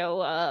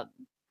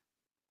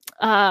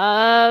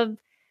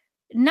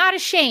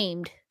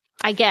ashamed,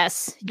 I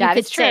guess you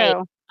could say,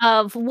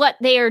 of what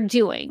they are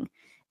doing.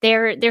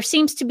 There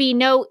seems to be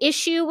no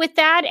issue with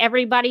that.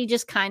 Everybody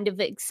just kind of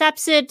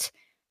accepts it.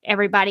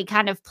 Everybody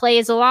kind of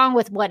plays along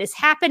with what is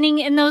happening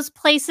in those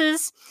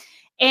places.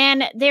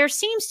 And there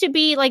seems to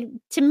be, like,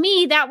 to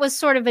me, that was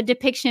sort of a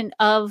depiction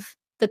of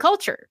the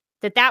culture.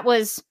 That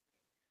was,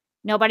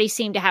 nobody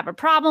seemed to have a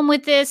problem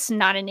with this,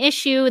 not an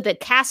issue. The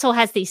castle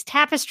has these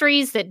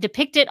tapestries that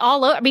depict it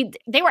all over. I mean,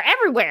 they were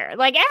everywhere.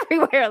 Like,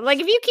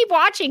 if you keep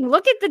watching,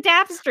 look at the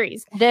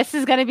tapestries. This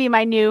is going to be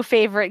my new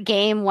favorite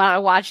game when I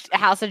watched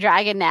House of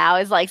Dragon now,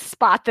 is like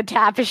spot the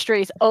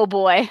tapestries. Oh,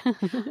 boy.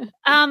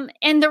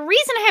 And the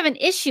reason I have an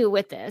issue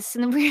with this,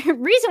 and the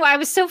reason why I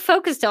was so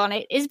focused on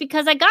it, is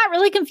because I got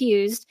really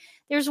confused.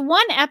 There's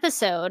one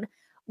episode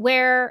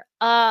where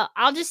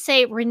I'll just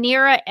say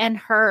Rhaenyra and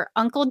her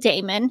uncle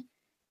Daemon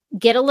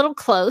get a little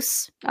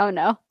close. Oh,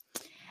 no.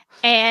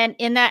 And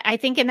in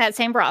that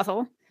same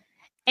brothel.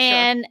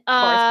 And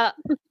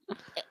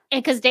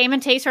because Damon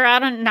takes her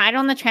out on a night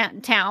on the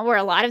town where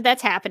a lot of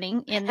that's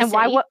happening in the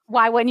city.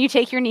 Why wouldn't you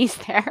take your niece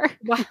there?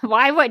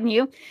 Why wouldn't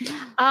you?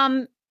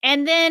 And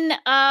then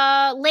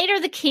later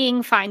the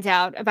king finds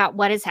out about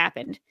what has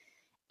happened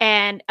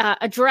and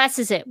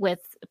addresses it with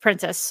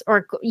Princess,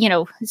 or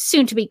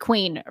soon to be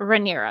Queen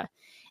Rhaenyra.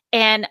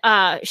 And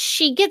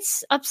she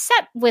gets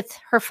upset with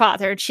her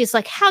father. She's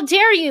like, how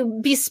dare you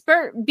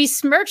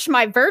besmirch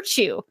my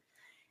virtue?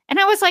 And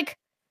I was like,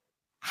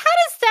 how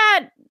does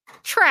that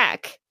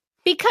track?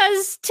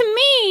 Because to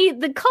me,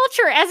 the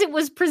culture as it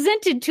was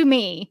presented to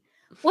me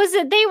was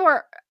that they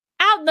were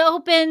out in the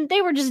open.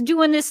 They were just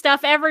doing this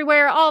stuff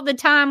everywhere all the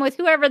time with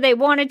whoever they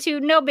wanted to.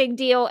 No big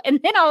deal.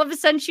 And then all of a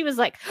sudden she was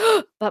like,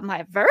 oh, but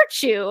my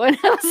virtue. And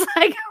I was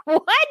like,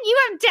 what? You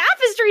have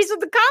tapestries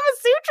with the Kama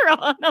Sutra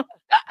on them.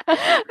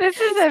 This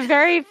is a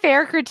very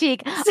fair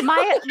critique. I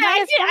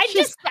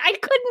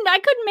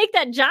couldn't make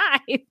that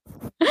jive.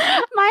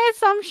 My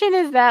assumption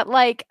is that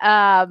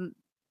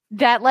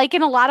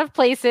in a lot of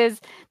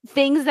places,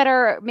 things that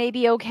are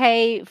maybe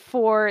okay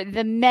for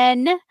the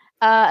men,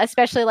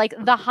 especially like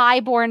the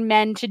highborn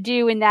men to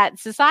do in that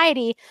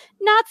society,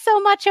 not so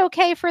much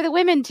okay for the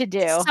women to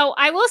do. So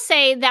I will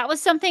say that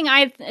was something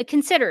I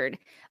considered,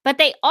 but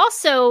they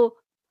also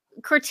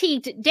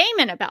critiqued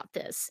Damon about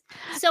this.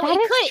 So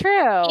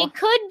it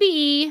could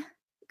be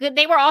good.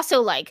 They were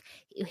also like,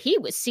 he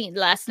was seen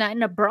last night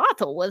in a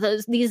brothel with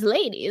these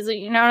ladies,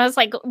 and I was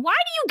like, why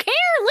do you care?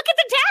 Look at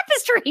the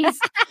tapestries.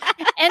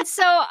 And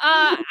so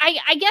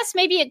I guess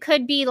maybe it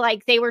could be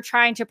like they were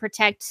trying to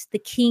protect the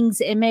king's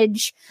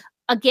image.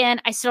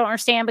 Again, I still don't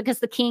understand, because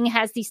the king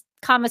has these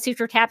Kama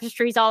Sutra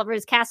tapestries all over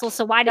his castle.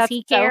 So why does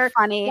he care? So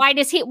funny. Why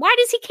does he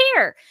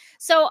care?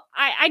 So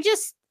I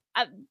just,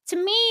 to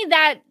me,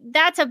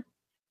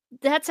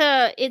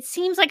 it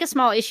seems like a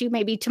small issue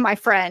maybe to my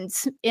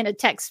friends in a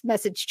text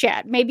message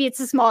chat. Maybe it's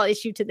a small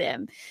issue to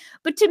them.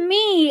 But to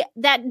me,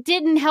 that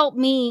didn't help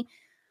me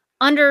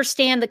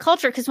understand the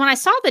culture. Because when I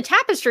saw the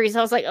tapestries,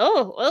 I was like,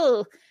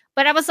 oh.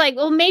 But I was like,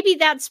 well, maybe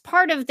that's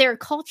part of their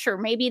culture.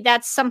 Maybe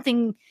that's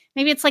something,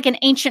 maybe it's like an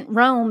ancient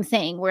Rome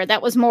thing where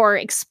that was more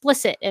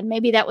explicit. And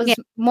maybe that was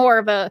more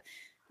of a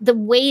the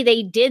way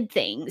they did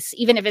things,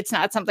 even if it's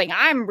not something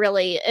I'm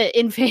really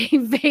in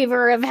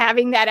favor of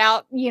having that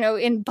out,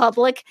 in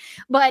public,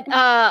 but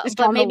Just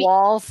on maybe the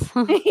walls.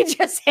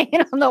 just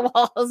hanging on the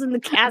walls in the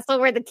castle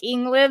where the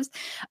king lives.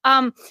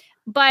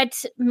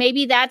 But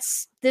maybe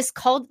that's this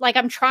cult. Like,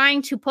 I'm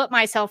trying to put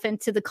myself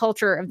into the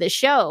culture of the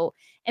show.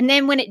 And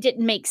then when it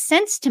didn't make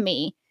sense to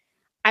me,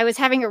 I was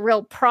having a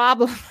real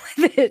problem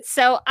with it.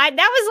 So that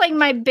was like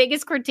my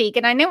biggest critique.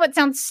 And I know it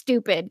sounds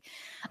stupid,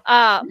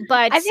 but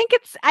I think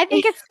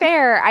it's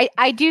fair.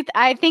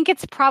 I think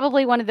it's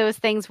probably one of those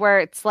things where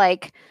it's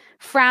like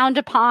frowned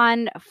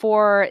upon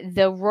for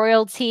the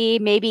royalty.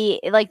 Maybe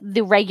like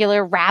the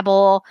regular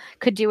rabble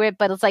could do it,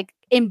 but it's like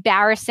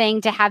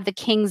embarrassing to have the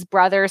king's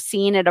brother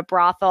seen at a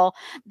brothel.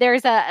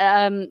 There's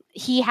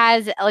he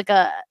has like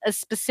a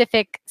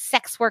specific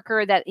sex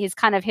worker that is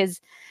kind of his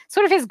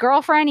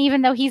girlfriend,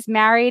 even though he's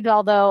married,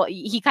 although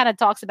he kind of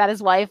talks about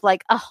his wife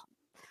like, oh,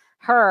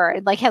 her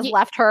like has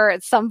left her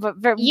somewhere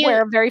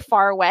very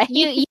far away.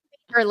 You meet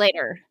her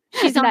later.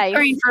 She's on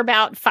screen for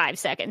about 5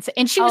 seconds.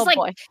 And she was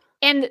boy.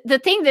 And the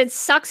thing that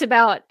sucks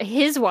about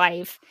his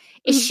wife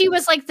is she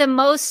was like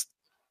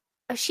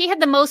she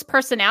had the most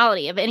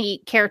personality of any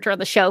character on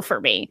the show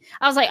for me.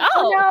 I was like,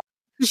 oh no.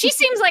 She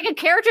seems like a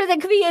character that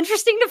could be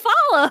interesting to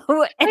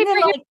follow. And then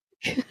like,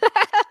 he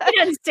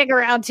doesn't stick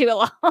around too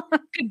long.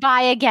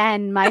 Goodbye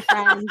again, my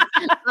friend.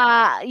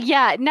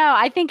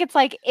 I think it's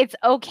like, it's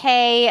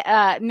okay.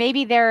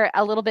 Maybe they're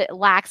a little bit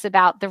lax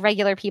about the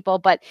regular people,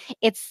 but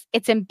it's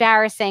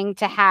embarrassing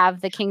to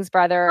have the king's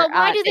brother. Well,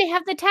 why do they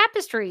have the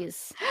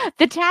tapestries?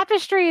 The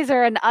tapestries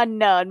are an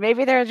unknown.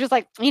 Maybe they're just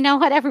like, you know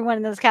what? Everyone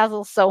in this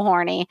castle is so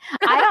horny.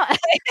 I don't.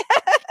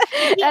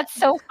 That's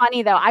so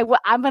funny though.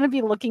 I'm going to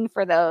be looking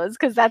for those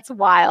because that's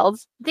wild.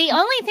 The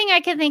only thing I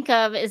can think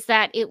of is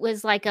that it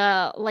was like a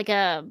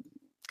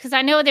because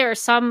I know there are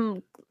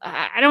some,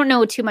 I don't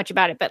know too much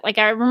about it, but like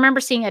I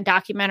remember seeing a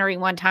documentary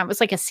one time. It was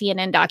like a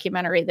CNN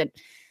documentary that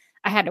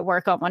I had to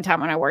work on one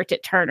time when I worked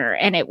at Turner,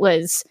 and it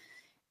was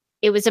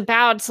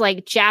about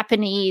like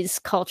Japanese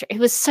culture. It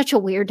was such a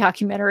weird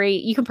documentary.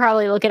 You can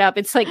probably look it up.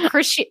 It's like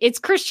it's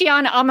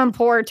Christiane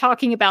Amanpour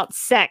talking about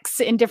sex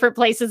in different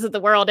places of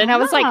the world. And I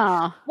was like,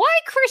 why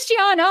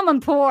Christiane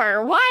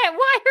Amanpour? Why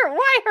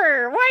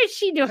her? Why is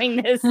she doing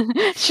this?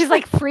 She's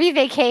like, free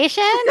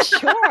vacation?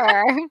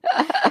 Sure.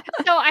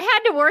 So I had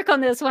to work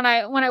on this when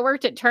I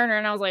worked at Turner,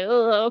 and I was like,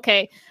 oh,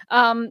 okay.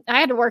 I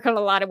had to work on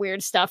a lot of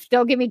weird stuff.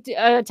 Don't get me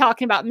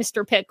talking about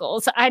Mr.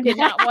 Pickles. I did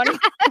not want to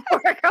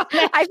work on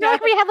that. I feel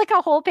like we have like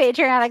a whole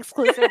Patreon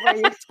exclusive where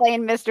you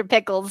explain Mr.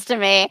 Pickles to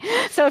me.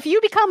 So if you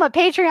become a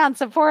Patreon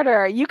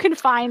supporter, you can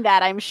find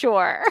that, I'm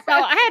sure. So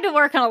I had to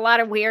work on a lot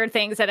of weird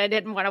things that I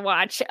didn't want to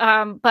watch.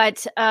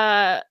 But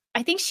I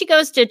think she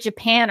goes to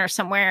Japan or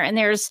somewhere, and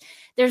there's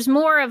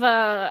more of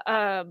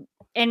a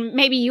and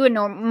maybe you would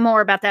know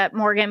more about that,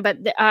 Morgan, but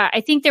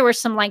I think there were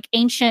some like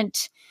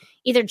ancient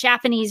either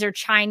Japanese or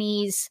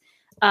Chinese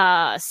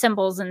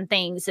symbols and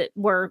things that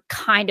were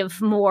kind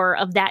of more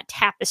of that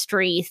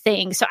tapestry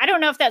thing. So I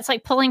don't know if that's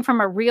like pulling from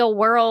a real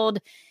world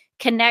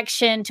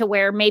connection to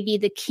where maybe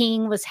the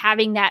king was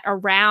having that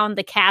around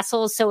the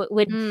castle, so it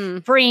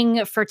would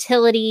bring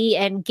fertility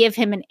and give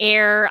him an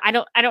heir. I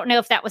don't know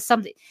if that was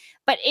something,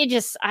 but it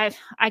just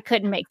I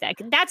couldn't make that.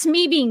 That's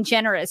me being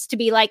generous to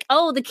be like,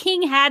 oh, the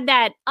king had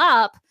that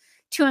up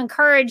to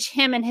encourage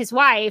him and his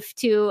wife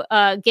to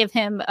give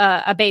him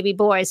a baby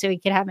boy so he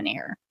could have an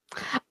heir.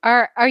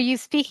 Are you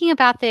speaking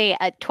about the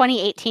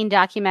 2018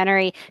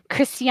 documentary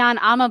Christiane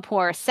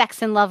Amanpour,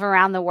 Sex and Love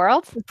Around the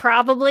World?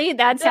 Probably.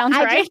 That sounds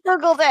right. I just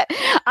Googled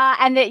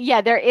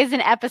it. There is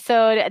an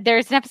episode.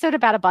 There's an episode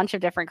about a bunch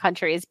of different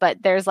countries,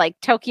 but there's like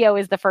Tokyo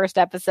is the first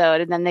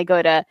episode, and then they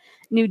go to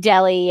New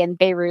Delhi and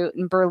Beirut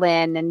and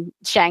Berlin and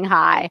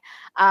Shanghai.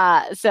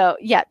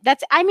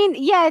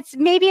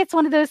 It's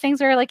one of those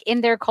things where like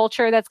in their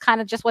culture, that's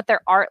kind of just what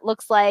their art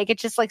looks like.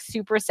 It's just like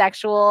super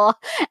sexual.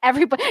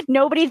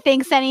 Nobody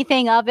thinks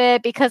anything of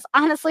it because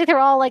honestly, they're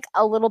all like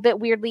a little bit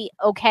weirdly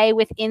okay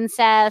with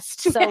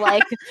incest. So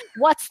like,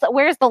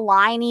 where's the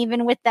line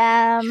even with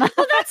them? Well,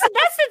 that's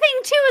the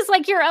thing too, is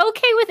like you're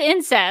okay with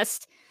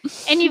incest.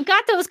 And you've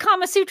got those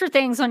Kama Sutra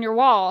things on your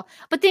wall,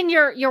 but then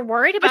you're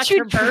worried about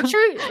your virtue.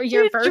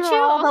 Your virtue.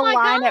 Draw the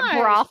line at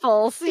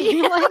brothels.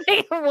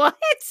 Like, what?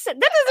 That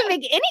doesn't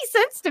make any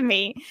sense to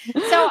me.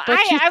 So but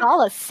you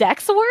call a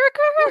sex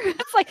worker?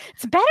 It's like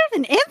it's better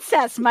than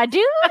incest, my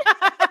dude.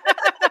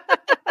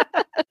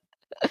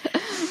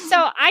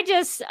 So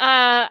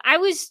I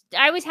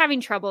was having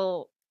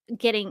trouble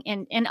getting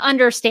and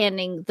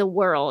understanding the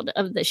world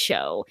of the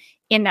show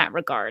in that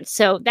regard.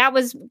 So that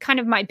was kind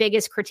of my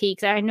biggest critique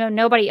that I know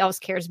nobody else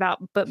cares about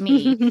but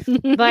me.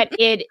 But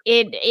it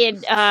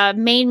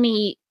made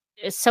me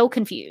so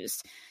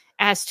confused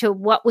as to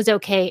what was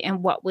okay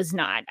and what was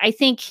not. I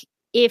think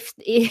if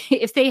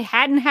they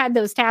hadn't had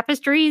those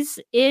tapestries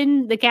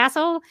in the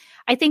castle,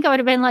 I think I would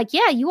have been like,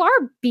 yeah, you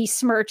are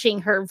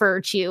besmirching her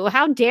virtue.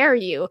 How dare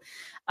you?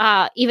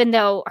 Even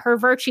though her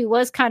virtue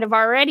was kind of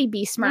already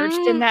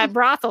besmirched in that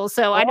brothel.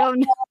 So I don't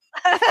know.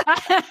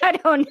 I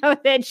don't know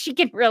that she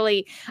can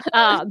really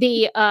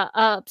be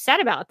upset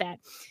about that.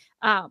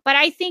 But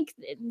I think,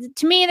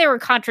 to me, there were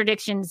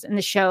contradictions in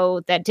the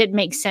show that did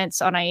make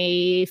sense on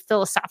a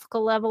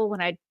philosophical level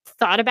when I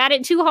thought about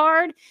it too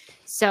hard.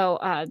 So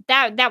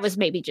that was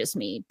maybe just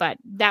me, but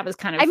that was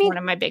kind of one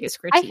of my biggest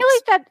critiques. I feel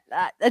like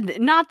that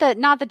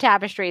not the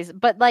tapestries,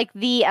 but like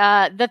the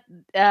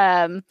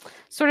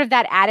sort of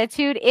that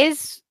attitude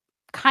is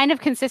kind of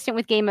consistent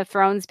with Game of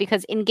Thrones,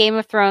 because in Game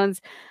of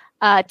Thrones,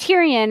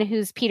 Tyrion,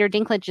 who's Peter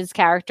Dinklage's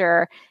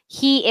character,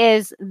 he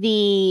is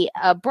the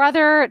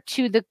brother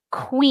to the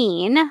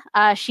queen.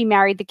 She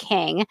married the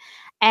king,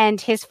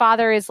 and his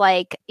father is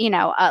like,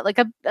 like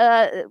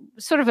a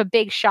sort of a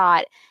big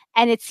shot.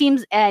 And it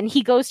seems, and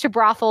he goes to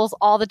brothels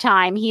all the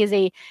time. He is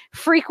a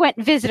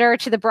frequent visitor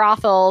to the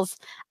brothels.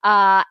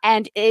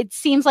 And it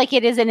seems like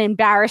it is an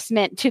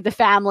embarrassment to the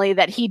family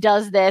that he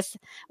does this,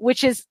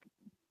 which is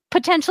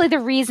potentially the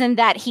reason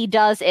that he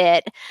does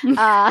it.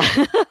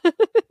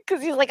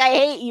 Because he's like, I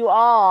hate you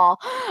all.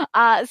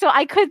 So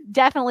I could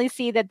definitely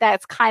see that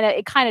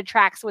it kind of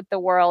tracks with the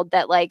world,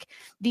 that like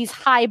these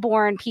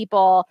highborn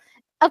people,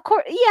 of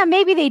course, yeah,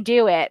 maybe they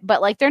do it, but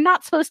like they're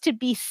not supposed to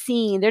be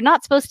seen. They're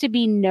not supposed to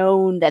be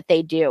known that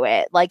they do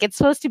it. Like it's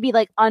supposed to be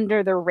like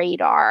under the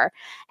radar.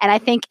 And I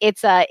think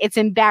it's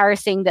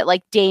embarrassing that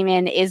like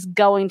Damon is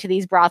going to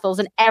these brothels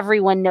and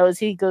everyone knows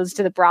he goes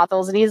to the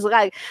brothels, and he's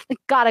like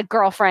got a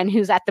girlfriend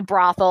who's at the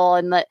brothel.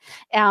 And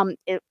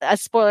a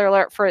spoiler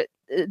alert for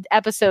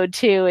episode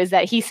 2 is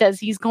that he says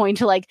he's going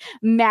to like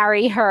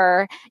marry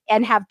her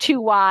and have 2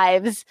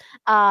 wives,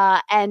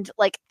 and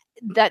like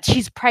that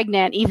she's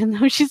pregnant, even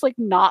though she's like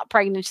not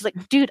pregnant. She's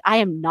like, dude, I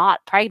am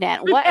not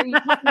pregnant. What are you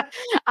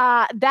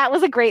that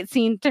was a great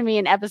scene to me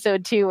in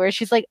episode 2 where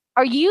she's like,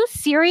 are you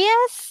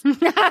serious? We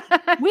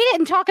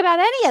didn't talk about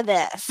any of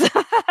this.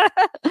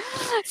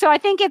 So I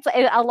think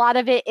a lot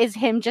of it is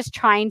him just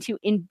trying to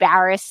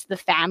embarrass the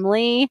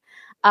family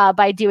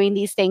by doing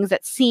these things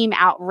that seem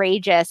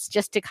outrageous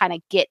just to kind of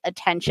get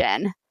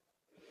attention.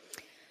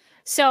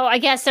 So I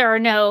guess there are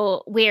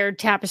no weird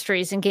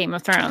tapestries in Game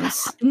of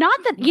Thrones. Not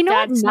that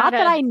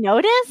that I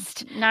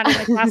noticed. Not in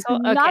the castle.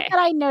 Okay. Not that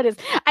I noticed.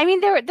 I mean,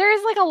 there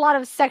is like a lot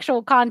of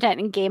sexual content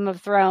in Game of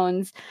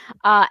Thrones,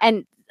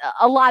 and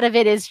a lot of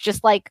it is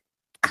just like,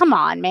 come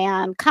on,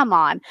 man, come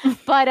on.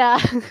 But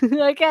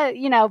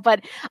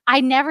but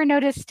I never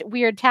noticed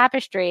weird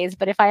tapestries.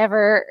 But if I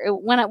ever,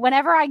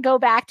 whenever I go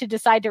back to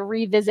decide to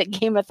revisit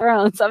Game of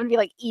Thrones, I'm gonna be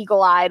like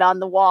eagle-eyed on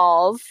the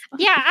walls.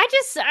 Yeah,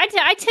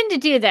 I tend to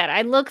do that.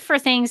 I look for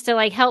things to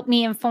like help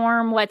me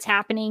inform what's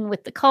happening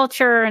with the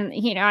culture, and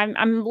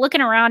I'm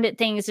looking around at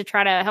things to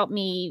try to help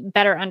me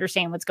better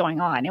understand what's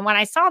going on. And when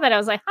I saw that, I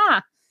was like,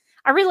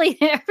 I really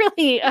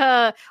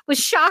was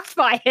shocked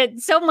by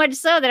it, so much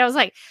so that I was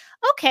like,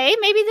 okay,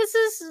 maybe this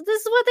is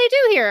what they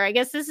do here. I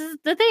guess this is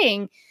the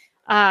thing.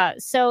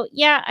 So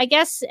yeah, I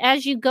guess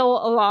as you go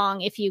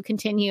along, if you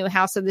continue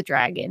House of the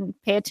Dragon,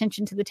 pay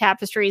attention to the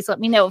tapestries. Let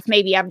me know if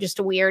maybe I'm just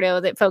a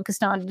weirdo that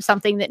focused on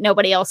something that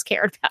nobody else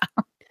cared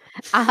about.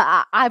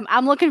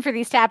 I'm looking for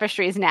these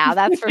tapestries now.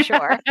 That's for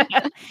sure.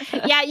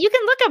 Yeah, you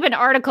can look up an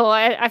article.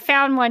 I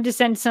found one to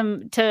send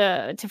some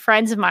to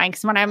friends of mine,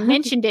 because when I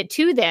mentioned it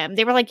to them,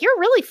 they were like, "You're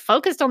really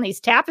focused on these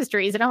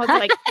tapestries," and I was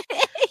like,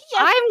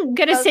 "I'm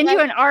going to send you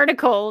an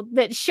article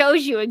that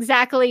shows you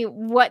exactly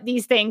what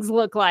these things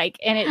look like."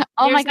 And it.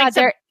 Oh my God,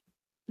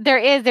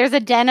 there's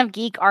a Den of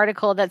Geek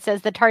article that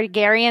says the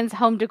Targaryens'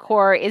 home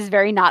decor is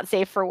very not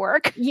safe for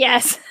work.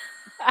 Yes.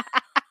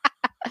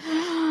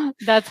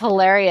 That's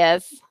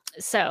hilarious.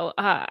 So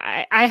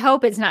I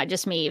hope it's not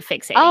just me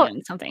fixating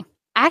on something.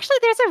 Actually,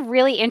 there's a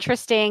really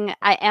interesting,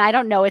 and I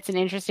don't know it's an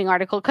interesting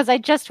article because I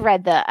just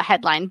read the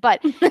headline,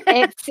 but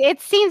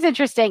it seems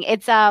interesting.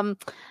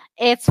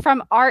 It's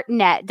from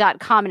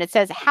artnet.com, and it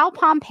says how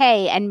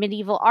Pompeii and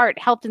medieval art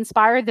helped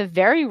inspire the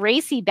very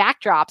racy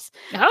backdrops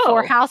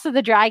for House of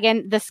the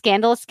Dragon, the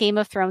scandalous Game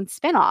of Thrones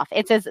spinoff.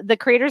 It says the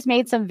creators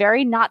made some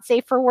very not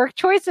safe for work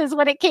choices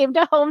when it came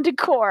to home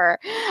decor.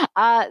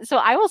 So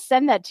I will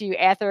send that to you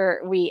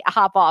after we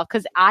hop off,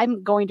 because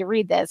I'm going to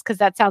read this, because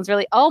that sounds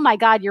really, oh my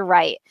God, you're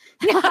right.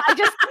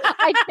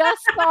 I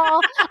just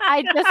saw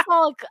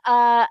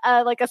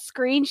like a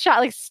screenshot,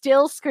 like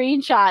still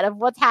screenshot of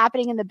what's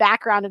happening in the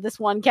background of this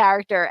one character,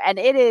 and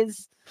it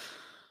is,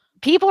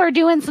 people are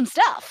doing some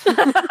stuff.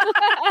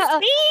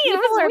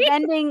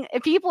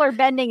 People are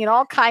bending in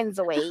all kinds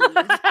of ways.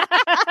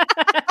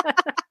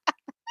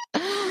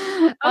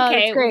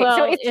 Okay, great. well,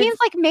 so it seems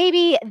like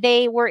maybe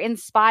they were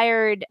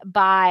inspired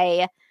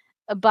by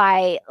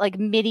like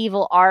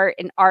medieval art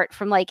and art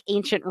from like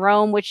ancient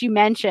Rome, which you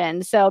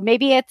mentioned. So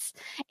maybe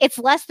it's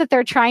less that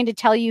they're trying to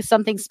tell you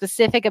something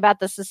specific about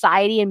the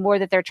society, and more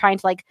that they're trying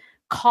to like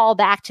call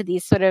back to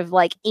these sort of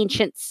like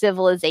ancient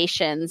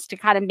civilizations to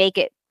kind of make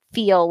it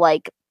feel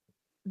like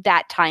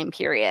that time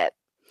period.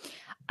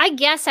 I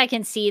guess I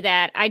can see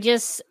that.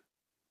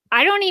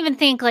 I don't even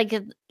think like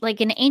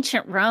in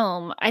ancient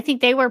Rome, I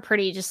think they were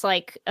pretty just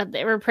like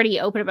they were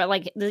pretty open about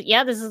like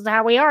this is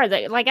how we are.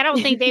 Like I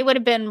don't think they would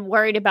have been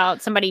worried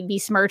about somebody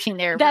besmirching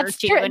their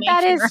virtue. True.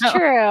 That is Rome.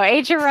 true.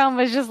 Ancient Rome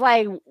was just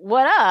like,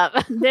 what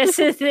up? This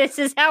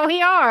is how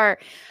we are.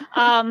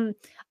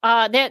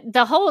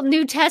 The whole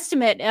New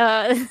Testament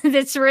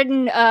that's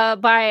written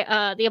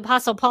by the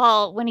Apostle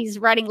Paul when he's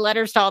writing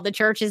letters to all the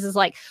churches is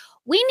like,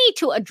 we need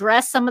to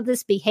address some of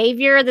this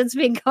behavior that's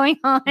been going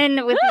on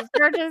with these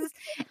churches.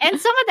 And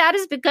some of that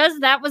is because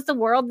that was the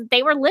world that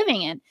they were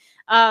living in.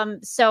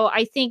 So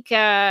I think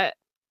I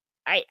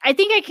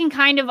think I can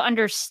kind of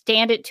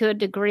understand it to a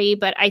degree,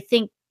 but I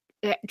think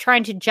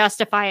trying to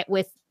justify it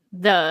with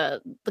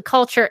the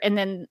culture and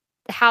then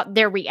how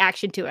their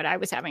reaction to it, I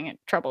was having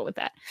trouble with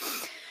that.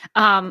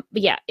 But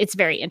yeah, it's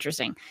very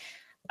interesting.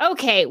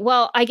 Okay,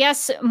 well, I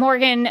guess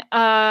Morgan,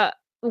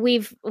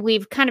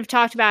 we've kind of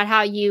talked about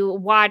how you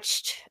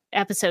watched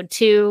episode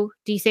 2.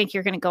 Do you think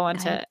you're going to go on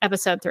to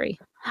episode 3?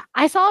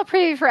 I saw a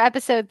preview for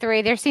episode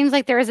 3. There seems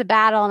like there is a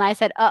battle, and I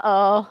said,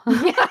 uh-oh.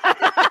 Uh-oh.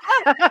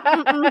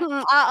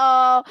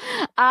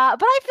 But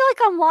I feel like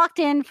I'm locked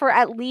in for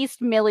at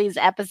least Millie's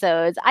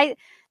episodes.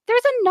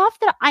 There's enough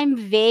that I'm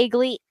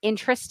vaguely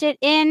interested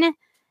in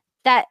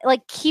that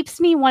like keeps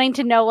me wanting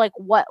to know like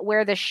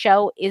where the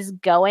show is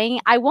going.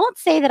 I won't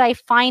say that I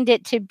find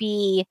it to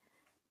be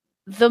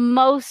the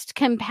most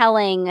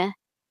compelling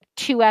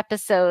 2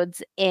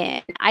 episodes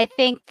in. I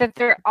think that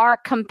there are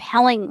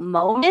compelling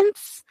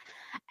moments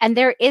and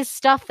there is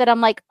stuff that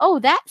I'm like, oh,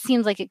 that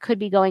seems like it could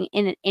be going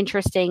in an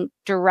interesting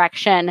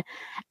direction.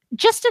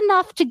 Just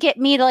enough to get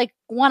me to like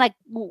want to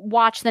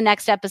watch the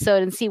next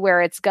episode and see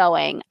where it's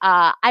going.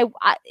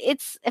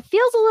 It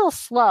feels a little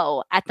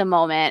slow at the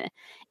moment.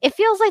 It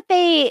feels like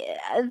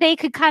they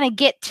could kind of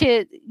get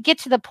to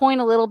the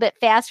point a little bit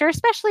faster,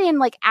 especially in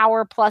like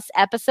hour-plus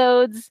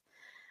episodes.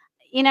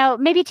 You know,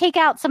 maybe take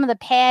out some of the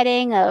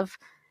padding of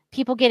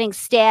people getting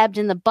stabbed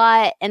in the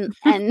butt and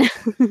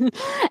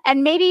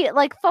and maybe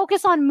like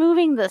focus on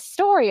moving the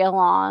story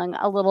along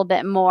a little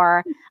bit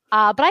more.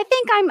 But I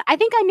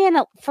think I'm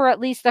in for at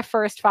least the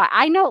first 5.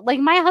 I know like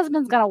my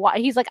husband's going to watch.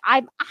 He's like,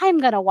 I'm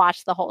going to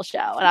watch the whole show.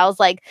 And I was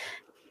like,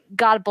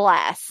 God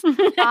bless. So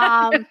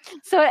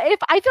if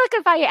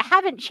I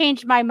haven't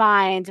changed my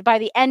mind by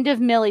the end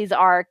of Millie's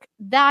arc,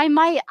 that I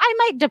might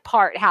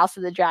depart House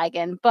of the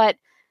Dragon, but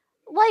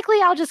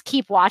likely I'll just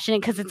keep watching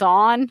it because it's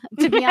on,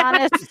 to be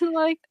honest.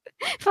 Like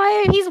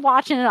if he's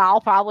watching it,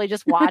 I'll probably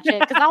just watch it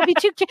because I'll be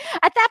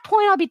at that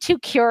point I'll be too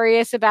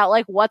curious about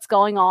like what's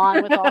going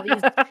on with all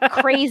these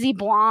crazy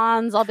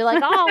blondes. I'll be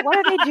like, oh, what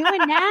are they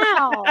doing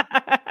now?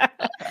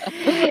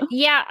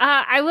 Yeah,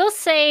 I will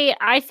say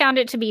I found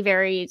it to be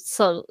very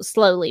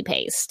slowly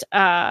paced.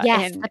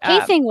 Yes, the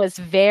pacing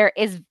was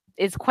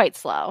is quite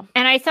slow,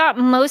 and I thought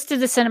most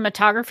of the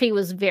cinematography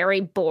was very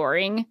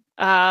boring.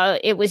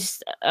 It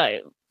was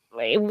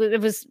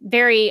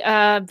very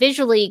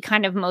visually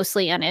kind of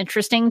mostly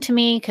uninteresting to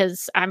me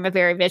because I'm a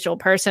very visual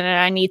person and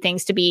I need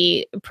things to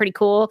be pretty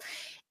cool.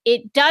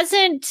 It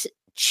doesn't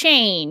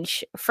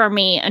change for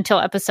me until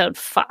episode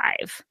 5.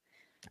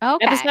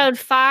 Okay. Episode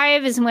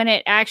 5 is when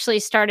it actually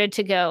started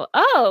to go,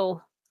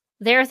 oh,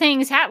 there are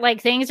things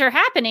things are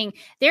happening.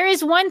 There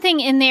is one thing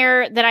in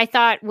there that I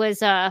thought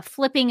was a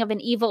flipping of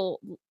an evil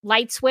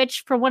light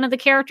switch for one of the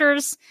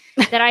characters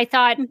that I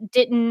thought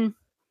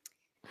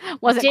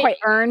wasn't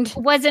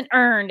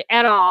earned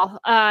at all.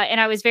 And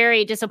I was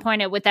very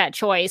disappointed with that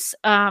choice.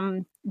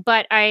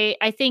 But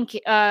I think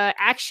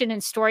action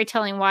and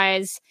storytelling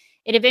wise,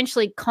 it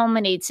eventually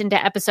culminates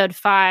into episode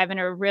 5 in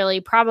a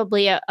really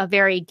probably a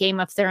very Game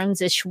of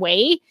Thrones-ish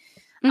way.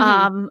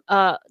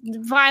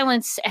 Mm-hmm.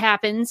 Violence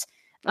happens.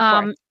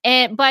 But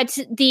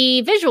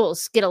the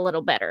visuals get a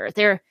little better.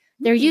 They're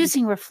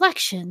using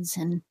reflections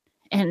and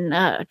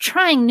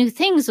trying new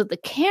things with the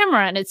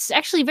camera, and it's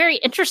actually very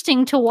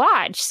interesting to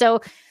watch.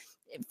 So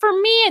for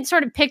me, it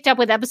sort of picked up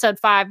with episode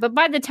 5, but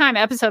by the time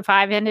episode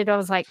 5 ended, I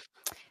was like,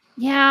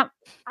 yeah,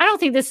 I don't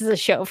think this is a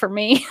show for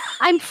me.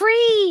 I'm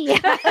free.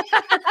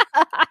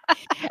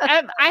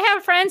 I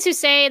have friends who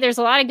say there's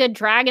a lot of good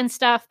dragon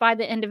stuff by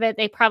the end of it.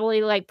 They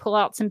probably like pull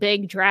out some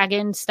big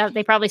dragon stuff.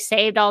 They probably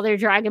saved all their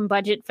dragon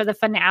budget for the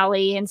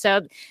finale. And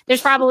so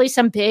there's probably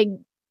some big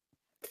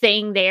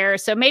thing there.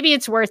 So maybe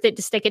it's worth it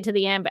to stick it to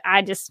the end, but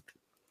I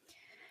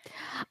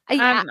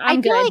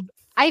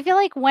feel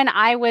like when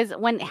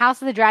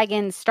House of the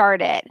Dragon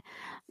started,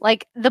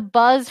 like the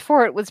buzz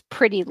for it was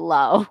pretty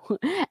low.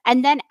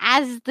 And then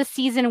as the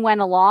season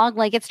went along,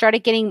 like it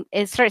started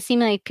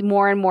seeming like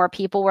more and more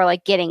people were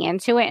like getting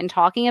into it and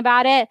talking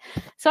about it.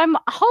 So I'm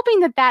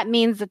hoping that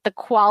means that the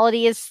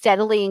quality is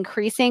steadily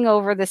increasing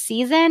over the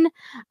season,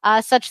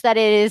 such that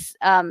it is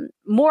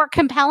more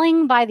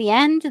compelling by the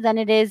end than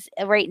it is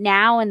right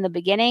now in the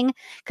beginning.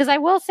 Because I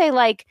will say,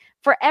 like,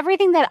 for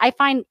everything that I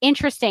find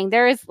interesting,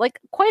 there is like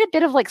quite a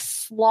bit of like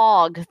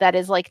slog that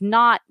is like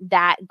not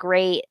that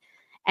great.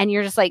 And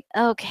you're just like,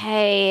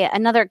 okay,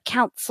 another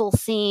council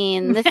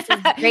scene. This is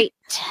great.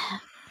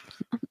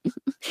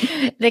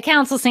 The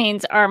council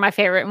scenes are my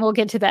favorite, and we'll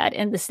get to that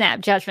in the snap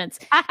judgments.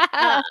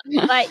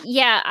 But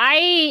yeah,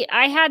 I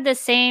had the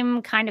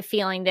same kind of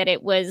feeling that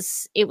it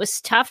was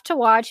tough to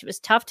watch. It was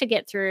tough to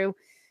get through.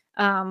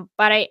 But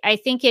I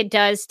think it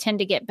does tend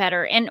to get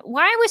better. And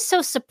why I was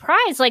so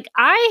surprised, like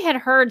I had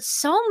heard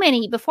so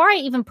many before I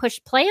even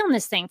pushed play on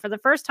this thing for the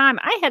first time.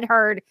 I had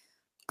heard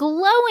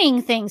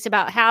glowing things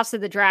about House of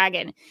the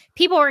Dragon.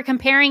 People were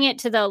comparing it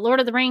to the Lord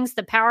of the Rings,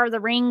 the Power of the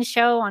Rings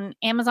show on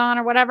Amazon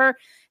or whatever.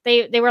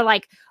 They were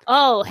like,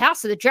 oh,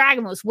 House of the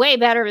Dragon was way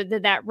better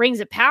than that Rings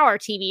of Power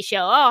TV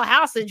show. Oh,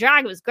 House of the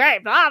Dragon was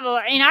great. Blah,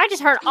 blah. And I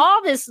just heard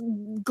all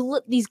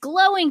these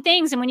glowing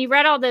things. And when you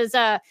read all those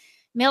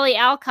Millie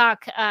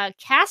Alcock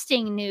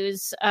casting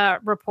news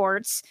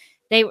reports,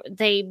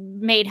 they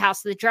made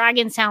House of the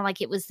Dragon sound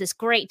like it was this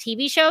great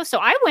TV show. So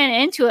I went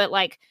into it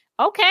like,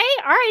 okay,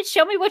 all right,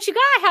 show me what you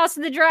got, House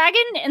of the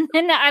Dragon. And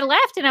then I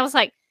left and I was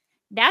like,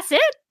 that's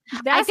it?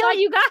 That's all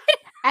you got?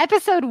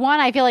 Episode 1,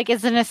 I feel like,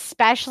 is an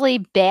especially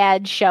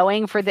bad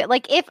showing for the,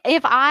 like, if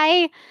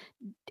I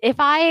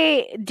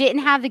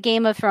didn't have the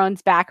Game of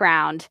Thrones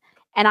background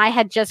and I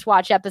had just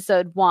watched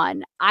episode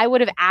 1, I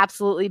would have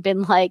absolutely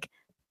been like,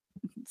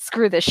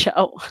 screw this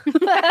show.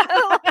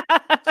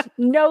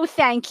 No,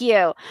 thank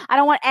you. I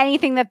don't want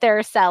anything that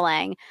they're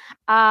selling.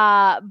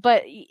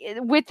 But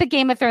with the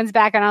Game of Thrones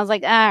background, I was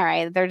like, all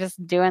right, they're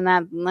just doing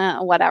that.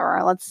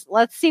 Whatever.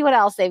 Let's see what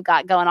else they've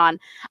got going on.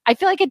 I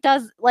feel like it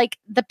does, like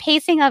the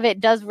pacing of it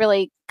does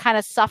really kind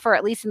of suffer,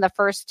 at least in the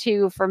first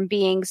 2, from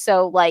being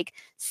so like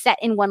set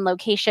in one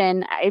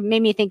location. It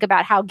made me think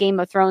about how Game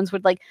of Thrones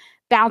would like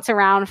bounce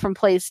around from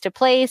place to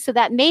place. So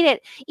that made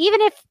it,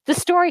 even if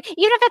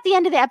at the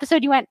end of the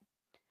episode you went,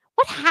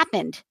 what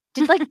happened?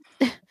 Did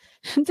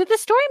the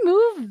story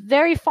move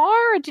very far?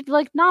 Or did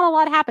like not a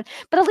lot happen?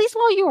 But at least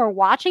while you were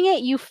watching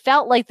it, you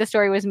felt like the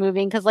story was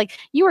moving because like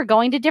you were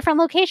going to different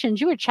locations,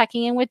 you were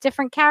checking in with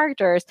different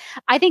characters.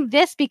 I think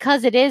this,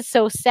 because it is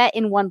so set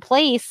in one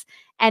place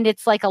and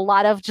it's like a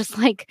lot of just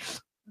like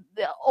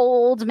the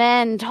old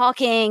men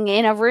talking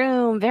in a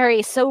room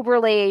very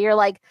soberly, you're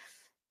like,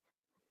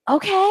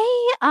 okay,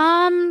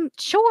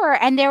 sure.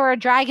 And there were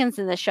dragons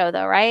in the show,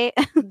 though, right?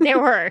 There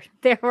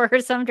were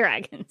some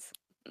dragons.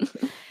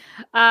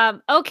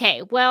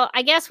 Okay, well,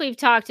 I guess we've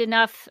talked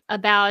enough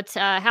about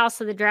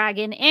House of the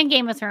Dragon and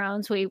Game of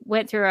Thrones. We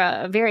went through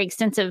a very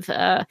extensive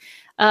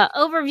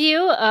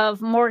overview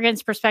of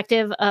Morgan's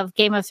perspective of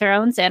Game of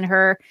Thrones and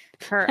her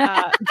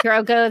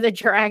Drogo the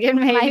dragon,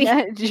 maybe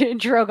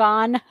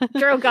Drogon.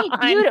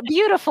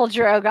 Beautiful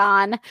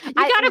Drogon. You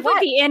got to put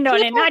the end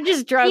on it, not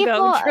just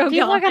Drogo.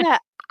 People are gonna.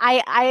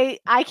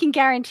 I can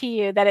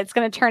guarantee you that it's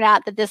going to turn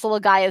out that this little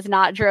guy is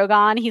not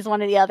Drogon. He's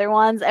one of the other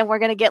ones, and we're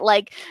going to get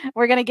like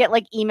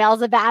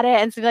emails about it,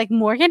 and so like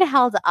Morgan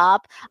held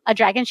up a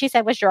dragon she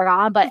said was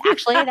Drogon, but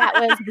actually that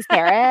was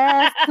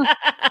Viserys.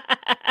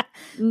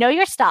 Know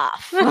your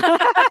stuff. And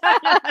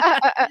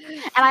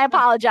I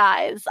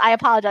apologize.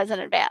 In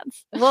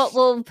advance.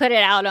 We'll put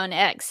it out on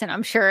X, and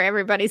I'm sure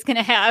everybody's going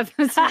to have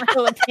some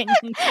real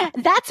opinions.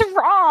 That's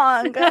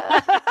wrong.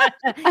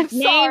 I'm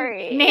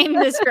sorry. Name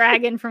this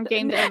dragon from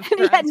Game of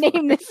Thrones. Yeah,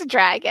 name this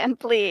dragon,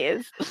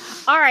 please.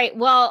 All right.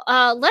 Well,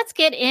 let's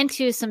get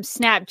into some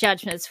snap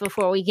judgments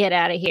before we get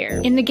out of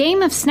here. In the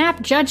game of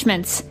snap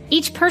judgments,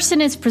 each person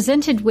is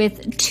presented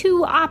with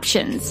 2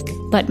 options,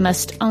 but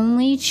must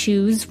only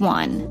choose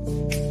one.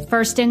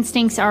 First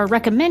instincts are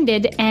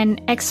recommended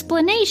and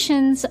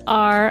explanations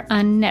are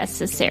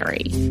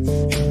unnecessary.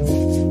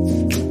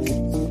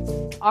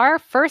 Our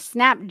first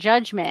snap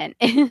judgment.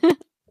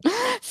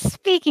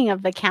 Speaking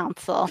of the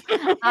council,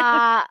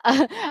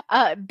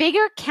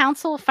 bigger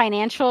council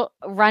financial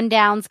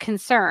rundowns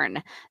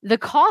concern the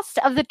cost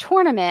of the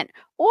tournament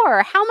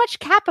or how much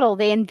capital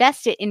they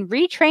invested in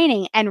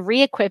retraining and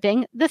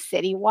re-equipping the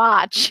City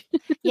Watch.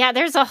 Yeah,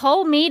 there's a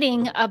whole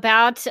meeting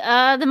about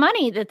the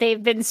money that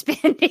they've been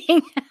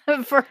spending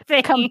for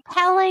things.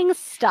 Compelling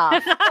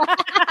stuff.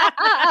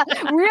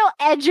 Real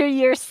edge of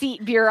your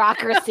seat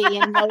bureaucracy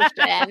in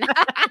motion.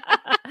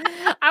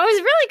 I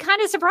was really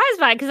kind of surprised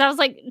by it because I was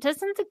like,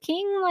 doesn't the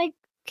king, like,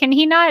 can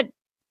he not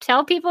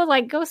tell people,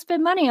 like, go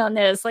spend money on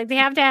this? Like, they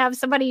have to have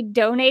somebody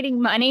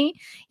donating money.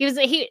 Because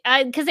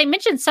they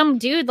mentioned some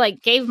dude,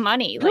 like, gave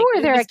money. Who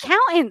are their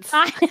accountants?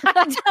 I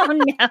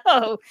don't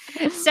know.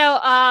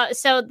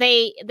 So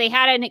they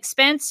had an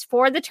expense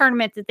for the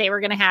tournament that they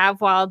were going to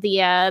have while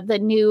the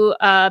new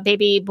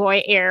baby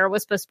boy heir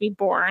was supposed to be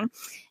born.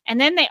 And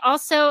then they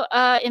also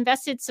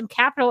invested some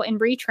capital in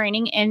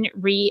retraining and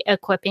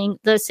re-equipping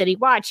the City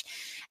Watch.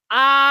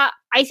 I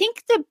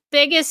think the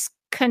biggest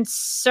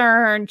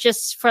concern,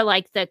 just for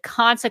like the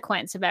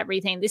consequence of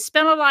everything, they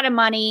spent a lot of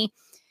money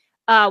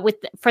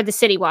for the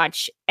City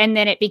Watch, and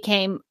then it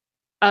became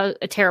a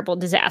terrible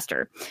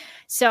disaster.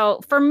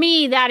 So for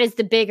me, that is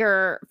the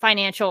bigger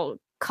financial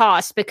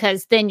cost,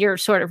 because then you're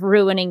sort of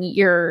ruining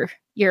your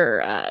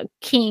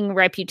king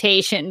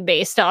reputation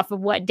based off of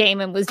what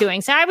Damon was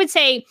doing. So I would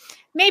say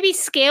maybe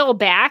scale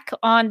back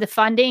on the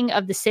funding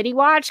of the City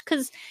Watch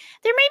because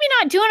they're maybe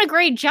not doing a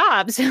great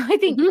job. So I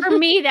think for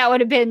me, that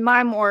would have been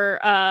my more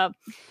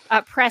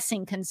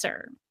pressing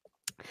concern.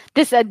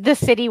 The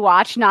City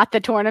Watch, not the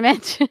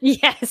tournament.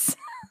 Yes.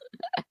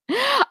 You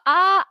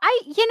know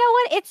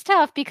what? It's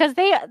tough because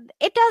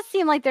it does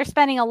seem like they're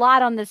spending a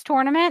lot on this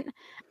tournament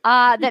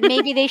that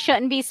maybe they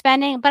shouldn't be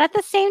spending. But at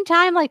the same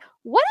time, like,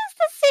 what is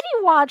the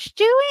City Watch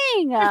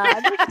doing?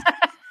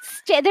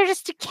 They're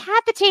just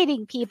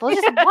decapitating people.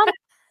 Just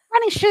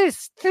running through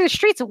the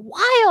streets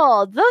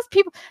wild.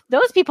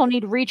 Those people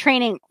need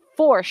retraining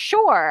for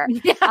sure.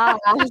 Yeah.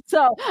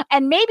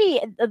 And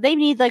maybe they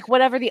need like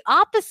whatever the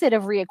opposite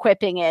of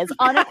re-equipping is,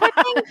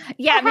 unequipping.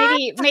 Yeah,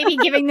 maybe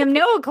giving them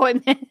no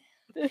equipment.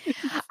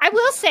 I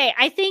will say,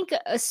 I think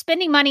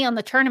spending money on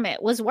the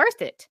tournament was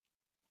worth it.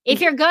 If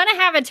you're gonna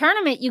have a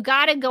tournament, you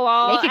got to go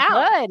all Make it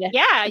out. good.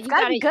 Yeah, you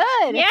got to be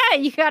good. Yeah,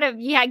 you got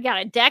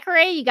to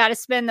decorate. You got to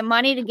spend the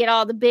money to get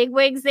all the big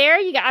wigs there.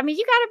 You got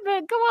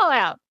to go all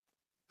out.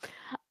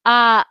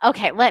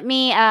 Okay, let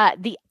me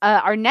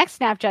our next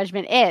snap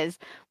judgment is: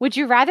 would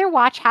you rather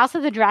watch House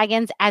of the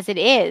Dragons as it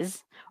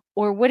is,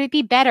 or would it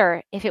be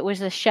better if it was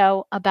a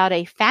show about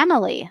a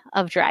family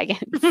of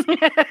dragons?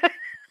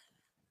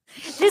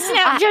 This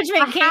snap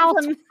judgment came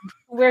from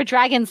where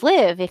dragons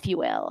live, if you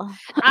will.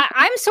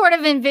 I'm sort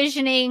of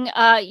envisioning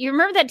you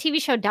remember that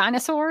TV show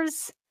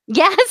Dinosaurs?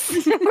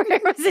 Yes. Where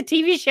it was a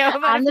TV show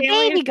about I'm the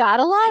baby,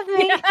 gotta love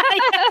me.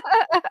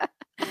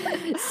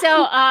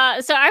 So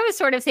I was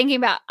sort of thinking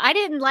about, I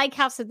didn't like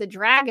House of the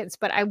Dragons,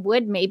 but I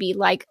would maybe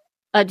like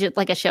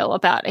a show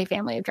about a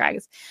family of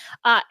dragons.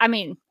 A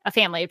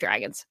family of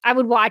dragons. I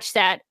would watch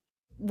that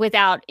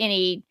without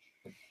any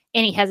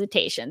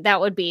hesitation. That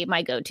would be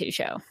my go-to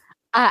show.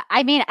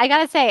 I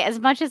gotta say, as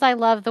much as I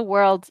love the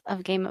world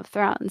of Game of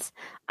Thrones,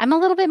 I'm a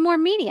little bit more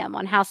medium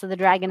on House of the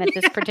Dragon at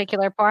this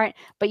particular part.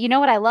 But you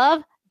know what I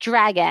love?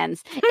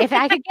 Dragons. If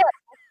I could get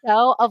a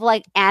show of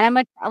like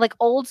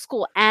old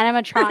school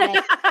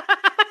animatronic,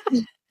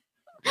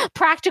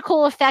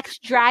 practical effects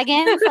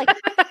dragons, like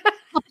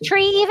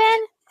puppetry even,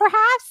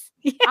 perhaps.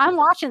 Yeah. I'm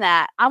watching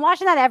that. I'm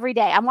watching that every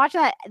day. I'm watching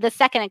that the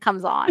second it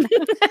comes on.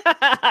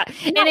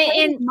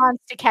 and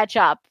months to catch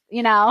up,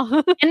 you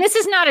know. And this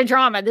is not a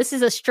drama. This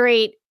is a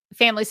straight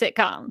family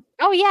sitcom.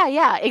 Oh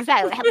yeah,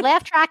 exactly.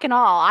 Laugh track and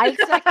all. I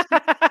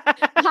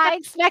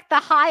expect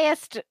the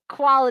highest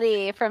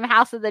quality from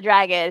House of the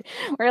Dragon,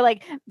 where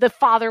like the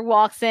father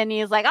walks in,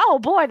 he's like, "Oh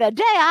boy, the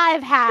day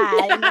I've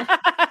had."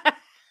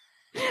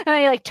 And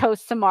then he like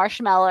toasts some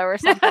marshmallow or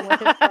something with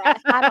his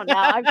breath. I don't know.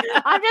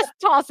 I'm just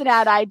tossing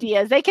out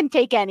ideas. They can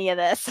take any of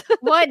this.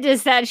 What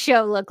does that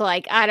show look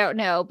like? I don't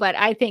know, but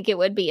I think it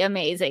would be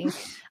amazing.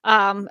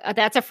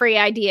 That's a free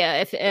idea.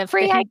 If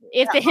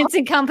the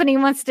Henson Company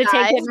wants to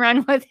take it and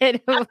run with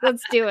it,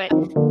 let's do it.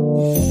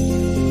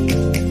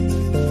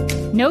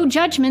 No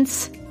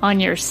judgments on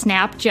your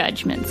snap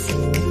judgments.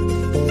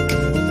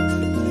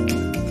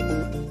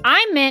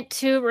 I meant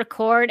to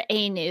record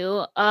a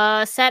new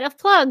set of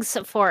plugs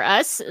for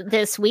us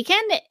this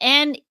weekend,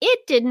 and it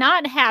did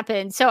not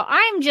happen. So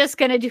I'm just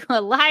going to do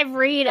a live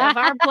read of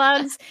our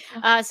plugs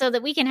so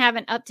that we can have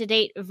an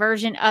up-to-date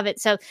version of it.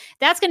 So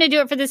that's going to do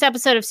it for this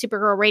episode of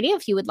Supergirl Radio.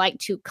 If you would like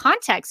to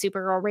contact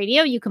Supergirl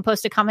Radio, you can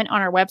post a comment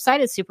on our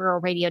website at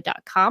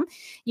supergirlradio.com.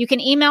 You can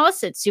email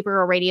us at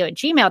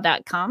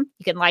supergirlradio@gmail.com.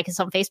 You can like us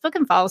on Facebook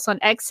and follow us on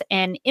X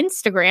and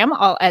Instagram,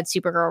 all at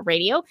Supergirl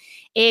Radio.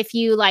 If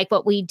you like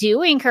what we do,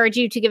 we encourage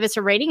you to give us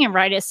a rating and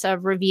write us a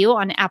review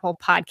on Apple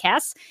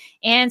Podcasts.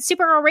 And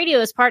Supergirl Radio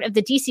is part of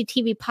the DC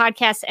TV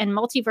Podcast and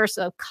Multiverse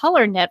of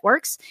Color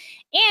networks.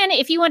 And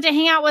if you want to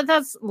hang out with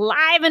us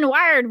live and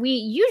wired, we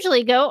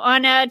usually go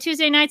on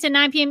Tuesday nights at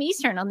 9 p.m.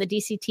 Eastern on the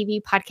DC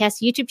TV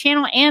Podcast YouTube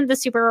channel and the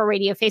Supergirl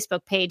Radio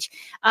Facebook page.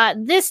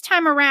 This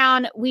time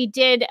around, we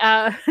did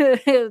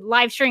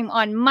live stream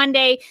on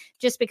Monday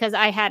just because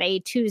I had a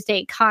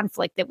Tuesday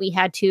conflict that we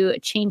had to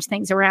change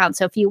things around.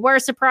 So if you were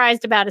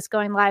surprised about us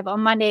going live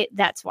on Monday,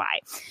 that's why.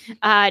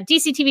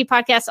 DC TV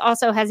Podcast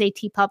also has a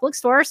TeePublic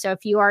store. So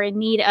if you are in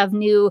need of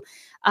new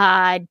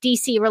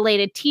DC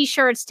related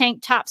t-shirts,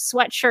 tank tops,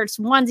 sweatshirts,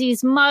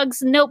 onesies,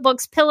 mugs,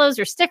 notebooks, pillows,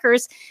 or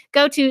stickers,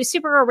 go to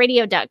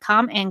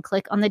supergirlradio.com and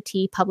click on the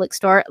TeePublic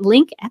store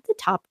link at the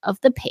top of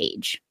the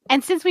page.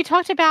 And since we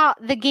talked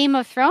about the Game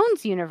of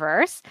Thrones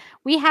universe,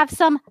 we have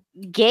some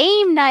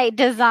game night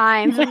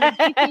designs in the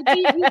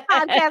DPTV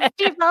Podcast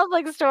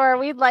TeePublic store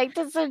we'd like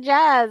to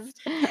suggest.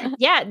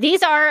 Yeah,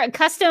 these are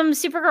custom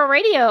Supergirl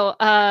Radio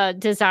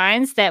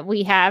designs that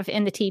we have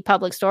in the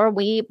TeePublic store.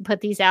 We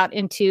put these out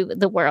into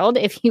the world.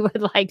 If you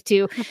would like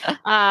to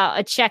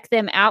check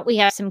them out, we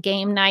have some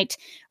game night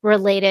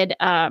related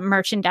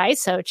merchandise.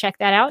 So check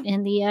that out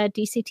in the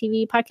DC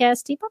TV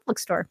Podcast TeePublic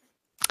store.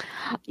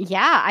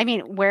 Yeah, I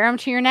mean, wear them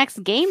to your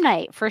next game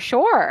night for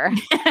sure.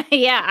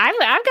 Yeah,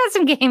 I've got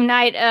some game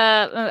night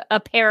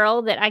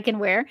apparel that I can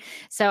wear,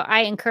 so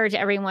I encourage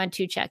everyone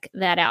to check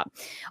that out.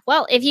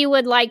 Well, if you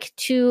would like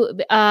to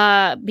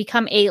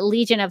become a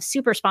Legion of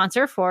Super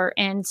sponsor for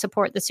and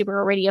support the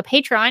Supergirl Radio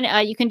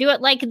Patreon, you can do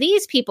it like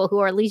these people who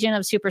are Legion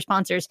of Super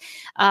sponsors: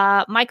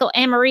 Michael,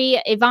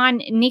 Anne-Marie,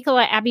 Yvonne,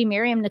 Nicola, Abby,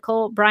 Miriam,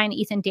 Nicole, Brian,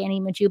 Ethan, Danny,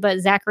 Majuba,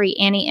 Zachary,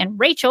 Annie, and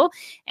Rachel.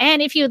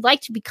 And if you would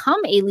like to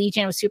become a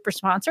Legion of Super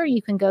sponsor,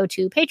 you can go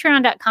to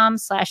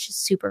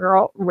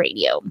patreon.com/Supergirl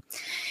Radio.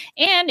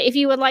 And if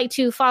you would like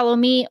to follow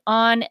me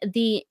on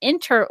the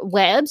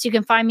interwebs, you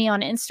can find me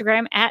on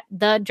Instagram at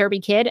the Derby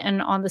Kid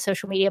and on the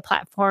social media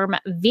platform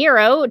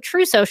Vero.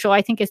 True Social,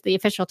 I think, is the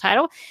official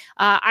title.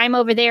 I'm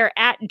over there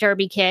at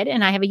Derby Kid,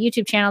 and I have a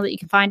YouTube channel that you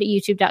can find at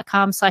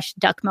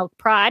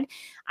youtube.com/DuckMilkProd.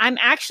 I'm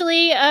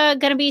actually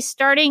going to be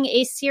starting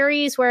a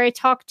series where I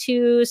talk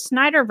to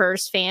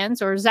Snyderverse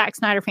fans or Zack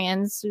Snyder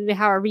fans,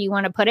 however you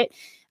want to put it.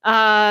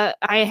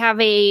 I have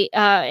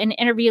an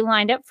interview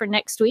lined up for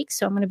next week,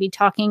 so I'm going to be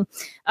talking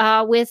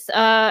with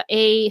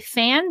a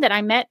fan that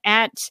I met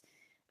at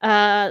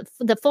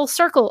the Full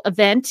Circle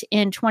event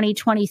in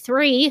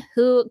 2023,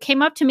 who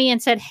came up to me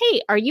and said,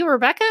 "Hey, are you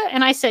Rebecca?"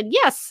 And I said,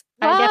 "Yes,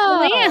 I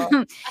definitely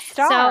am."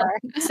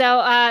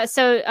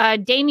 So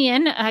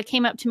Damien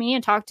came up to me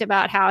and talked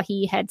about how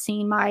he had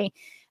seen my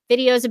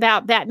videos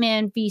about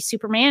Batman v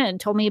Superman and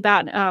told me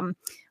about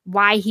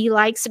why he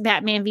likes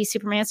Batman v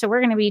Superman. So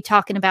we're going to be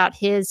talking about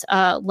his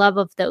love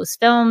of those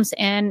films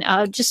and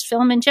just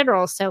film in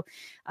general. So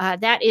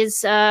that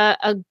is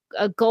a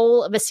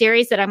goal of a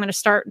series that I'm going to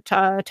start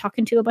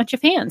talking to a bunch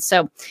of fans.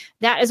 So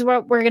that is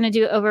what we're going to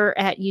do over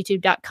at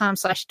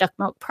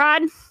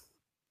youtube.com/DuckMilkProd.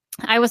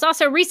 I was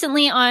also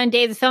recently on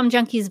Dave the Film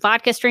Junkie's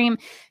vodka stream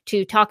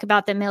to talk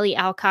about the Millie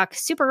Alcock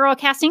Supergirl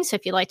casting. So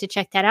if you'd like to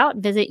check that out,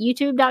 visit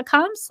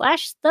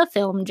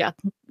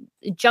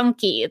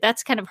youtube.com/thefilmjunkie.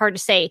 That's kind of hard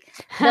to say.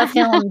 The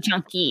Film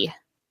Junkie.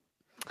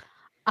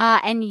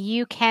 And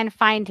you can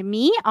find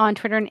me on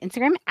Twitter and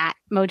Instagram at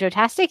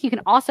Mojotastic. You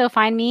can also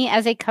find me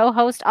as a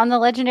co-host on the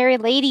Legendary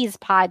Ladies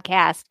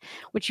podcast,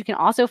 which you can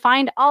also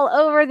find all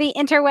over the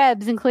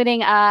interwebs,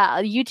 including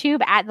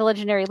YouTube at the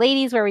Legendary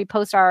Ladies, where we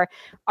post our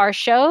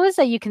shows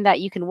that you can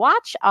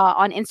watch,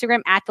 on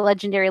Instagram at the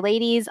Legendary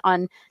Ladies,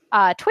 on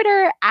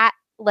Twitter at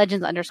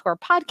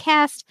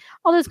Legends_podcast,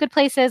 all those good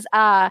places.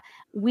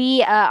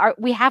 We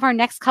have our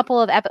next couple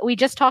of we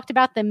just talked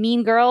about the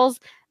Mean Girls,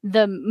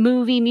 the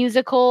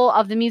musical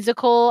of the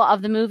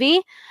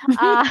movie.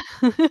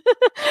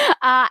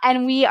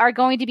 And we are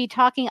going to be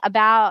talking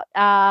about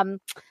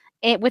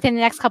within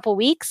the next couple of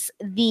weeks,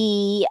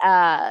 the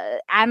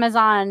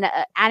Amazon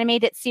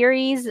animated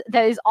series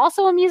that is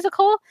also a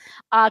musical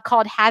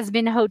called Has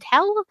Been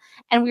Hotel.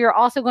 And we are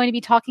also going to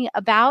be talking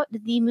about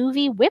the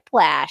movie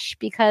Whiplash,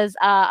 because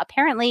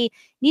apparently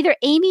neither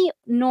Amy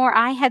nor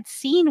I had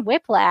seen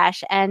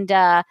Whiplash. And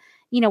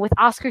with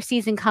Oscar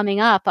season coming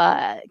up,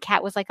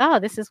 Kat was like, "Oh,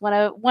 this is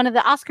one of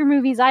the Oscar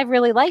movies I've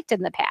really liked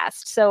in the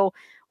past." So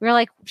we were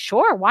like,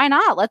 "Sure, why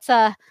not? Let's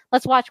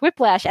watch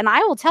Whiplash." And I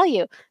will tell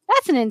you,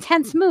 that's an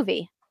intense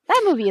movie.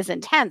 That movie is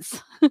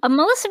intense.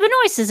 Melissa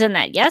Benoist is in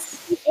that,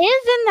 yes? She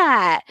is in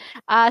that.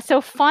 So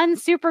fun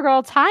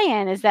Supergirl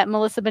tie-in is that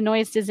Melissa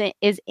Benoist is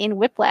in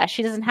Whiplash.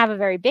 She doesn't have a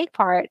very big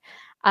part,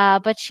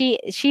 but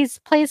she's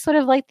plays sort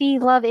of like the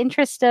love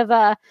interest of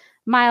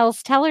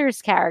Miles Teller's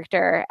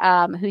character,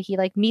 who he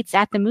meets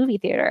at the movie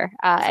theater,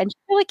 and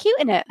she's really cute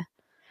in it.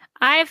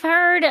 I've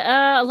heard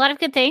a lot of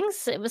good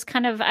things. It was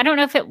kind of, I don't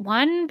know if it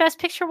won Best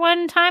Picture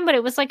one time, but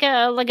it was like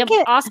a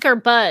Oscar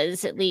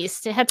buzz, at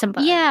least. It had some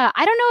buzz. Yeah,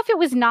 I don't know if it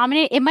was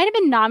nominated. It might have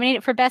been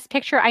nominated for Best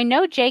Picture. I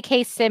know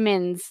J.K.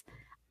 Simmons,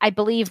 I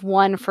believe,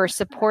 won for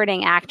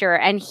supporting actor,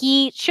 and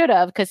he should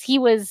have, because he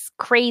was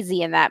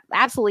crazy in that,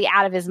 absolutely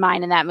out of his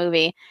mind in that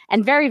movie,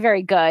 and very,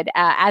 very good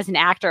as an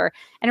actor.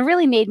 And it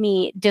really made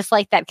me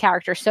dislike that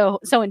character so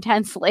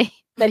intensely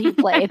that he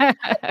played.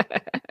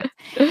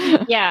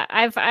 Yeah,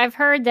 I've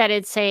heard that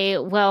it's a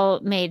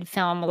well-made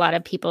film. A lot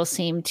of people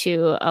seem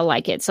to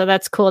like it, so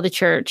that's cool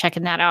that you're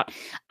checking that out.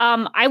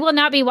 I will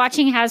not be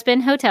watching Has Been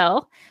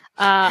Hotel.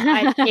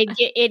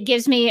 It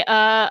gives me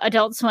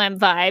Adult Swim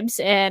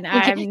vibes, and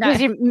I'm not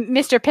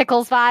Mr.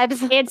 Pickles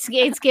vibes.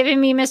 It's giving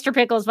me Mr.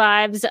 Pickles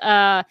vibes.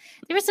 There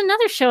was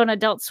another show on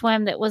Adult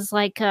Swim that was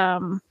like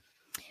Your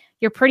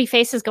Pretty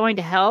Face is Going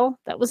to Hell.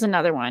 That was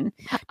another one.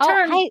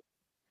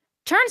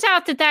 Turns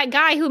out that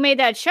guy who made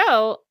that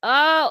show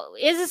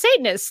is a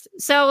Satanist,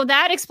 so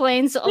that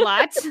explains a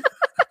lot.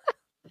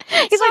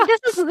 He's like,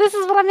 this is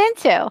what I'm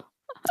into.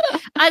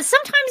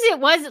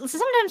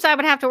 Sometimes I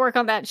would have to work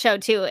on that show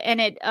too, and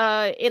it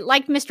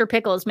like Mr.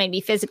 Pickles made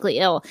me physically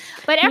ill.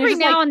 But every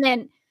now and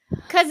then,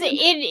 because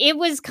it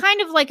was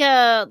kind of like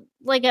an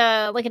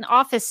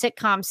office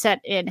sitcom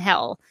set in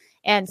hell,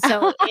 and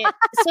so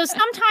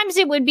sometimes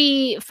it would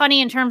be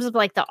funny in terms of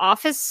like the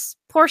office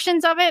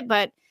portions of it,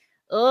 but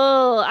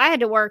Oh, I had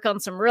to work on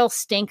some real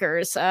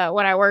stinkers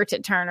when I worked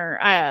at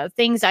Turner.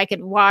 Things I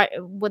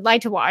would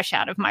like to wash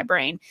out of my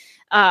brain.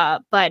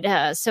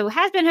 So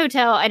Has Been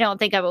Hotel, I don't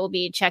think I will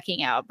be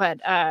checking out, but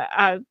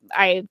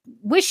I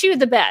wish you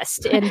the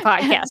best in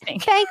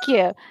podcasting. Thank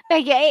you.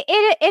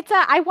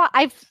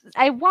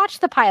 I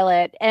watched the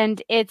pilot, and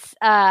it's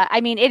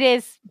it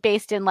is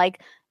based in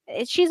like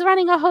she's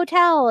running a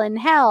hotel in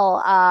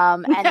hell,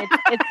 and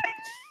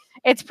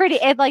it's pretty.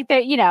 It's like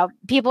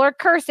people are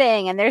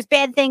cursing and there's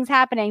bad things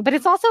happening, but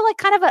it's also like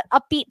kind of an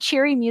upbeat,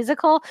 cheery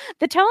musical.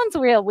 The tone's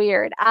real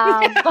weird.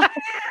 I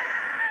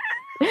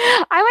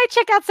might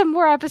check out some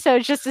more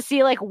episodes just to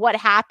see like what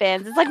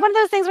happens. It's like one of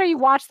those things where you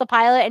watch the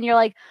pilot and you're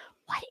like,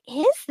 what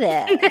is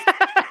this?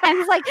 And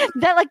it's like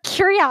that like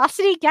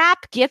curiosity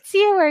gap gets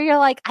you where you're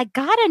like, I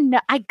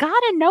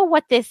gotta know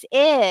what this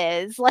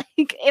is. Like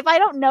if I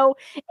don't know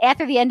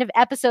after the end of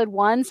episode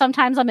 1,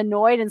 sometimes I'm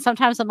annoyed and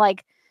sometimes I'm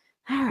like,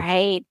 all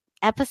right,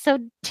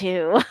 episode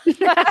 2.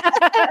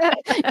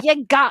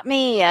 You got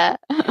me.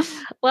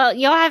 Well,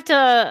 you'll have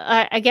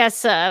to, I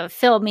guess,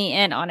 fill me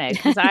in on it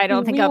because I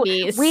don't think I'll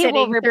be. We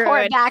will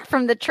report back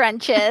from the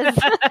trenches.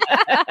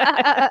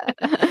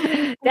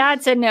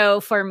 That's a no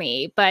for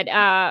me, but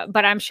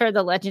I'm sure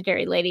the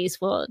legendary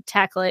ladies will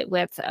tackle it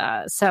with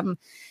some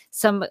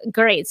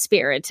great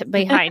spirit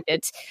behind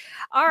it.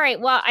 All right.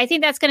 Well, I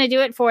think that's going to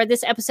do it for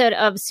this episode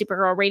of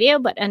Supergirl Radio.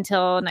 But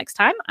until next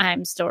time,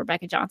 I'm still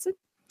Rebecca Johnson.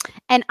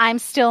 And I'm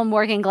still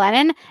Morgan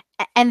Glennon.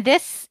 And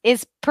this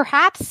is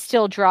perhaps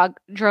still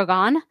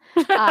Drogon.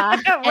 We're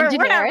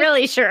not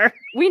really sure.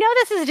 We know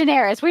this is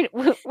Daenerys.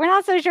 We're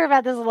not so sure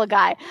about this little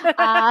guy.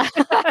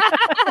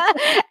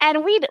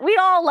 And we'd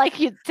all like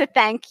to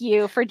thank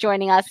you for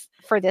joining us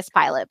for this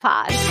pilot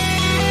pod.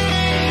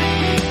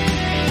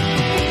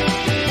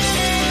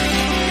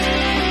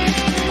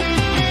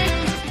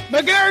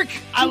 McGurk!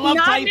 I love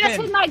typing. Not mess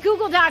with my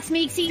Google Docs,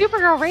 Meeksy.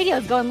 Supergirl Radio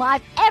is going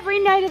live every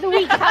night of the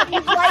week. How do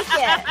you like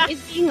it? Is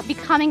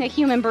becoming a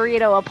human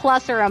burrito a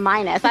plus or a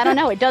minus? I don't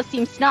know. It does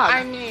seem snug.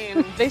 I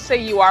mean, they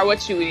say you are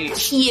what you eat.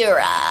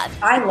 Kira.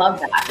 I love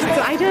that.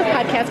 So I do a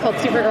podcast called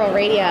Supergirl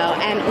Radio,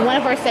 and one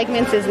of our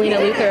segments is Lena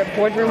Luthor,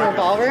 Boardroom or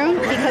Ballroom.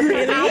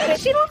 Because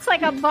she looks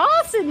like a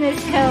boss in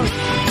this coat.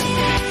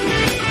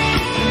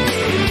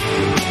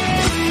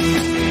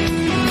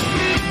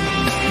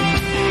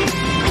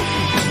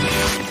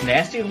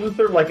 Nasty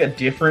Luthor like a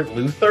different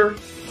Luthor?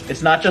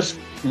 It's not just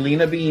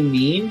Lena being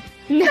mean?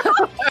 No.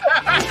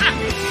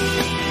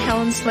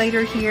 Helen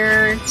Slater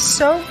here.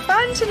 So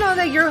fun to know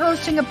that you're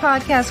hosting a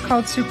podcast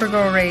called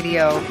Supergirl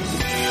Radio.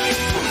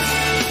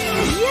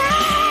 Yeah!